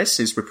son in this,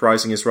 is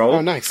reprising his role.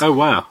 Oh, nice. Oh,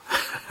 wow.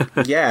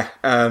 Yeah.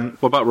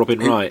 What about Robin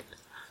Wright?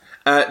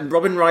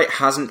 Robin Wright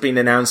hasn't been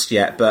announced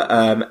yet,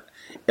 but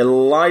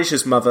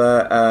Elijah's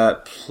mother,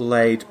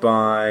 played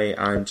by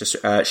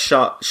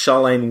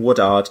Charlene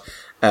Woodard,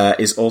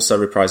 is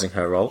also reprising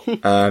her role.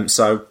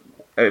 So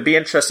it'd be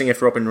interesting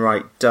if Robin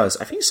Wright does.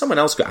 I think someone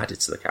else got added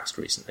to the cast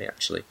recently,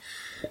 actually.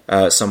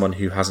 Someone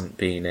who hasn't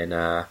been in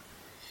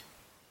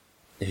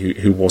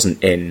who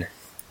wasn't in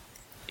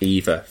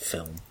either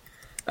film.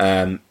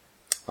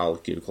 I'll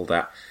Google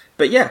that.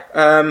 But yeah,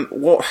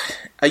 what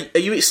are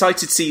you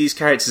excited to see these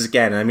characters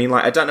again? I mean,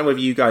 like, I don't know whether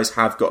you guys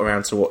have got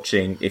around to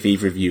watching, if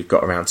either of you have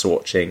got around to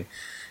watching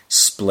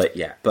Split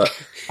yet, but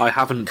I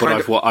haven't.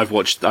 But I've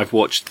watched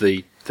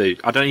the.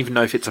 I don't even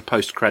know if it's a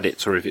post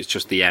credits or if it's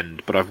just the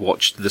end, but I've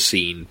watched the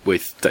scene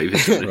with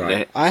David Dunn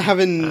in it. I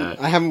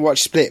haven't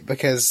watched Split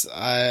because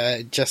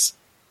just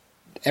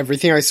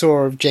everything I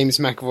saw of James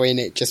McAvoy in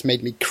it just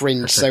made me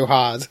cringe so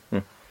hard.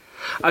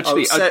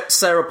 Actually,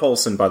 Sarah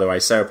Paulson, by the way.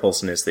 Sarah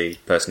Paulson is the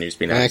person who's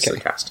been added to the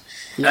cast.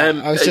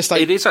 Yeah, I was just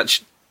like, it is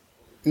actually.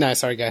 No,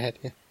 sorry, go ahead.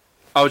 Yeah.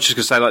 I was just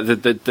going to say,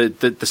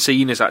 like, the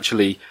scene is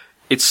actually,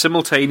 it's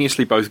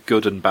simultaneously both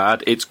good and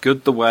bad. It's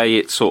good the way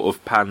it sort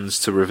of pans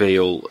to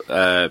reveal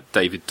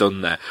David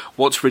Dunn there.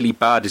 What's really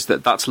bad is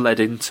that that's led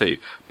into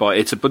by,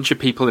 it's a bunch of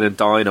people in a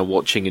diner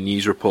watching a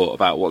news report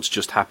about what's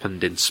just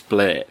happened in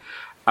Split,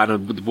 and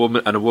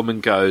a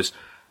woman goes,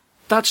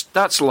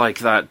 that's like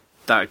that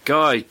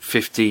guy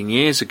 15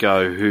 years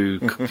ago who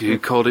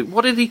called it,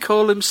 what did he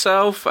call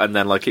himself? And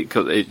then like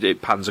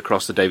it pans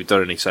across to David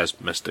Dunn and he says,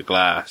 Mr.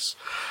 Glass.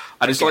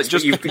 And it's like,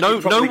 just no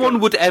one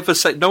would ever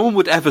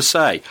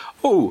say,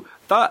 oh,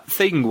 that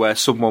thing where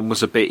someone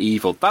was a bit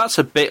evil, that's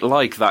a bit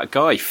like that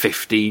guy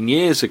 15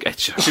 years ago.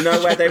 Do you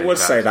know where they would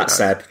say that,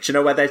 Seb? Do you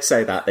know where they'd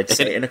say that? They'd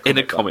say it in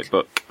a comic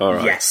book. All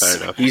right, yes,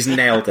 fair enough. He's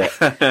nailed it.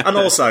 And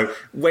also,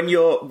 when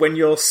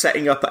you're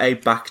setting up a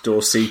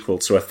backdoor sequel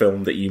to a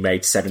film that you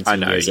made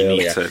 17 years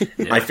earlier,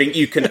 I think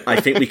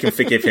we can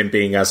forgive him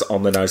being as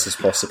on the nose as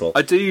possible.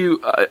 I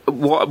do.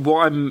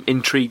 What I'm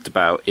intrigued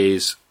about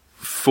is,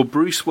 for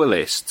Bruce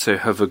Willis to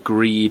have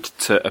agreed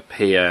to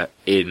appear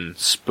in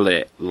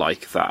Split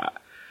like that,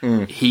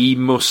 he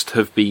must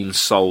have been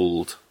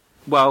sold.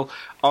 Well,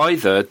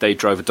 either they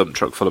drove a dump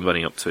truck full of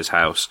money up to his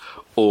house,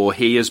 or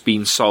he has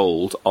been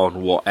sold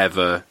on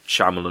whatever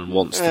Shyamalan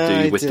wants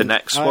to do with the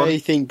next one. I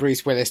think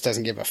Bruce Willis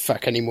doesn't give a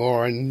fuck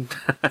anymore, and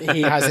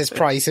he has his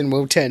price and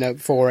will turn up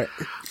for it.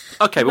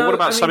 Okay, but what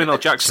about Samuel L.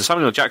 Jackson?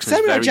 Samuel L. Jackson is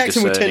very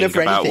discerning would turn up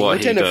for about anything. what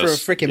He'd turn he up for a does.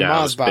 freaking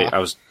Mars bar.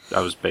 I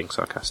was being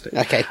sarcastic.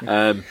 Okay.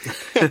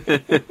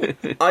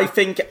 I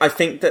think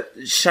that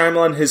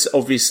Shyamalan has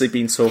obviously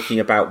been talking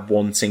about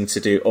wanting to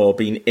do, or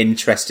been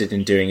interested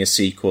in doing, a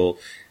sequel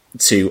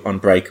to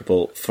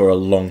Unbreakable for a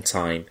long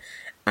time,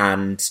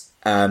 and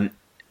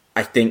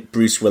I think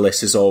Bruce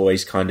Willis has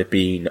always kind of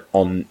been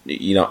on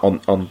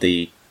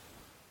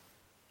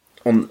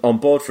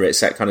board for it,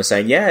 set kind of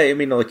saying, yeah, I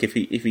mean, like, if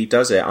he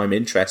does it, I'm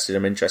interested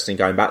in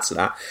going back to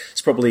that.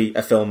 It's probably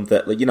a film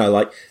that, you know,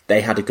 like,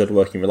 they had a good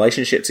working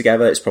relationship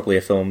together. It's probably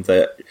a film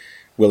that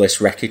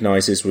Willis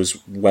recognises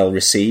was well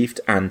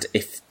received, and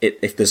if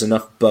there's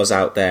enough buzz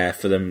out there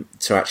for them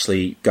to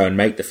actually go and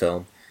make the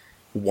film,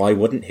 why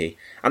wouldn't he?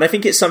 And I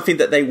think it's something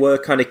that they were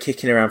kind of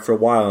kicking around for a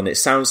while, and it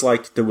sounds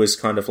like there was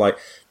kind of like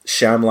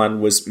Shyamalan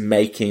was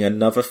making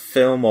another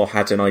film or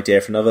had an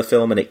idea for another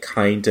film, and it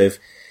kind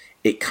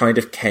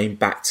of came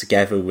back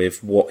together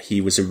with what he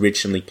was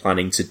originally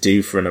planning to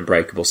do for an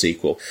Unbreakable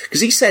sequel.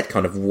 Because he said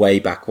kind of way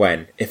back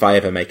when, if I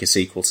ever make a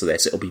sequel to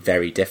this, it'll be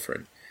very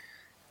different.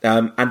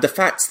 And the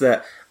fact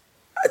that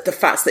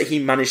he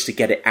managed to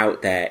get it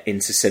out there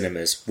into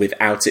cinemas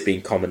without it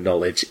being common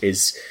knowledge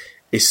is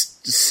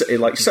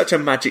like such a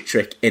magic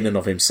trick in and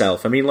of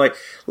himself. I mean, like,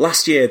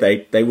 last year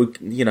they were,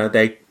 you know,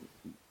 they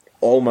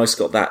almost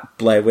got that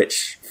Blair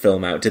Witch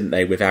film out, didn't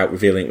they, without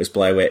revealing it was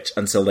Blair Witch,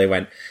 until they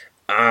went,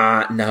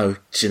 no,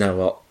 do you know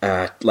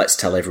what? Let's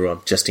tell everyone,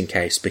 just in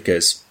case,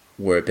 because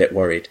we're a bit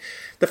worried.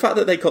 the fact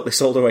that they got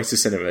this all the way to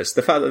cinemas,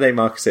 the fact that they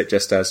market it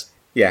just as,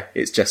 yeah,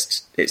 it's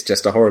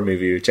just a horror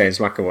movie with James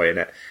McAvoy in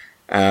it,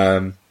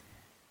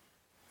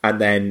 and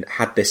then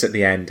had this at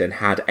the end and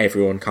had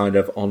everyone kind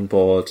of on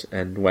board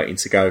and waiting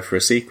to go for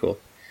a sequel.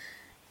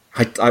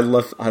 I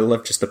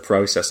love just the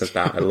process of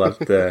that. I love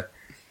the,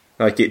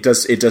 like, it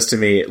does to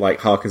me, it like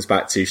harkens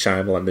back to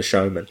Shyamalan The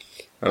Showman.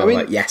 And I'm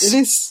like,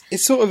 yes.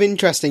 It's sort of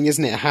interesting,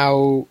 isn't it,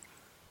 how,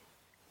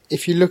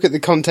 if you look at the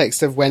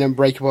context of when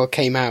Unbreakable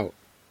came out,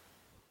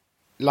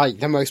 like,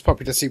 the most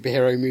popular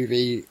superhero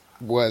movie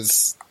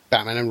was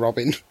Batman and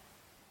Robin.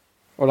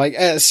 Or, like,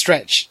 at a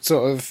stretch,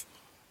 sort of,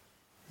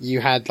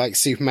 you had, like,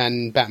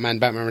 Superman, Batman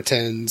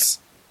Returns,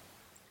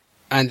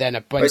 and then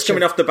a bunch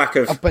off the back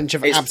of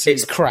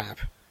absolute crap.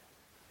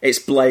 It's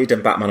Blade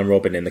and Batman and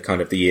Robin in the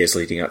kind of the years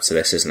leading up to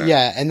this, isn't it?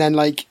 Yeah, and then,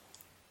 like...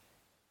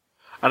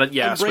 And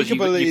yeah, I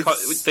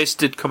suppose this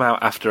did come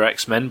out after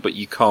X-Men, but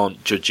you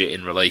can't judge it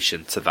in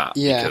relation to that.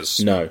 Yeah. Because,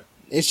 no.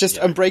 It's just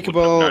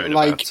Unbreakable,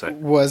 like,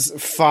 was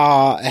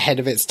far ahead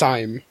of its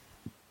time.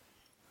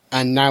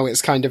 And now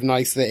it's kind of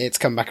nice that it's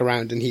come back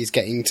around and he's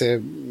getting to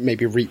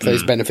maybe reap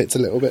those benefits a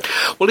little bit.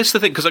 Well, it's the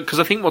thing, because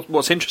I think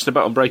what's interesting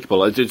about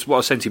Unbreakable, it's what I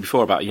was saying to you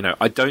before about,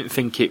 I don't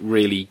think it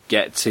really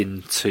gets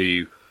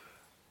into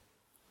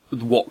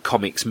what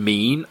comics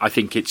mean. I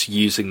think it's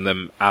using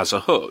them as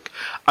a hook.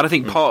 And I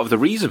think part of the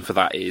reason for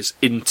that is,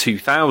 in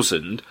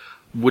 2000,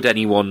 would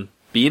anyone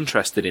be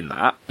interested in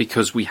that?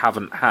 Because we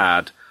haven't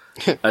had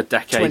a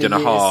decade and a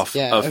half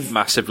of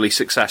massively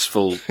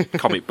successful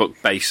comic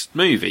book-based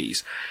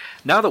movies.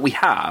 Now that we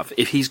have,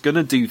 if he's going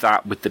to do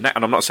that with the next,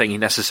 and I'm not saying he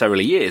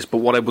necessarily is, but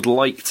what I would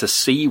like to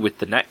see with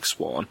the next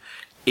one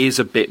is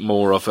a bit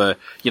more of a,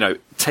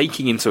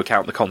 taking into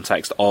account the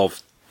context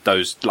of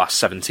those last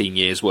 17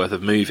 years worth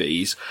of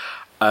movies,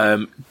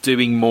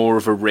 doing more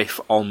of a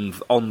riff on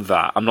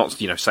that. I'm not,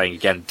 saying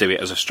again, do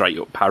it as a straight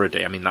up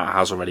parody. I mean, that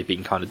has already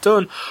been kind of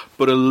done,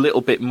 but a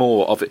little bit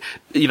more of it,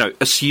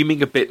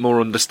 assuming a bit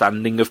more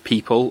understanding of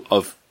people,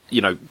 of,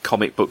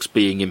 comic books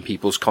being in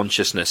people's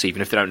consciousness, even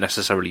if they don't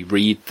necessarily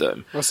read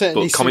them. Well,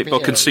 but comic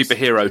book and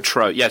superhero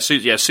trope,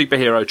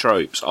 superhero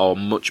tropes are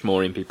much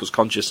more in people's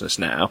consciousness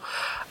now.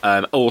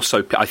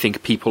 Also, I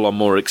think people are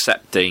more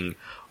accepting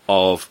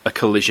of a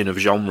collision of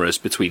genres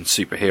between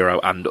superhero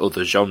and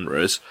other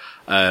genres.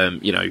 I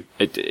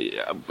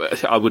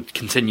would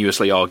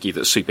continuously argue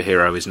that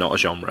superhero is not a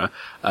genre,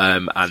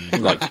 and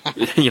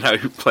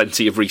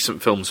plenty of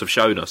recent films have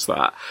shown us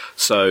that.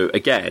 So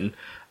again,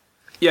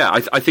 yeah,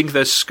 I think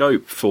there's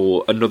scope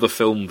for another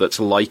film that's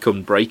like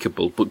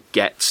Unbreakable, but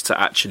gets to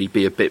actually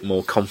be a bit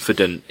more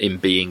confident in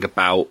being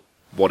about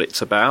what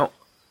it's about.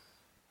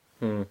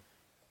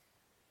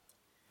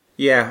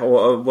 Yeah,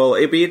 well,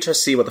 it'd be interesting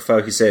to see what the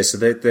focus is. So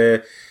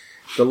the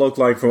log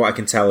line, from what I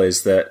can tell,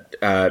 is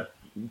that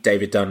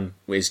David Dunn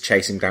is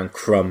chasing down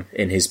Crumb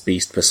in his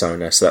Beast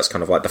persona. So that's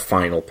kind of like the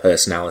final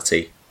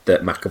personality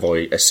that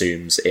McAvoy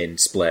assumes in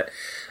Split.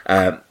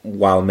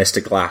 While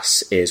Mr.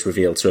 Glass is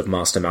revealed to have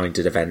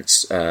masterminded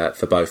events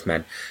for both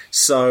men.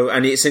 So,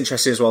 and it's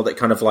interesting as well that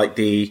kind of like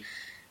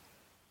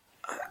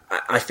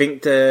I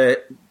think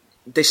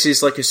this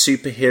is like a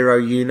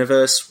superhero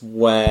universe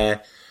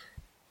where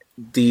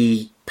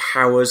the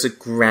powers are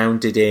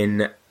grounded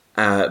in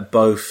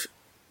both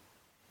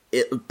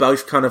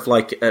kind of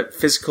like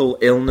physical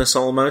illness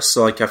almost.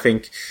 So, like, I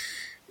think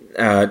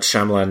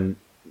Shyamalan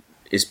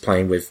is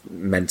playing with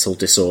mental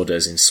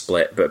disorders in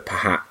Split, but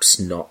perhaps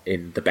not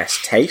in the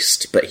best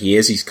taste. But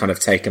he's kind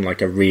of taken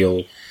like a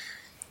real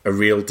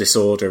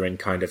disorder and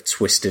kind of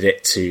twisted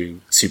it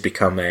to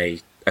become a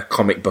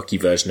comic booky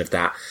version of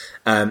that.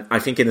 I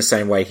think in the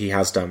same way he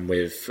has done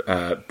with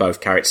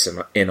both characters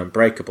in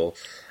Unbreakable.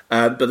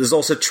 But there's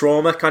also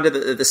trauma kind of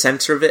at the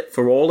centre of it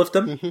for all of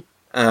them.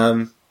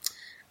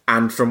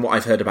 And from what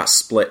I've heard about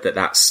Split,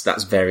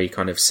 that's very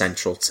kind of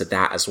central to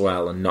that as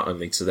well, and not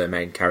only to the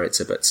main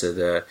character, but to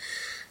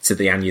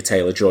the Anya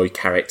Taylor-Joy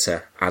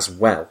character as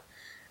well.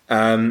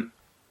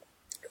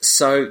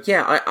 So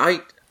yeah,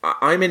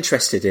 I'm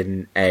interested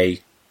in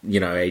a M.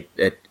 Night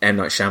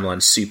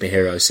Shyamalan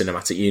superhero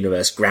cinematic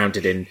universe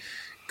grounded in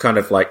kind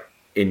of like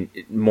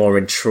more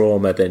in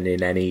trauma than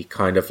in any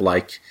kind of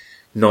like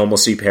normal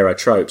superhero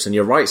tropes. And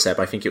you're right, Seb,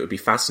 I think it would be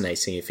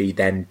fascinating if he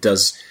then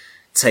does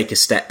take a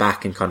step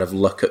back and kind of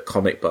look at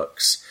comic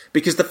books.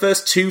 Because the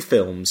first two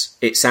films,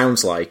 it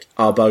sounds like,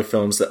 are both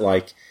films that,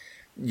 like,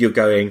 you're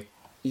going,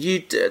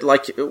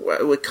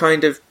 we're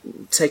kind of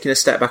taking a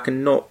step back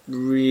and not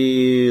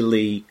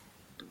really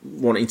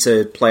wanting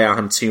to play our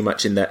hand too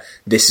much in that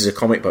this is a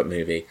comic book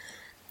movie.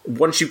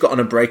 Once you've got an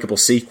Unbreakable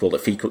sequel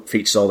that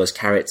features all those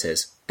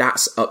characters,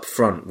 that's up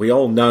front. We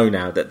all know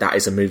now that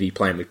is a movie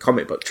playing with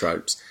comic book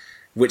tropes,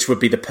 which would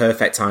be the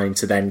perfect time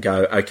to then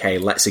go, okay,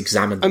 let's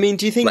examine them. I mean,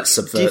 do you think it's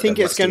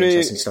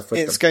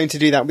going to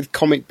do that with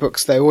comic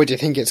books, though, or do you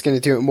think it's going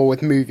to do it more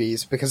with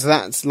movies? Because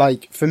that's,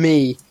 like, for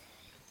me,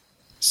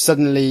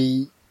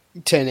 suddenly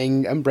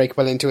turning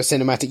Unbreakable into a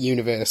cinematic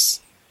universe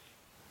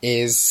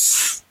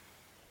is...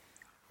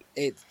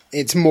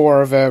 It's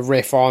more of a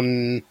riff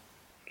on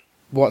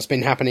what's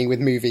been happening with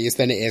movies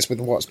than it is with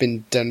what's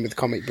been done with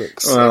comic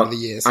books over the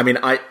years. I mean,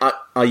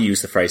 I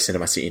use the phrase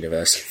cinematic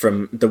universe.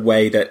 From the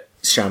way that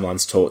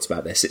Shyamalan's talked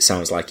about this, it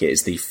sounds like it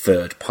is the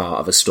third part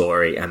of a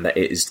story, and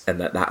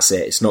that's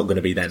it. It's not going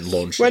to be then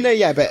launched. Well, no,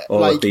 yeah, but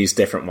all of these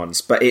different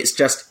ones. But it's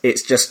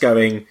just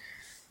going.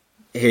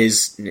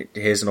 Here's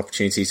an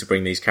opportunity to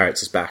bring these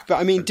characters back. But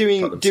I mean,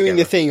 doing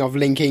the thing of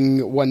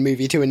linking one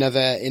movie to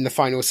another in the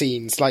final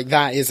scenes, like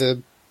that is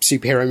a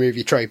superhero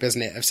movie trope,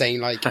 isn't it? Of saying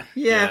like,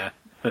 yeah.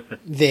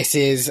 This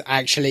is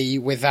actually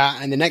with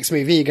that, and the next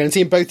movie you're going to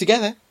see them both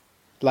together,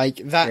 like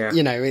that.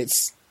 You know,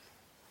 it's.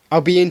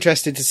 I'll be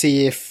interested to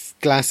see if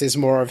Glass is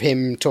more of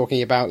him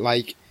talking about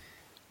like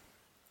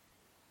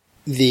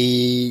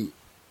the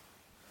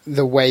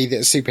way that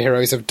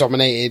superheroes have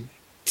dominated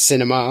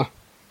cinema,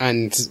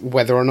 and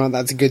whether or not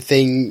that's a good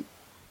thing.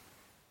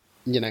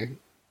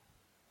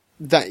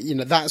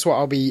 That's what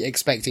I'll be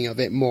expecting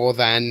of it more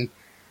than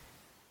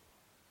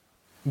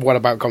what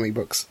about comic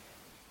books.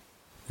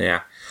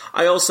 Yeah.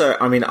 My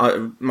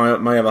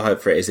other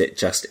hope for it is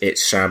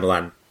it's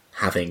Shyamalan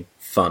having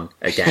fun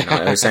again.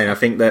 I was saying, I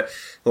think that,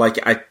 like,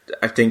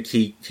 I think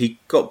he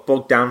got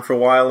bogged down for a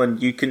while,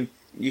 and you can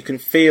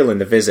feel in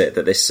The Visit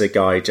that this is a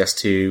guy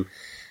just who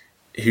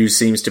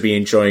seems to be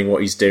enjoying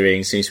what he's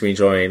doing, seems to be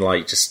enjoying,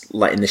 like, just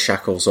letting the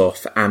shackles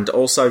off, and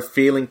also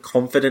feeling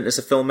confident as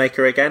a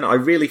filmmaker again. I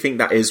really think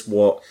that is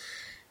what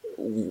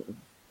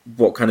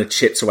kind of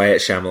chips away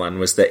at Shyamalan,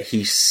 was that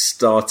he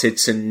started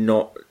to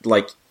not,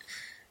 like,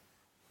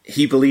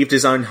 he believed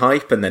his own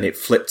hype, and then it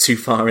flipped too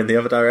far in the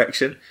other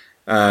direction.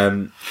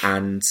 And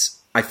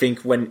I think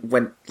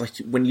when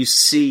you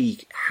see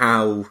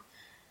how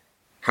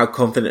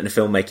confident a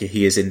filmmaker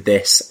he is in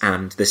this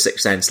and The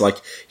Sixth Sense, like,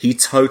 he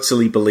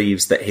totally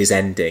believes that his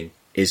ending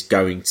is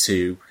going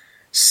to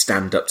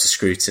stand up to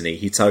scrutiny.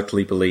 He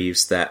totally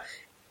believes that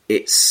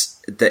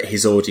that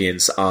his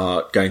audience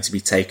are going to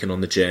be taken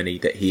on the journey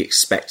that he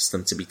expects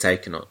them to be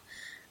taken on.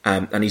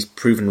 And he's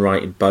proven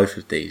right in both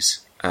of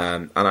these.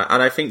 And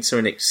I think to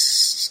an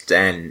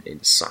extent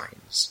in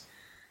Signs,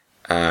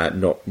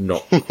 not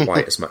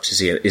quite as much as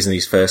he is in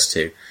these first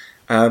two.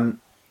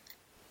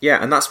 Yeah,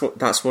 and that's what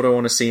I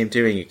want to see him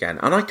doing again.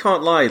 And I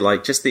can't lie,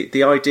 like, just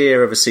the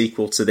idea of a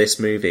sequel to this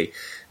movie,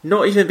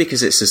 not even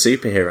because it's a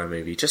superhero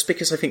movie, just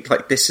because I think,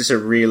 like, this is a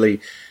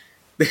really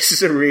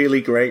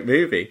great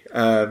movie.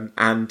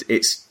 And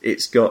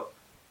it's got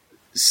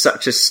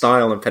such a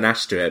style and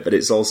panache to it, but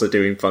it's also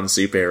doing fun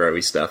superhero-y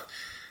stuff.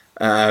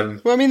 Well,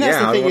 I mean, that's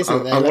the thing,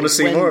 isn't it? I want to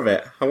see more of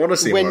it. I want to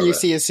see more of it. When you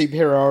see a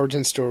superhero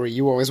origin story,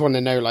 you always want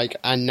to know, like,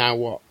 and now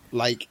what?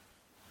 Like,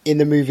 in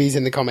the movies,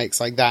 in the comics,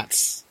 like,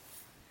 that's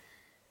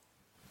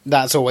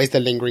always the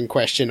lingering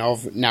question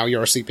of, now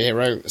you're a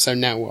superhero, so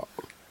now what?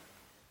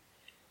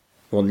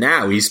 Well,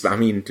 now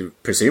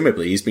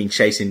presumably he's been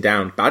chasing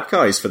down bad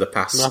guys for the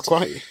past... Not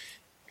quite.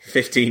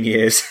 15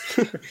 years.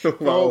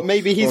 Well,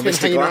 maybe he's been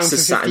hanging around for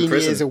 15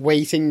 years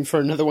waiting for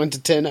another one to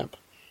turn up.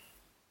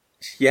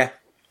 Yeah.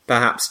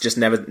 Perhaps just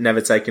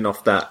never taken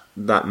off that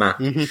map.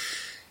 Mm-hmm.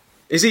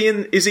 Is he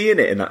in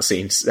it in that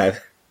scene?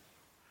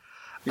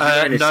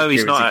 No,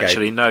 he's not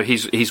actually. No,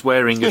 he's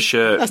wearing a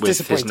shirt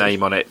with his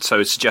name on it,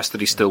 so it suggests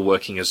that he's still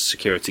working as a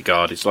security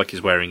guard. It's like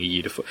he's wearing a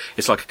uniform.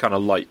 It's like a kind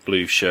of light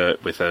blue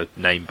shirt with a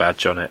name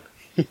badge on it.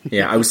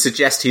 Yeah, I would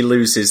suggest he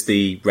loses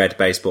the red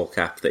baseball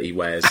cap that he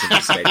wears in the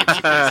stadium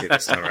security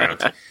this time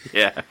around.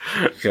 Yeah.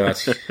 God,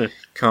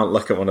 can't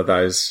look at one of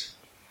those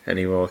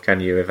anymore,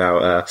 can you,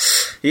 without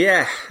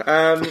yeah,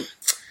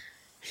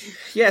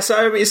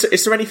 so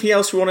is there anything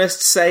else we want to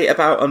say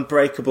about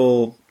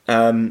Unbreakable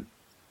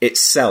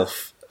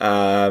itself?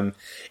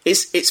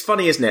 It's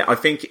funny, isn't it? I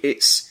think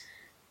it's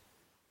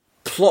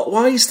plot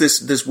wise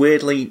there's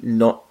weirdly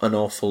not an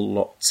awful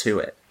lot to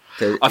it.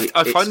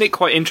 I find it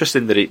quite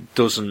interesting that it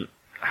doesn't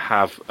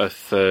have a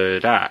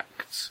third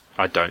act.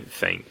 I don't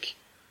think.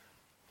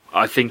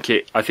 I think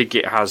it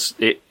has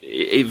it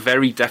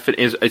very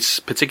definitely. It's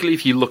particularly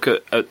if you look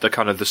at the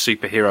kind of the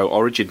superhero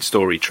origin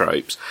story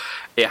tropes.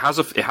 It has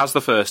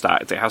the first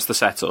act. It has the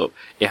setup.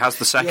 It has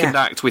the second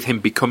act with him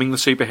becoming the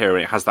superhero.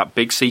 It has that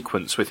big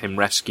sequence with him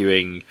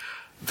rescuing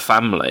the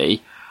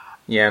family.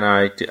 Yeah,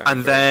 no.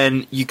 And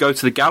then you go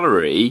to the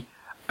gallery,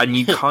 and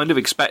you kind of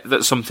expect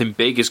that something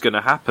big is going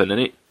to happen, and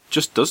it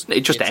just doesn't.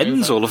 It just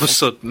ends all of a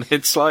sudden.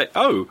 It's like,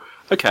 oh,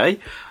 okay.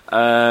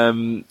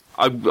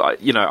 I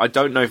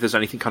don't know if there's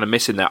anything kind of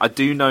missing there. I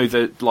do know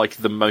that, like,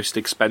 the most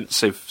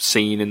expensive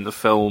scene in the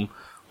film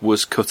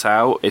was cut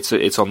out.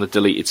 It's on the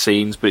deleted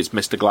scenes, but it's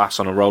Mr. Glass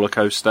on a roller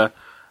coaster.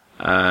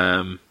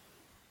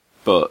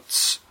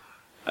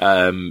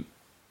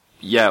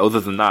 Yeah, other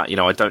than that,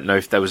 I don't know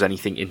if there was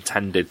anything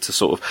intended to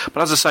sort of...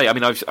 But as I say, I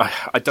mean,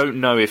 I don't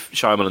know if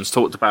Shyamalan's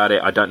talked about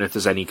it. I don't know if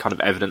there's any kind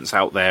of evidence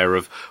out there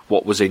of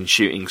what was in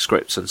shooting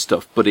scripts and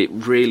stuff, but it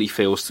really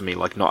feels to me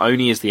like not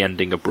only is the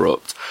ending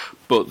abrupt,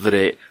 but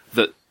that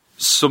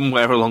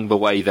somewhere along the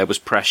way there was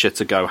pressure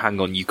to go, hang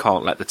on, you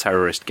can't let the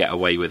terrorist get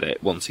away with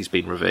it once he's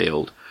been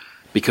revealed.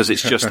 Because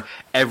it's just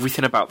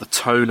everything about the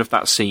tone of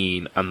that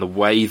scene and the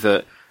way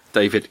that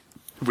David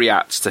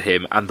reacts to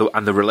him and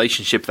the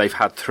relationship they've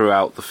had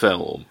throughout the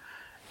film,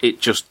 it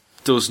just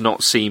does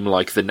not seem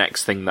like the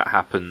next thing that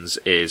happens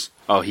is,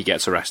 oh, he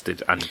gets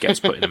arrested and gets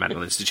put in a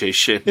mental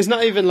institution. It's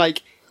not even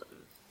like,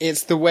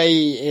 it's the way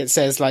it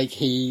says, like,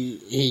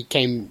 he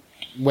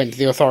went to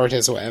the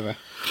authorities or whatever.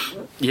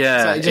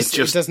 Yeah, it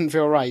doesn't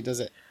feel right, does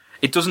it?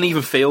 It doesn't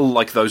even feel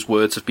like those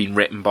words have been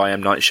written by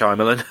M. Night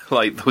Shyamalan,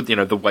 like, you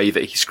know, the way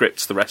that he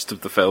scripts the rest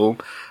of the film.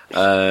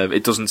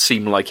 It doesn't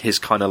seem like his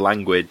kind of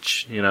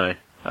language, you know.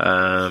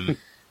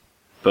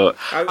 But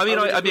I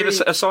mean,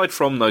 aside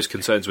from those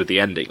concerns with the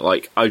ending,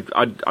 like, I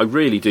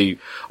really do.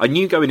 I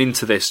knew going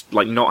into this,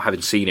 like, not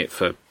having seen it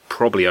for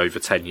probably over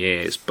 10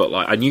 years, but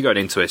like, I knew going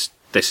into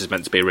this is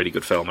meant to be a really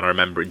good film, and I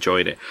remember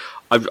enjoying it.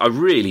 I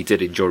really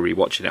did enjoy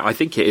rewatching it. I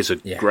think it is a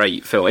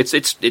great film.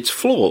 It's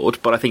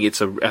flawed, but I think it's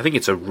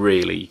a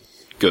really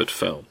good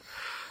film.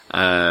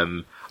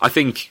 I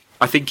think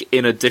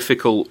in a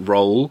difficult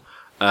role,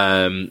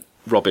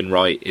 Robin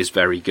Wright is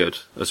very good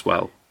as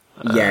well.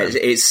 Yeah,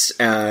 it's.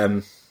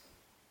 I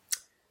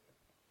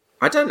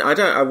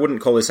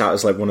wouldn't call this out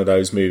as like one of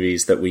those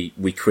movies that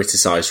we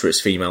criticise for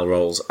its female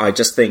roles. I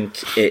just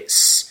think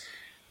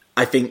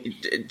I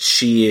think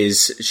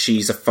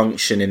she's a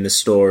function in the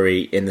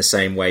story in the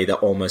same way that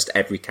almost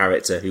every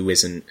character who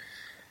isn't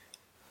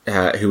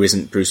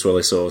Bruce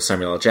Willis or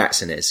Samuel L.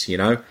 Jackson is, you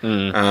know?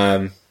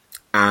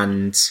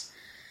 And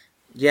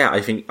yeah,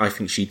 I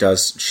think she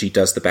does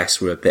the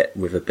best with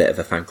a bit of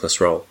a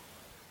thankless role.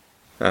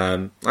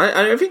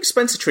 I think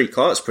Spencer Treat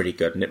Clark's pretty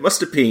good, and it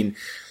must have been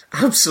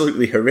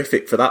absolutely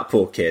horrific for that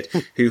poor kid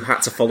who had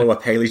to follow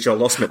up Haley Joel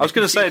Osment. I was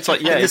going to say, it's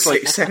like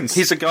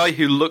he's a guy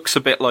who looks a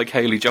bit like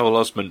Haley Joel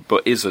Osment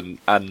but isn't,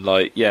 and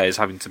like is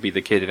having to be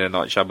the kid in a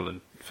Night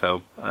Shyamalan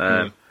film.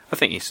 I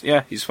think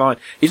he's fine.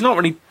 He's not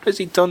really. Has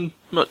he done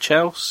much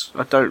else?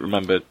 I don't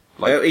remember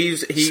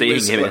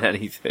seeing him in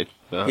anything.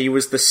 But. He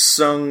was the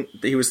son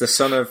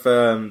of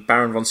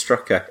Baron von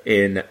Strucker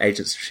in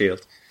Agents of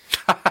S.H.I.E.L.D.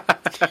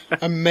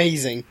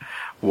 Amazing.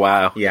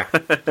 Wow. Yeah.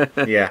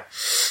 Yeah.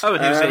 Oh,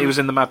 and he was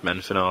in the Mad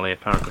Men finale,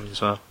 apparently,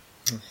 as well.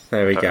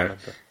 There we go.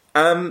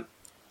 I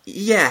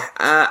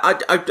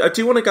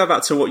do want to go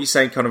back to what you're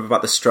saying kind of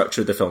about the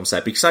structure of the film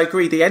set, because I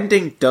agree, the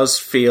ending does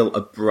feel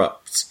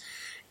abrupt.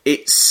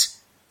 It's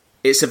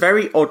a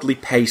very oddly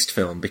paced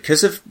film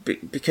because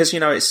you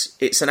know,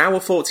 it's an hour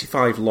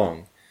 45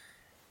 long,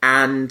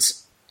 and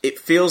it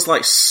feels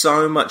like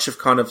so much of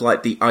kind of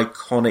like the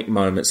iconic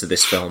moments of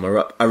this film are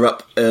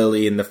up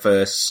early in the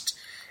first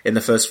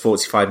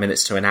 45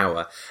 minutes to an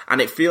hour.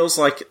 And it feels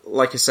like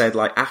I said,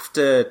 like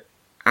after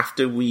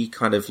we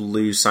kind of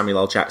lose Samuel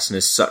L. Jackson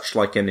as such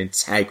like an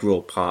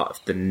integral part of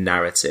the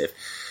narrative,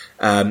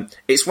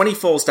 it's when he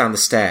falls down the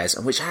stairs,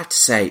 and which I have to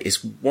say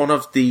is one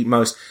of the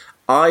most...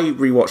 I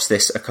rewatched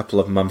this a couple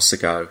of months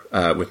ago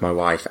with my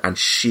wife, and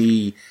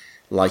she,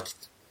 like,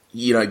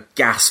 you know,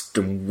 gasped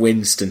and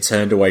winced and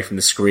turned away from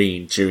the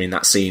screen during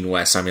that scene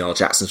where Samuel L.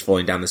 Jackson's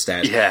falling down the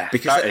stairs. Yeah,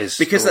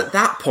 because at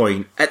that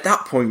point,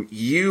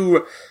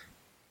 you're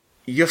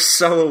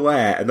so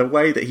aware, and the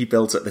way that he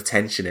builds up the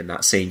tension in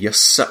that scene, you're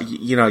so,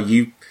 you know,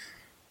 you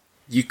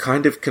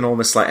kind of can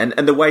almost like,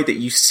 and the way that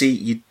you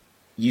see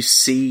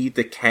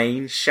the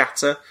cane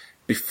shatter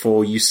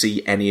before you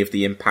see any of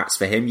the impacts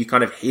for him. You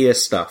kind of hear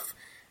stuff,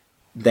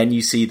 then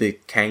you see the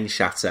cane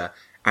shatter,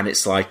 and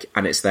it's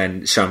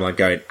then Shyamalan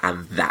going,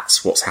 and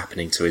that's what's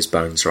happening to his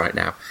bones right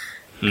now.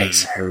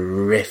 It's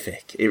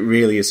horrific. It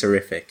really is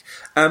horrific.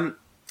 But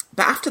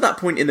after that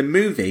point in the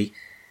movie,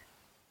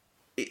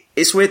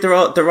 it's weird. There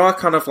are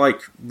kind of like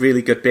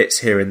really good bits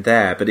here and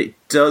there, but it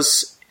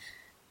does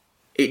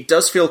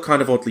feel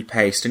kind of oddly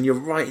paced. And you're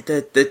right,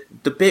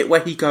 the bit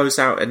where he goes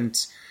out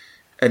and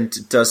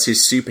does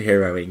his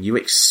superheroing, you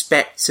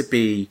expect to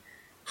be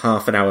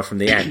half an hour from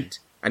the end.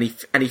 And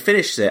he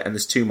finishes it, and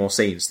there's two more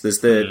scenes. There's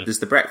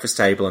the breakfast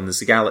table, and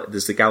there's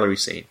the gallery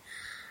scene.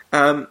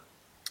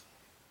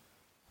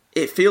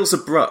 It feels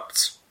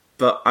abrupt,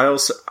 but I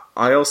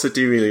also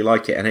do really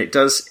like it, and it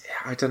does.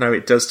 I don't know.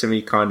 It does to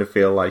me kind of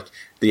feel like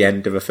the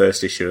end of a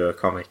first issue of a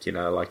comic. You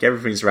know, like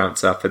everything's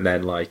ramped up, and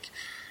then like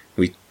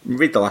we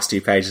read the last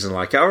 2 pages and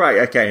like, all right,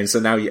 okay, and so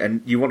now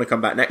you want to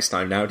come back next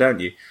time now, don't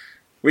you?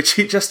 Which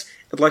you just...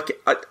 Like,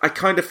 I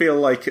kind of feel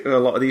like a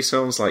lot of these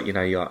films, like, you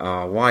know, you're like,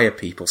 oh, why are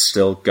people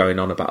still going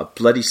on about a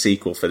bloody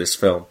sequel for this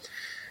film?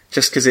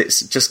 Just because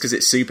it's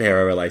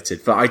superhero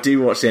related. But I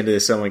do watch the end of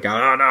this film and go,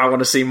 oh no, I want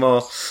to see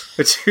more.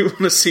 I do want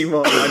to see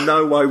more. I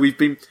know why we've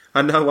been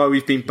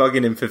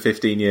bugging him for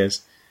 15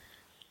 years.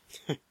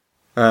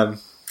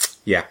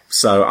 Yeah,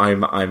 so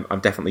I'm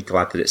definitely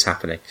glad that it's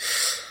happening.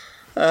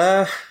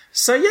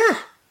 So yeah,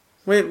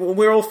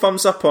 we're all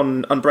thumbs up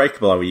on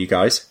Unbreakable, are we, you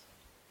guys?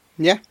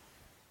 Yeah.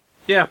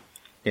 Yeah.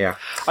 Yeah,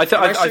 I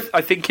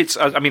think it's.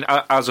 I mean,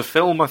 as a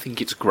film, I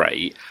think it's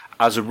great.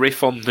 As a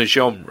riff on the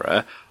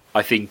genre,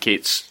 I think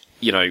it's,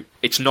 you know,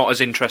 it's not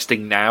as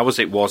interesting now as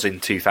it was in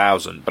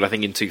 2000. But I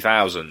think in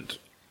 2000,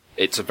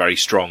 it's a very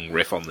strong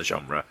riff on the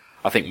genre.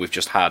 I think we've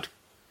just had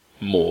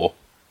more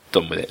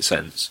done with it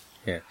since.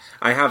 Yeah,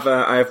 I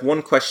have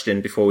one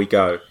question before we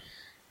go.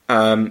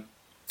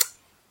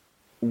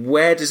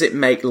 where does it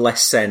make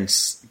less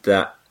sense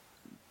that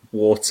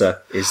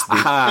water is the...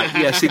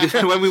 yeah, see,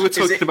 when we were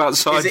talking about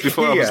science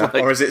before, I was like...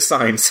 or is it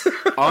science?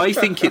 I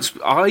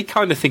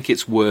kind of think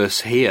it's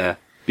worse here,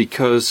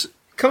 because...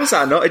 Comes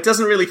out not. It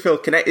doesn't really feel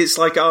connected. It's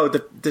like,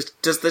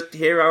 does the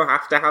hero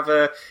have to have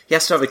a... He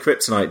has to have a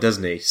kryptonite,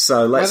 doesn't he?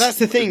 So let's... Well, that's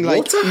the thing.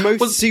 Like,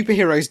 most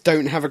superheroes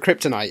don't have a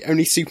kryptonite.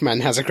 Only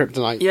Superman has a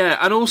kryptonite. Yeah,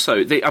 and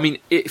also,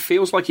 it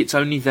feels like it's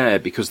only there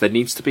because there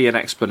needs to be an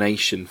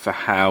explanation for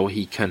how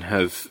he can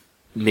have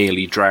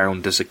nearly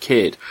drowned as a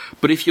kid.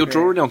 But if you're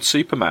drawing on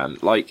Superman,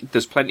 like,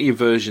 there's plenty of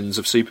versions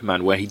of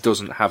Superman where he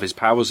doesn't have his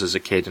powers as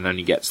a kid and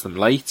only gets them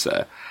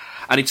later.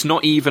 And it's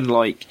not even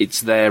like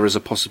it's there as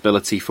a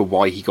possibility for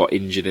why he got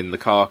injured in the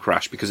car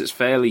crash, because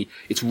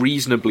it's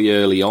reasonably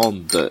early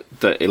on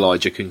that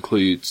Elijah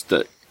concludes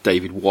that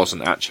David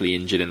wasn't actually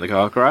injured in the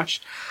car crash.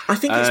 I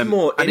think it's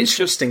more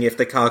interesting if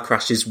the car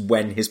crash is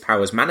when his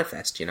powers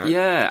manifest, you know?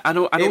 Yeah,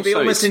 and it'd be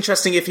almost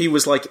interesting if he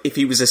was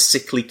a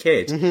sickly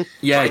kid. Mm-hmm.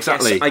 Yeah,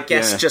 exactly. I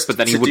guess just but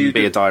then he wouldn't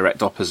be a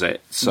direct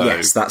opposite. So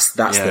yes, that's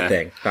the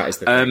thing. That is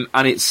the thing.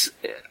 And it's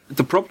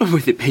the problem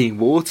with it being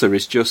water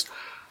is just,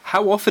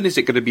 how often is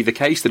it going to be the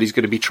case that he's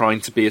going to be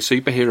trying to be a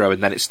superhero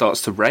and then it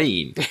starts to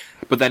rain?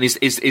 But then is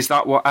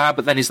that what?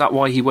 But then is that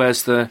why he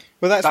wears the?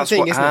 Well, that's the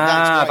thing, isn't it?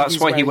 That's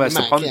why he wears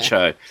the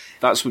poncho. Yeah.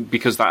 That's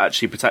because that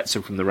actually protects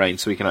him from the rain,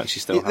 so he can actually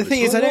still have. The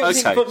thing is, I don't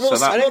think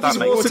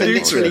water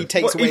literally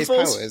takes away his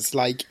powers.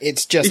 Like,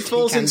 it's just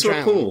he can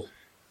drown. A pool.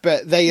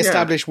 But they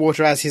establish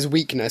water as his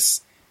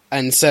weakness,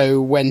 and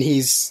so when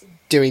he's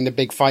doing the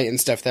big fight and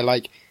stuff, they're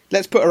like,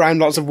 let's put around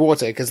lots of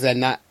water because then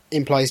that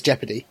implies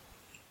jeopardy.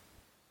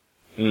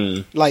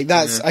 Like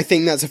I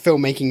think that's a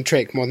filmmaking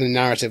trick more than a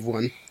narrative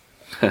one.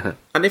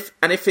 and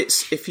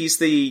if he's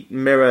the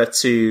mirror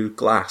to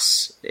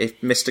Glass,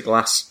 if Mr.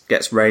 Glass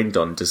gets rained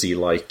on, does he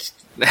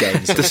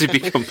gains? Does he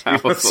become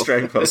powerful?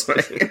 Strength or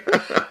something?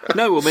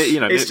 No, well,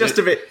 it's just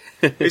a bit.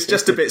 It's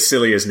just a bit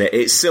silly, isn't it?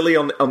 It's silly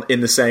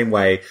in the same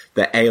way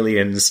that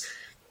aliens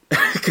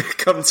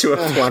come to a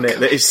planet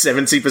that is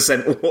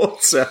 70%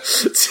 water.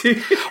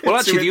 Well,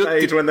 actually,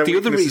 the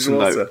other reason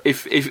though,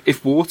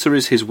 if water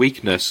is his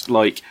weakness,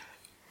 like,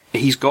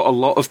 he's got a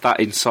lot of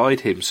that inside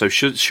him, so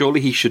surely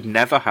he should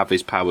never have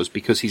his powers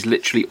because he's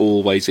literally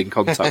always in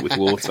contact with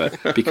water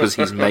because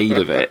he's made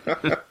of it.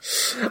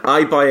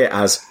 I buy it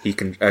as he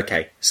can.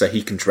 Okay, so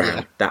he can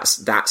drown. Yeah.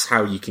 That's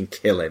how you can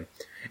kill him.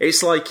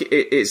 It's like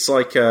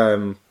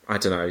I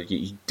don't know,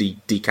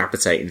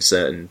 decapitating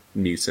certain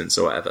mutants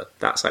or whatever.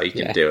 That's how you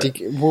can do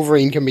it.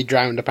 Wolverine can be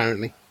drowned,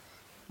 apparently,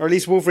 or at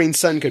least Wolverine's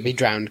son could be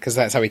drowned because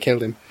that's how he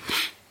killed him.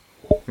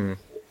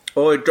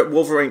 Or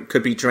Wolverine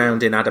could be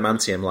drowned in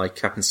adamantium, like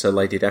happens to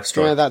Lady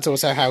Deathstroke. Yeah, that's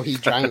also how he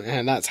drowned,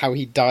 and that's how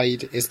he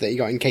died, is that he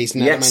got encased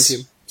in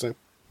adamantium. So.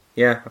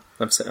 Yeah,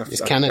 I've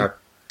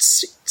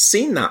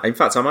seen that. In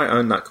fact, I might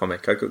own that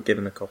comic. I got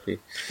given a copy.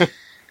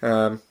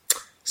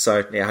 So,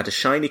 it had a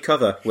shiny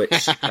cover,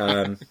 which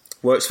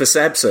works for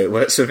Seb, so it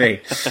works for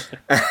me.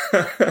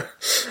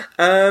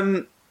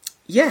 I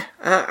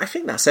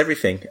think that's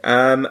everything.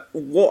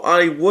 What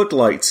I would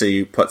like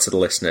to put to the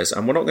listeners,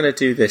 and we're not going to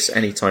do this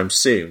anytime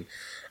soon,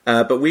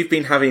 but we've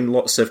been having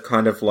lots of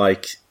kind of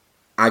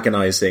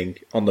agonizing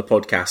on the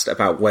podcast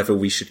about whether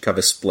we should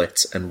cover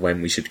Split and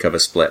when we should cover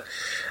Split.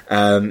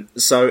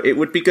 So it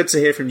would be good to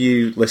hear from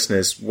you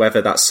listeners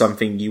whether that's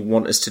something you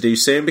want us to do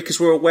soon, because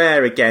we're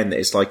aware again that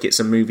it's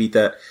a movie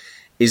that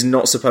is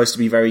not supposed to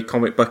be very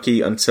comic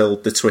booky until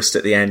the twist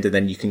at the end, and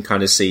then you can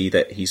kind of see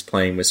that he's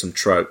playing with some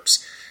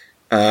tropes.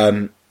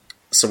 So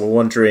we're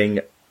wondering,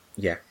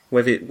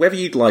 whether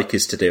you'd like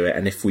us to do it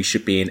and if we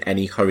should be in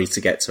any hurry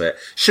to get to it.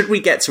 Should we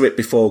get to it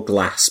before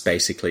Glass,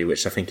 basically,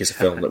 which I think is a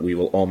film that we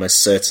will almost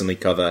certainly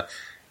cover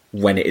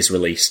when it is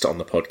released on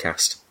the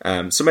podcast.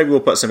 So maybe we'll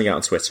put something out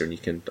on Twitter and you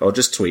can, or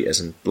just tweet us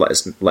and let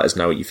us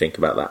know what you think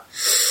about that.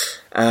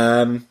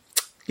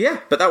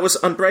 But that was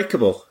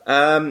Unbreakable.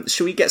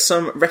 Should we get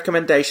some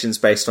recommendations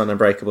based on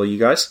Unbreakable, you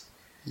guys?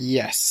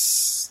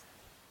 Yes.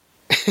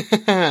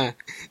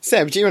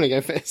 Seb, do you want to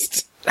go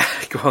first?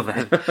 Go on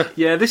then.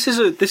 Yeah, this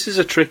is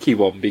a tricky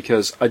one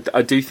because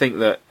I do think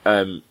that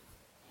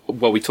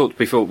we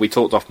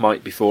talked off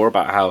mic before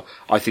about how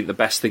I think the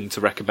best thing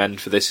to recommend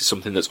for this is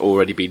something that's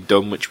already been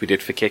done, which we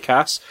did for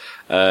Kick-Ass,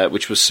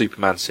 which was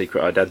Superman's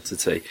Secret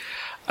Identity.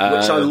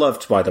 Which I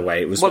loved, by the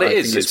way. It's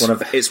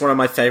one of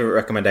my favourite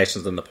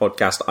recommendations on the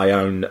podcast. I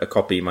own a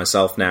copy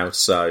myself now,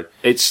 so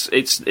it's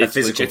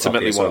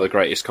legitimately one of the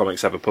greatest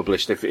comics ever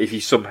published. If you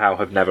somehow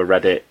have never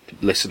read it,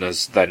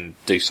 listeners, then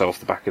do so off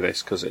the back of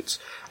this, because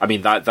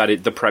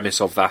the premise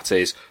of that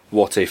is,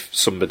 what if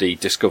somebody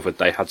discovered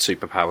they had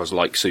superpowers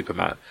like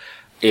Superman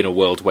in a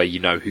world where you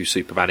know who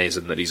Superman is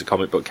and that he's a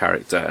comic book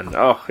character, and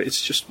it's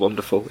just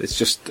wonderful.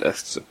 It's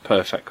a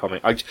perfect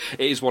comic. It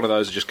is one of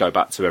those I just go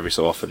back to every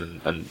so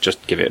often and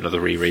just give it another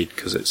reread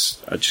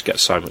because I just get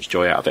so much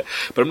joy out of it.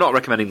 But I'm not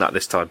recommending that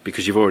this time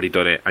because you've already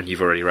done it and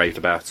you've already raved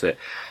about it.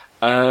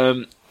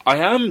 I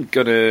am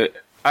gonna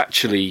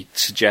actually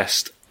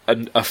suggest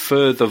a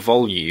further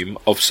volume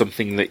of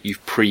something that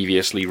you've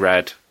previously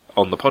read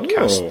on the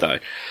podcast, though.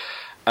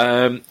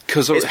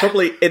 Because it's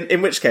probably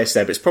in which case,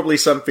 Deb, it's probably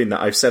something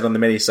that I've said on the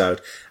minisode,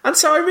 and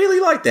so I really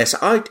like this.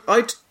 I'm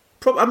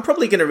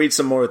probably going to read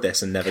some more of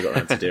this and never got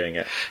around to doing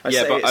it. I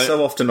say it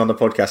so often on the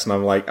podcast, and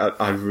I'm like,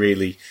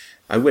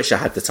 I wish I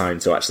had the time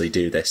to actually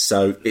do this.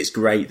 So it's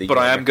great that. But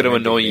I am going to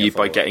annoy you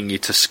by getting you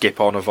to skip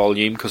on a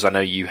volume because I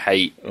know you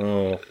hate.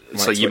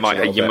 So you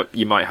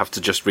might have to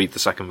just read the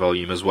second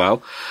volume as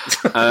well.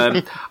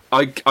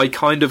 I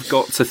kind of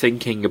got to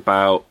thinking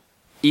about,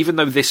 even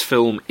though this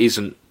film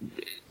isn't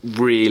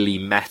really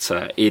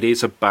meta, it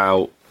is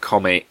about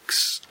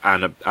comics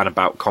and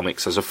about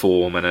comics as a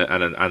form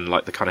and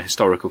like the kind of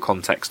historical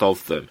context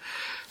of them.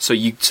 So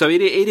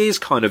it is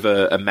kind of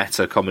a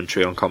meta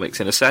commentary on comics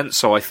in a sense.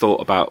 So I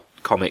thought about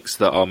comics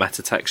that are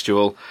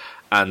metatextual,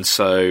 and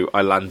so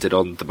I landed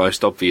on the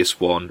most obvious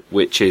one,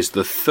 which is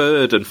the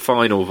third and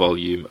final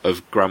volume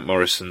of Grant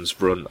Morrison's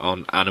run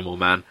on Animal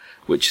Man,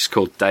 which is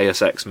called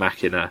Deus Ex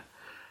Machina.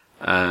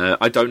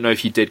 I don't know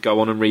if you did go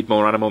on and read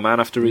more Animal Man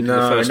after reading the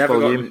first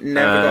volume.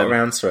 Never got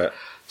around to it.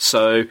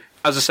 So,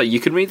 as I say, you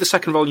can read the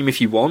second volume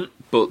if you want,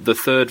 but the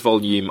third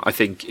volume, I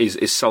think,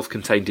 is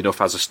self-contained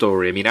enough as a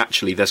story. I mean,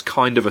 actually, there's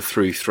kind of a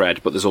through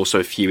thread, but there's also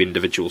a few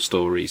individual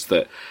stories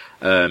that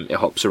it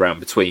hops around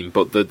between.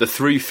 But the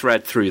through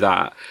thread through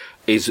that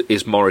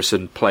is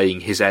Morrison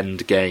playing his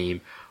end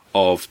game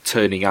of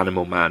turning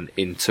Animal Man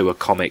into a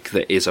comic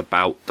that is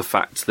about the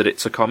fact that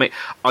it's a comic.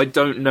 I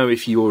don't know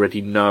if you already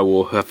know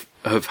or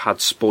have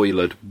had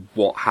spoiled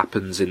what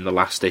happens in the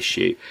last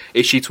issue.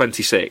 Issue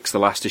 26, the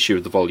last issue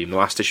of the volume, the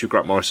last issue of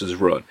Grant Morrison's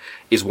run,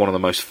 is one of the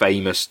most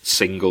famous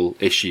single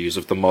issues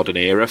of the modern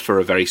era for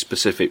a very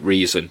specific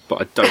reason,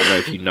 but I don't know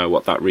if you know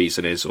what that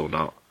reason is or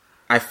not.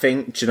 I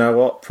think, do you know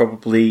what?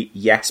 Probably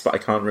yes, but I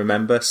can't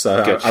remember.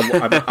 So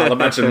I'll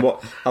imagine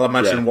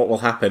what will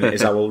happen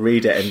is I will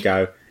read it and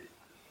go,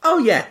 oh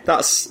yeah,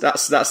 that's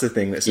the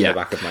thing that's in the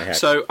back of my head.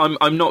 So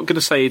I'm not going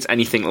to say it's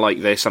anything like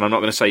this, and I'm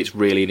not going to say it's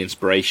really an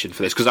inspiration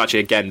for this, because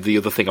actually, again, the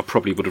other thing I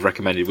probably would have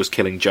recommended was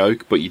Killing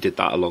Joke, but you did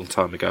that a long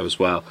time ago as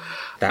well.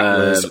 That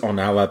was on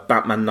our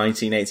Batman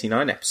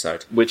 1989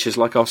 episode, which is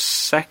like our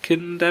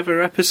second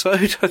ever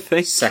episode, I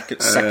think.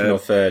 Second or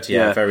third,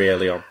 very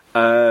early on.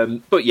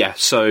 But yeah,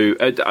 so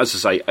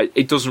as I say,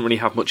 it doesn't really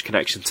have much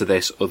connection to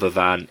this other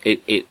than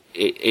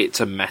it's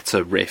a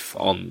meta riff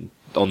on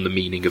the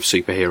meaning of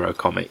superhero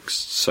comics.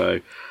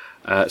 So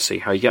see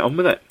how you get on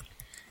with it.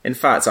 In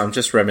fact, I'm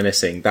just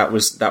reminiscing. That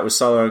was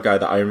so long ago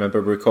that I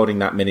remember recording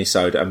that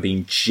minisode and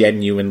being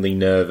genuinely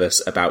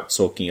nervous about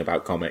talking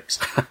about comics.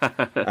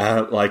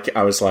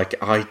 I was like,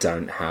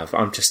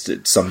 I'm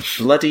just some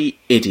bloody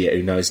idiot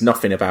who knows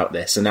nothing about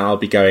this, and now I'll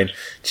be going,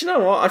 do you know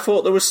what? I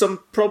thought there was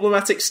some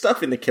problematic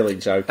stuff in the Killing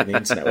Joke and the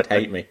internet would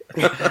hate me.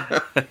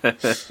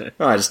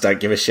 I just don't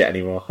give a shit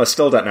anymore. I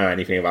still don't know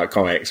anything about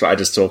comics, but I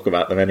just talk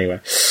about them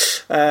anyway.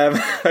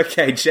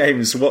 Okay,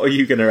 James, what are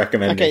you going to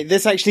recommend? Okay,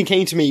 this actually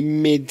came to me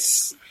mid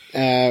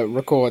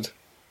record,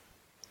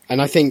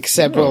 and I think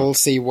Seb will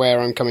see where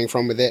I'm coming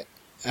from with it,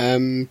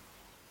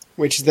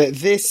 which is that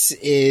this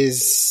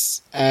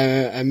is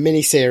a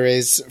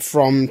mini-series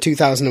from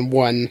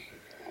 2001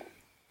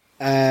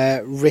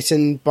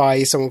 written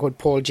by someone called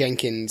Paul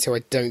Jenkins, who I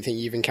don't think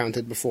you've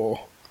encountered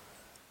before.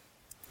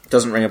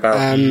 Doesn't ring a bell.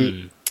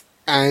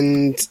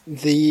 And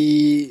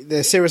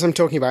the series I'm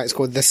talking about is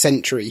called The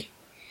Sentry.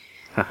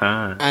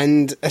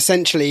 And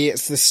essentially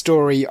it's the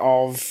story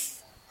of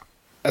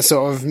a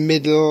sort of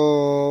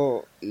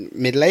middle-aged,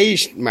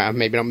 well,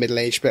 maybe not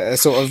middle-aged, but a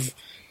sort of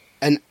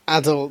an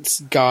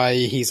adult guy.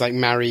 He's like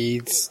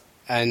married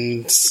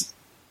and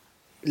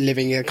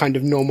living a kind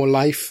of normal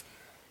life,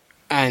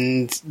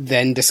 and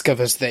then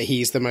discovers that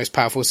he's the most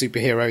powerful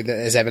superhero that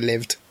has ever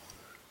lived.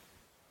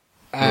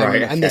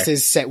 Right, okay. And this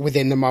is set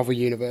within the Marvel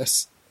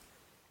Universe.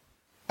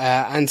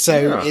 And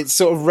so it's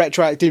sort of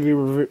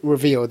retroactively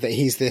revealed that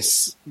he's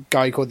this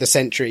guy called the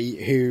Sentry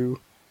who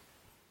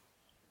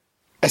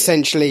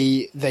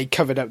essentially they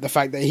covered up the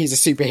fact that he's a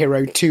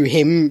superhero to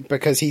him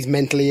because he's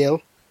mentally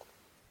ill.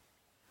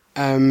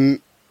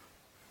 And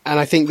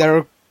I think there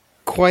are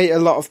quite a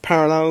lot of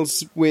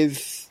parallels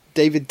with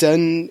David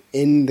Dunn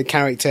in the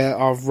character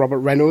of Robert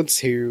Reynolds,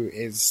 who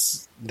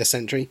is the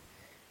Sentry.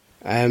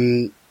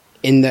 In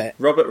the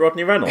Robert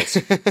Rodney Reynolds?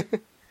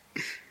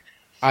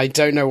 I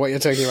don't know what you're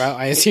talking about.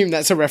 I assume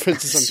that's a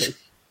reference to something.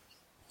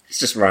 It's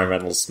just Ryan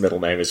Reynolds' middle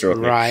name is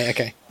Rodney. Right,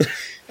 okay.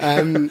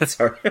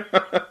 Sorry.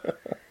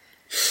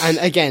 And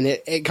again,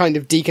 it kind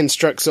of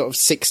deconstructs sort of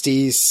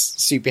 60s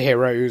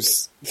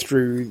superheroes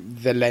through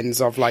the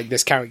lens of like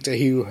this character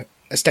who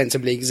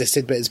ostensibly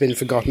existed but has been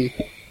forgotten.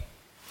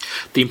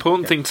 The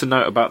important thing to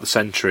note about the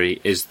Sentry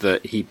is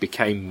that he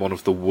became one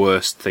of the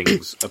worst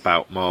things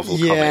about Marvel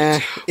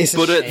comics. It's a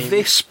but shame. at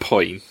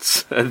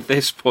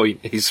this point,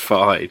 he's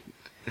fine.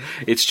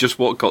 It's just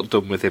what got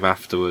done with him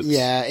afterwards.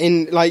 Yeah,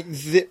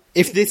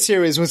 if this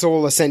series was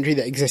all a Sentry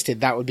that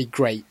existed, that would be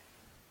great.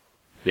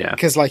 Yeah.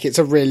 Because, like, it's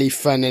a really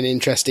fun and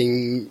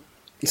interesting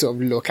sort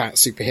of look at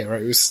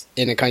superheroes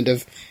in a kind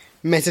of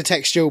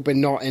metatextual, but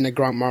not in a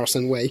Grant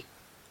Morrison way.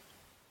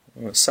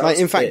 Well, it sounds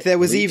in fact, there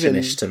was even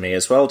Legion-ish to me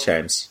as well,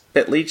 James.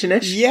 Bit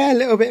Legion-ish? Yeah, a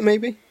little bit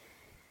maybe.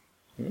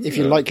 If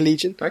you like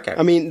Legion. Okay.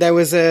 I mean, there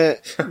was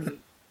an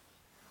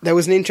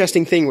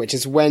interesting thing, which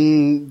is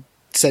when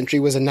Sentry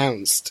was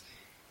announced,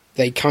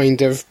 they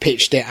kind of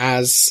pitched it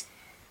as...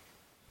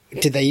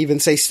 Did they even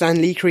say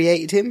Stan Lee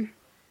created him?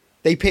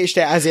 They pitched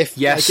it as if...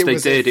 Yes, like, they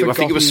was did. I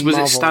think it was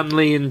Marvel. it Stan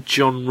Lee and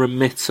John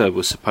Romita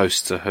were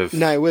supposed to have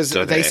No, it was.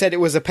 done They it. said it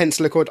was a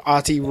penciler called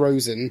Artie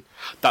Rosen.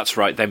 That's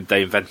right,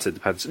 they invented the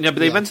pencil. Yeah, but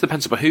they invented the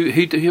pencil, but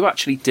who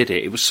actually did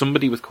it? It was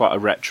somebody with quite a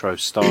retro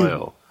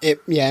style.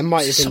 It might have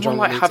been Someone John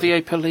like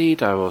Romita. Javier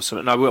Pulido or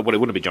something. No, well, it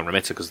wouldn't be John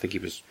Romita because I think he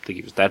was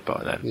dead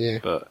by then. Yeah.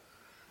 But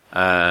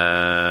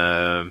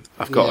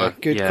I've got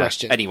a good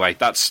question. Anyway,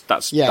 that's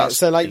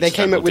So like they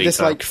came up with this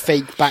detail. like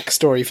fake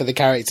backstory for the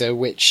character,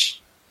 which,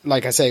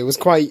 like I say, was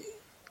quite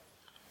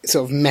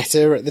sort of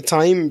meta at the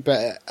time.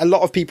 But a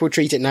lot of people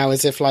treat it now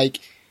as if like,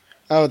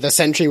 oh, the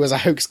Sentry was a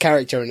hoax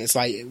character, and it's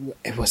like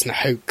it wasn't a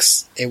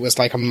hoax. It was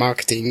like a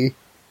marketing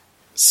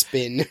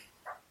spin.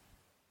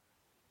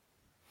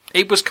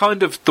 It was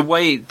kind of the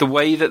way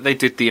that they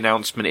did the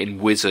announcement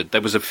in Wizard.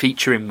 There was a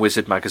feature in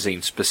Wizard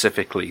magazine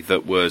specifically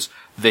that was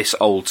this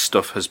old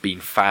stuff has been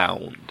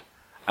found,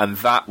 and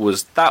that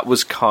was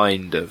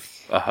kind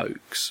of a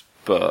hoax,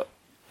 but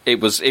it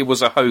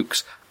was a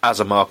hoax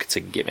as a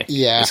marketing gimmick.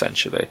 Yeah.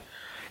 Essentially,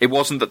 it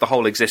wasn't that the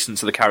whole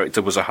existence of the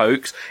character was a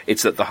hoax.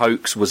 It's that the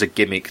hoax was a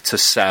gimmick to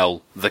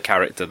sell the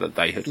character that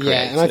they had created.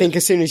 Yeah, and I think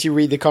as soon as you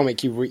read the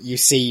comic, you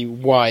see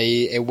why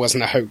it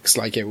wasn't a hoax.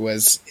 Like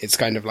it's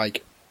kind of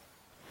like.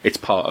 It's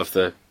part of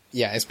the...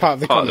 Yeah, it's part of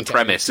the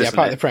premise, isn't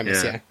part it? of the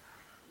premise, Yeah. yeah.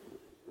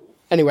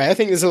 Anyway, I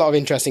think there's a lot of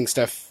interesting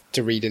stuff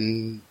to read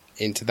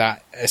into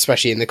that,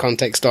 especially in the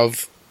context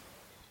of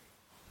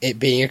it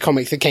being a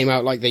comic that came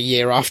out like the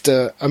year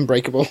after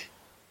Unbreakable.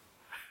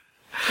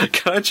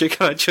 Can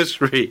I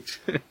just read?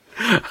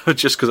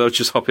 Just because I was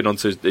just hopping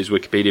onto his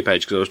Wikipedia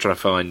page because I was trying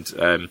to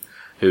find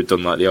who had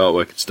done like the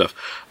artwork and stuff.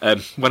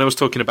 When I was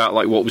talking about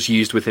like what was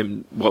used with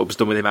him, what was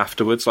done with him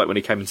afterwards, like when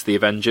he came into the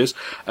Avengers,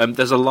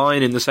 there's a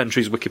line in the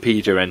Sentry's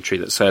Wikipedia entry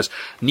that says,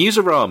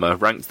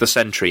 Newsarama ranked the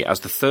Sentry as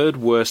the third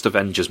worst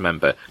Avengers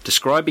member,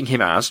 describing him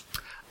as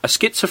a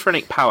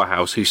schizophrenic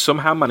powerhouse who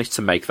somehow managed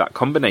to make that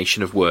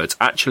combination of words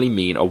actually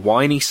mean a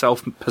whiny,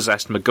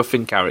 self-possessed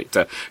MacGuffin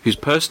character whose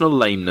personal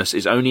lameness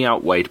is only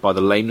outweighed by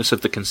the lameness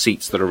of the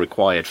conceits that are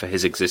required for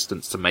his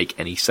existence to make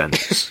any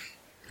sense.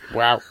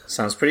 Wow.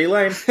 Sounds pretty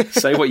lame.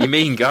 Say what you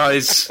mean,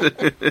 guys.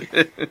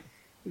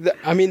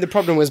 I mean, the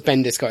problem was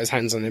Bendis got his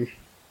hands on him.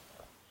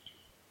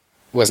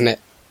 Wasn't it?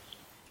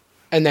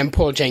 And then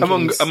Paul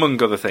Jenkins.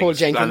 Among other things. Paul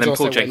Jenkins and then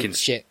also Paul Jenkins. went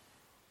shit.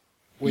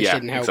 Which Yeah,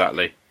 didn't help.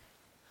 exactly.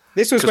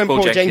 This was 'Cause when Paul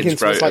Paul Jenkins Jenkins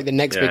was wrote like it, the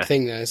next yeah. big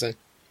thing there, so.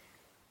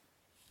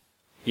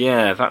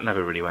 Yeah, that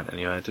never really went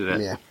anywhere, did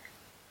it? Yeah.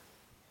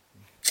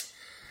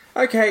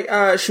 Okay,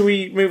 shall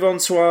we move on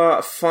to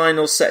our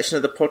final section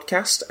of the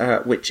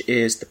podcast, which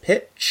is the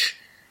pitch?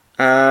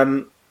 I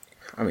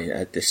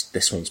mean,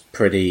 this one's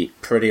pretty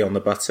on the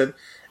button.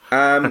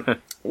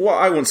 What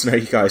I want to know,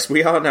 you guys,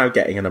 we are now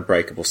getting an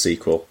Unbreakable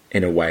sequel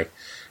in a way.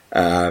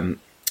 But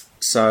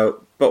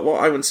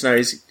what I want to know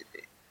is,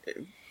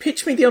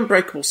 pitch me the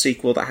Unbreakable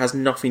sequel that has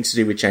nothing to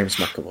do with James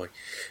McAvoy.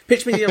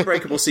 Pitch me the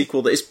Unbreakable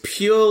sequel that is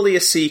purely a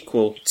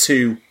sequel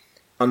to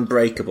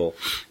Unbreakable.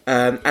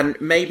 And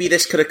maybe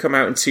this could have come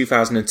out in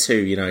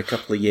 2002, a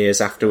couple of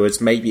years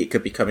afterwards. Maybe it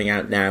could be coming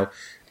out now.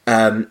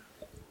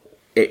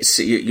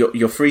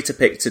 You're free to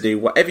pick to do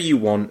whatever you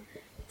want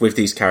with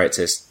these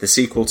characters. The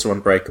sequel to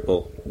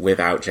Unbreakable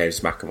without James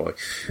McAvoy.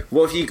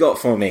 What have you got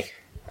for me,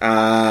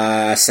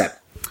 Seb?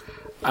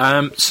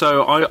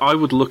 So I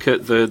would look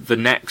at the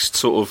next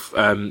sort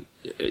of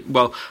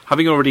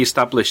having already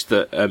established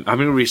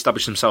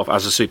himself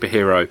as a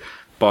superhero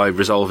by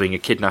resolving a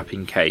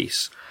kidnapping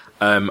case.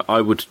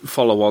 I would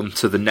follow on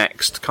to the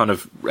next kind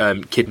of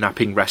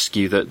kidnapping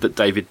rescue that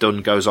David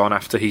Dunn goes on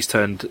after he's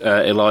turned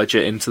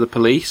Elijah into the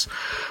police.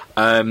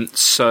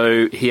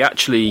 So he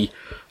actually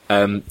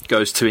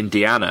goes to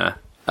Indiana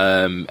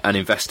and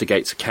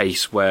investigates a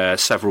case where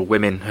several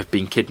women have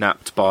been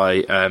kidnapped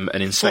by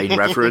an insane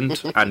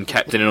reverend and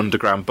kept in an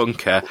underground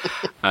bunker,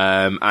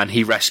 and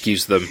he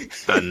rescues them,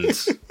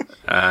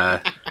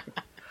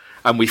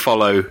 and we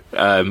follow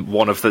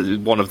one of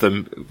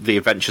them, the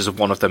adventures of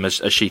one of them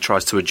as she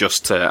tries to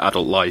adjust to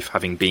adult life,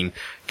 having been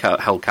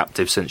held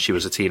captive since she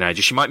was a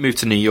teenager. She might move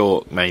to New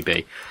York,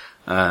 maybe.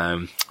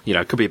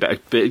 Could be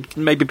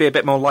maybe be a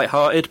bit more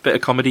lighthearted, bit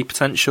of comedy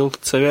potential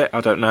to it. I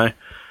don't know,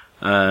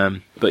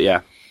 but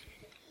yeah.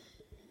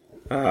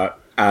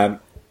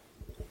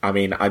 I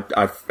mean,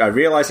 I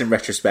realise in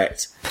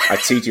retrospect, I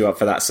teed you up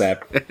for that,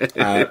 Seb.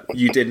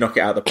 You did knock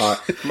it out of the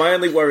park. My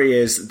only worry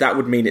is that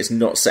would mean it's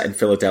not set in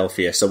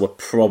Philadelphia, so we're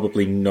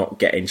probably not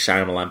getting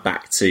Shyamalan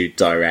back to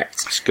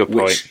direct. That's a good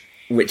point.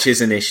 Which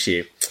is an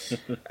issue.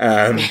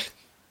 But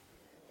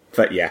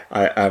yeah,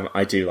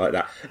 I do like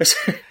that.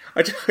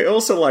 I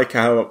also like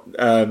how,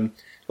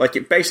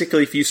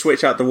 basically, if you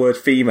switch out the word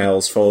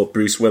females for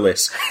Bruce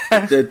Willis,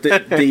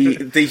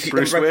 the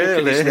Bruce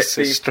Willis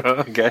is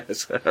strong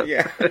as hell.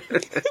 Yeah.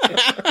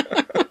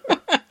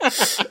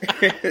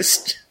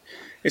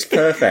 It's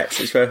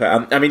perfect. It's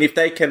perfect. I mean, if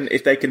they can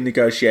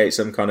negotiate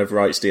some kind of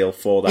rights deal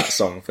for that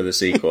song for the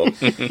sequel,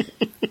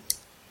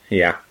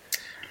 yeah.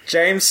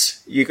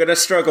 James, you're gonna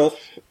struggle.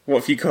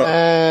 What have you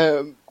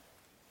got?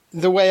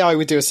 The way I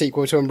would do a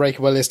sequel to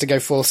Unbreakable is to go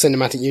full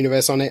cinematic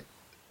universe on it.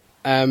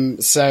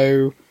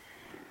 So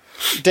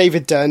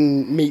David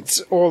Dunn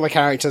meets all the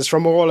characters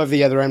from all of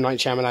the other M. Night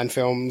Shyamalan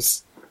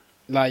films,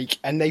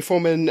 and they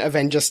form an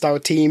Avengers-style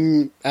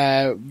team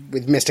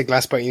with Mr.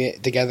 Glass putting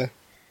it together.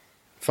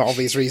 For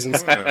obvious reasons.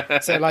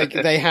 So,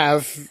 they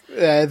have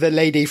the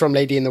lady from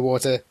Lady in the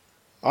Water.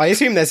 I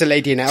assume there's a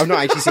lady in it. I've not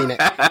actually seen it.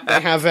 They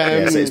have...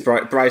 yes, it's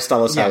Bryce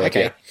Dallas Howard.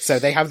 Okay. Yeah. So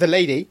they have the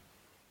lady.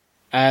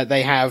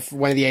 They have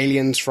one of the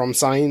aliens from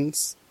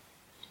Signs.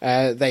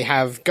 They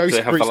have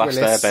Ghost Bruce Willis.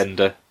 The Last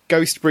Airbender.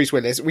 Ghost Bruce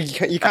Willis.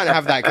 You can't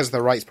have that because of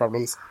the rights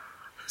problems.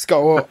 It's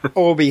got to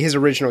all be his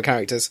original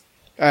characters.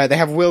 They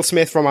have Will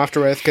Smith from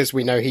After Earth, because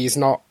we know he's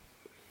no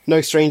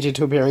stranger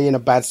to appearing in a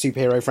bad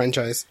superhero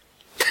franchise.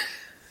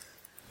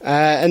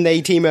 And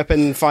they team up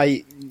and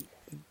fight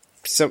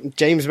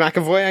James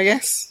McAvoy, I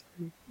guess.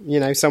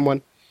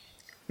 Someone.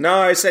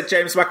 No, I said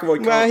James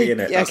McAvoy can't be in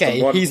it. That's okay,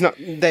 the one. He's not.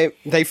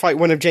 They fight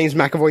one of James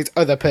McAvoy's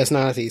other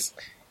personalities.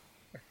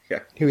 Yeah.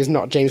 Who is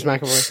not James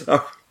McAvoy.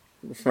 Oh,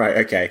 right.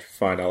 Okay,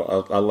 fine.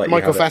 I'll let you.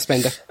 Michael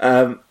Fassbender.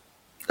 Are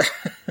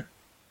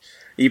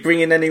you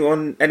bringing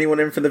anyone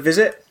in for the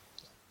visit?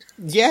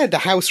 Yeah, the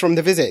house from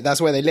The Visit.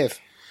 That's where they live.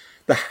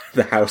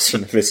 The house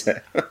from The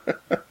Visit.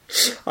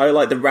 I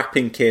like the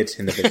rapping kid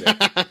in The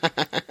Visit.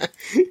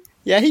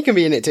 Yeah, he can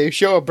be in it too.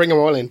 Sure, bring them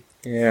all in.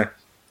 Yeah.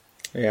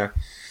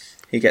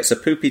 He gets a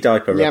poopy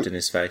diaper rubbed in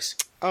his face.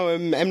 Oh,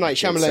 M. Night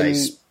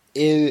Shyamalan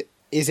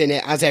is in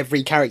it as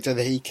every character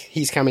that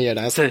he's cameoed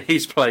as.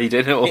 He's played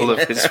in all of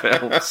his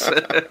films.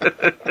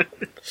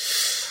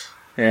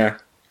 Yeah.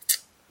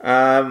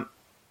 I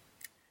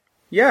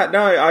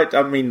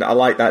mean, I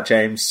like that,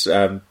 James.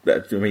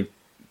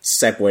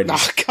 Seb wins.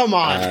 Oh, come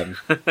on.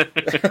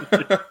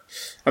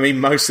 I mean,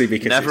 mostly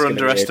because never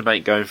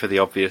underestimate going for the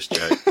obvious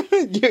joke.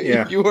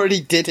 You already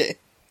did it.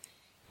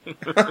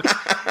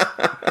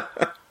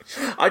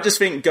 I just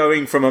think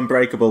going from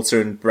Unbreakable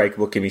to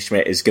Unbreakable Kimmy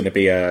Schmidt is going to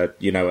be a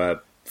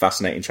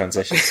fascinating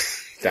transition.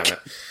 Damn it.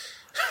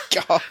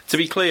 God. To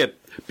be clear,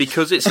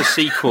 because it's a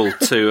sequel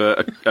to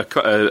a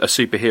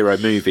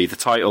superhero movie, the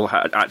title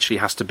actually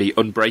has to be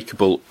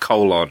Unbreakable: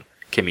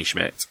 Kimmy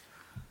Schmidt.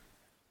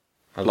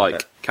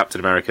 Like Captain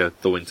America,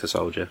 The Winter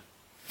Soldier,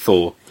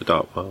 Thor, The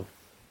Dark World.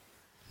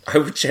 I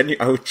would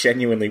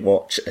genuinely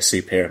watch a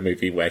superhero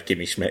movie where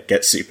Kimmy Schmidt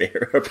gets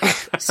superhero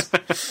powers.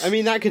 I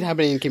mean, that could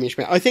happen in Kimmy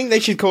Schmidt. I think they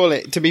should call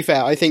it, to be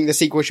fair, I think the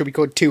sequel should be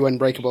called 2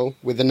 Unbreakable,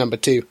 with the number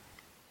 2.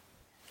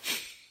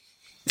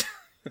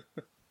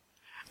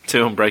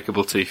 2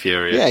 Unbreakable, 2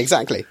 Furious. Yeah,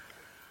 exactly.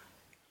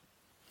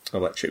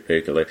 Electric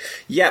Boogaloo.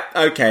 Yeah,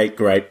 okay,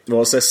 great.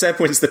 Well, so Seb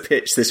wins the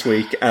pitch this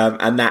week,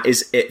 and that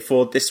is it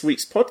for this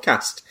week's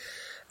podcast.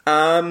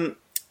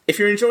 If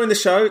you're enjoying the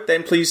show,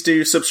 then please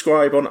do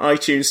subscribe on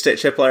iTunes,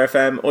 Stitcher, Player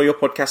FM, or your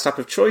podcast app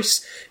of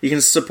choice. You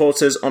can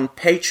support us on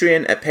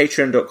Patreon at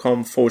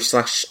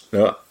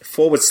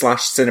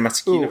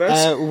patreon.com/cinematic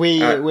universe.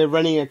 We're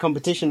running a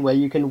competition where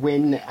you can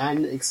win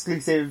an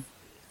exclusive...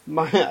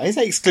 I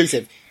say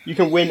exclusive. You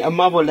can win a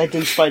Marvel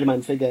Legends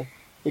Spider-Man figure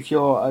if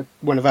you're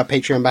one of our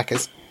Patreon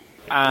backers.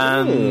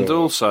 And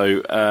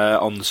also,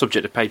 on the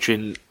subject of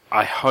Patreon,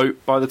 I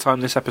hope by the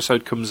time this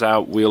episode comes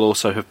out, we'll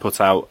also have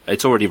put out,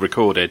 it's already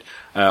recorded,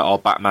 our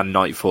Batman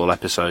Nightfall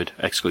episode,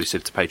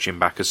 exclusive to Patreon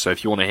backers. So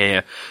if you want to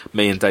hear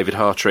me and David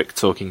Hartrick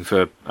talking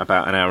for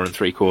about an hour and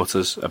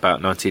 3/4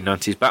 about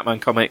 1990s Batman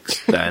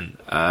comics, then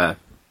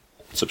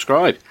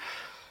subscribe.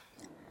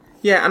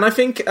 Yeah, and I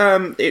think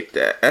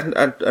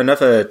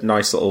another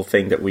nice little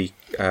thing that we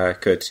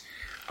could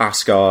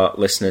ask our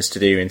listeners to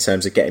do in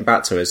terms of getting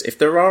back to us, if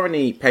there are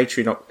any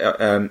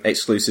Patreon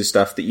exclusive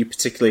stuff that you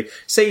particularly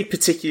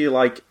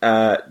like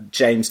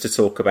James to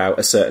talk about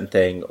a certain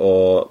thing,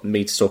 or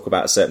me to talk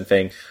about a certain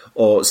thing,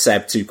 or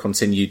Seb to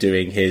continue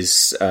doing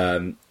his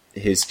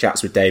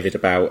chats with David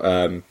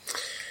about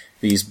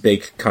these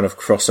big kind of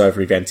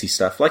crossover eventy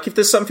stuff. Like, if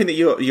there's something that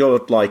you're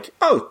like,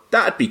 oh,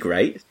 that'd be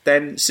great,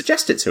 then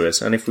suggest it to us,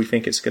 and if we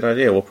think it's a good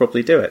idea, we'll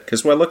probably do it,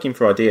 because we're looking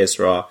for ideas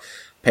for our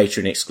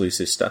Patreon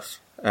exclusive stuff.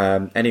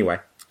 Anyway,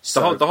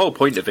 so the whole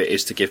point of it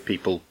is to give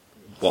people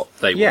what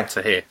they want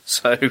to hear.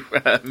 So,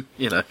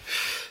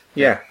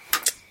 yeah,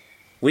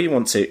 we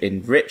want to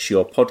enrich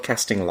your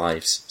podcasting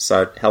lives.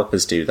 So help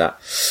us do that.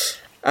 So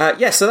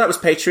that was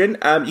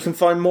Patreon. You can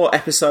find more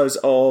episodes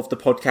of the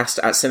podcast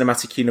at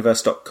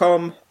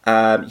cinematiCuniverse.com.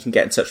 You can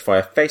get in touch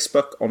via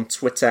Facebook, on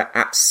Twitter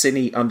at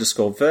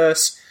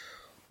cine_verse,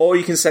 or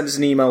you can send us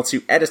an email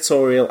to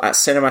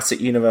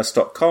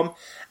editorial@cinematiCuniverse.com.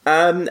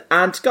 And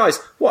guys,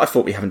 what I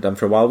thought we haven't done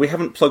for a while, we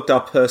haven't plugged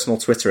our personal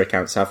Twitter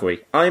accounts, have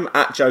we? I'm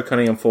at Joe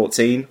Cunningham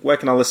 14. Where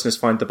can our listeners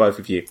find the both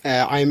of you?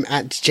 I'm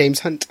at James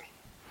Hunt.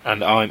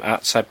 And I'm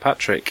at St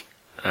Patrick.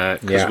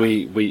 Because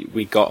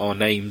we got our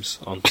names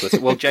on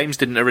Twitter. Well, James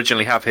didn't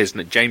originally have his.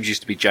 James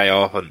used to be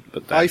JR Hunt,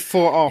 but then I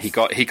fought off. He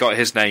got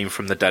his name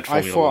from the dead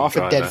Formula 1 I fought off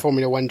driver. a dead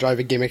Formula 1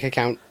 driver gimmick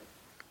account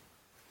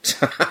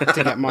to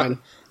get mine.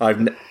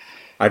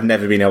 I've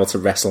never been able to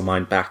wrestle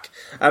mine back.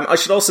 I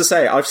should also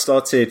say I've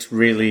started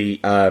really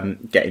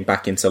getting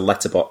back into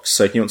Letterboxd.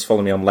 So if you want to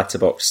follow me on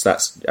Letterboxd,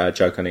 that's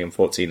Joe Cunningham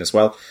 14 as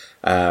well.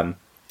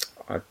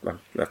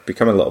 I've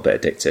become a little bit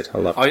addicted. I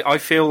love it. I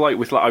feel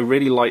like I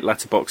really like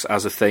Letterboxd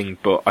as a thing,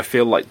 but I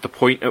feel like the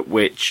point at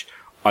which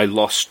I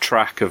lost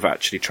track of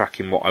actually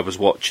tracking what I was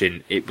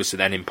watching, it was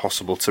then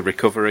impossible to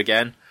recover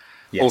again.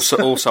 Yes.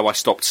 Also, I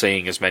stopped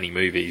seeing as many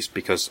movies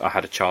because I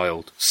had a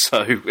child,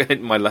 so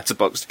my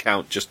Letterboxd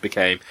account just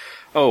became,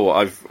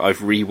 I've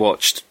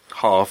rewatched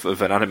half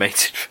of an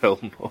animated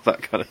film or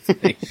that kind of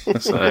thing.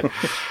 So,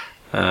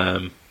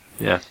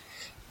 yeah.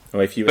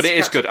 Well, but it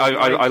is good.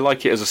 I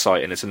like it as a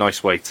site, and it's a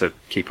nice way to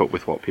keep up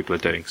with what people are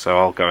doing. So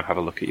I'll go and have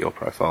a look at your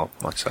profile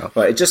myself.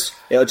 But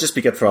it'll just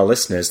be good for our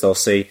listeners. They'll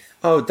see,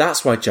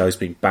 that's why Joe's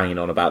been banging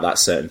on about that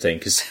certain thing,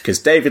 because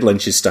David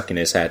Lynch is stuck in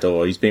his head,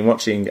 or he's been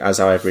watching, as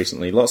I have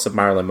recently, lots of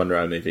Marilyn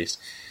Monroe movies.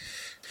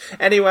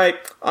 Anyway,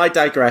 I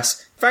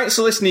digress. Thanks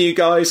for listening, you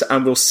guys,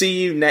 and we'll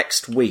see you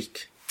next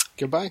week.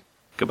 Goodbye.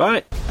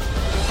 Goodbye.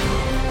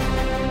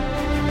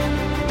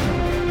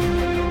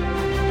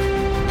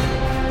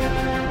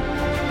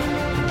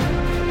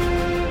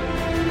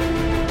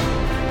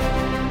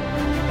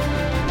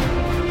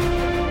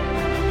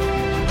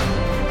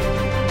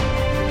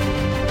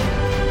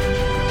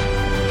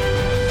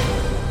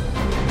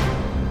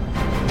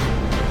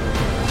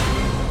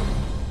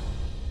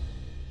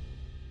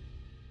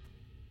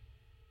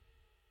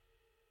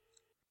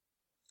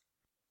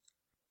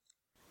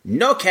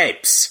 No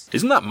capes.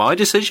 Isn't that my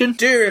decision?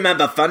 Do you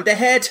remember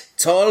Thunderhead?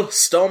 Tall,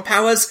 storm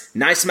powers,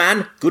 nice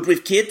man, good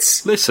with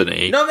kids? Listen,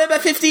 November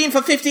 15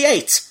 for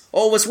 58.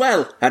 All was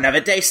well, another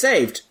day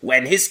saved,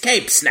 when his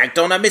cape snagged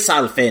on a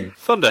missile fin.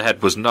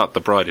 Thunderhead was not the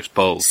brightest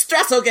bulb.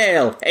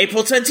 Stratogale,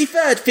 April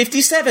 23rd,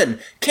 57.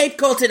 Cape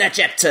caught in a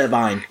jet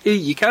turbine.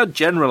 You can't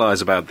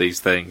generalise about these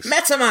things.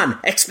 Metaman,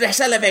 express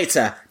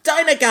elevator.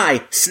 Diner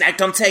guy,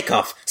 snagged on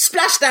takeoff.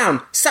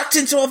 Splashdown, sucked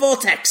into a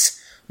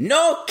vortex.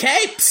 No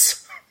capes.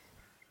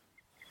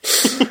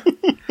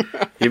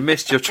 You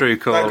missed your true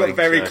calling. I got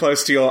very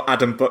close to your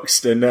Adam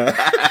Buxton. That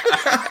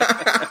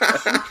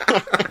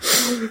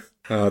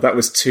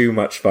was too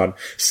much fun.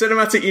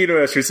 Cinematic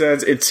Universe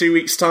returns in 2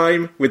 weeks'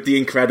 time with The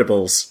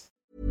Incredibles.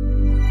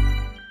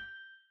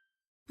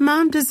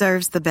 Mom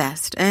deserves the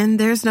best, and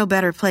there's no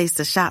better place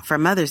to shop for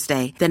Mother's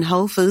Day than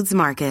Whole Foods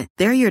Market.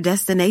 They're your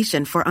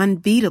destination for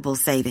unbeatable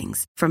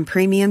savings, from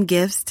premium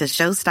gifts to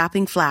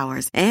show-stopping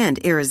flowers and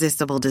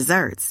irresistible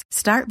desserts.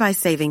 Start by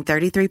saving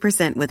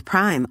 33% with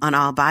Prime on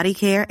all body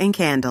care and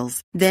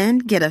candles. Then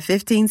get a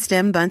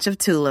 15-stem bunch of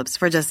tulips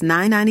for just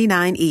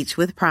 $9.99 each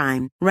with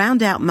Prime.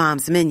 Round out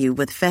Mom's menu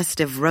with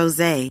festive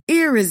rosé,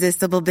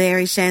 irresistible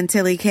berry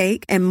chantilly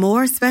cake, and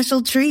more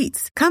special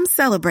treats. Come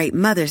celebrate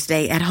Mother's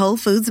Day at Whole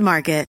Foods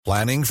Market.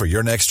 Planning for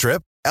your next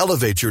trip?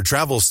 Elevate your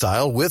travel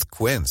style with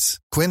Quince.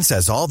 Quince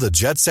has all the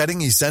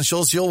jet-setting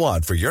essentials you'll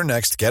want for your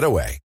next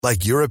getaway,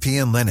 like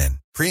European linen,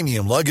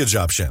 premium luggage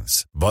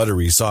options,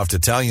 buttery soft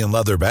Italian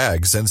leather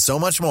bags, and so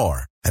much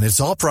more. And it's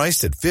all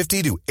priced at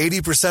 50 to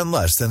 80%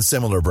 less than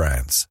similar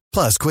brands.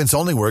 Plus, Quince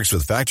only works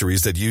with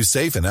factories that use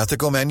safe and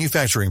ethical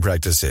manufacturing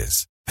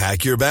practices.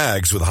 Pack your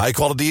bags with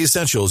high-quality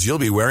essentials you'll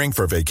be wearing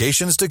for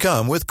vacations to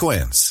come with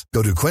Quince.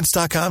 Go to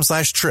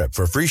quince.com/trip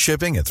for free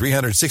shipping and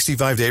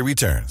 365-day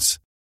returns.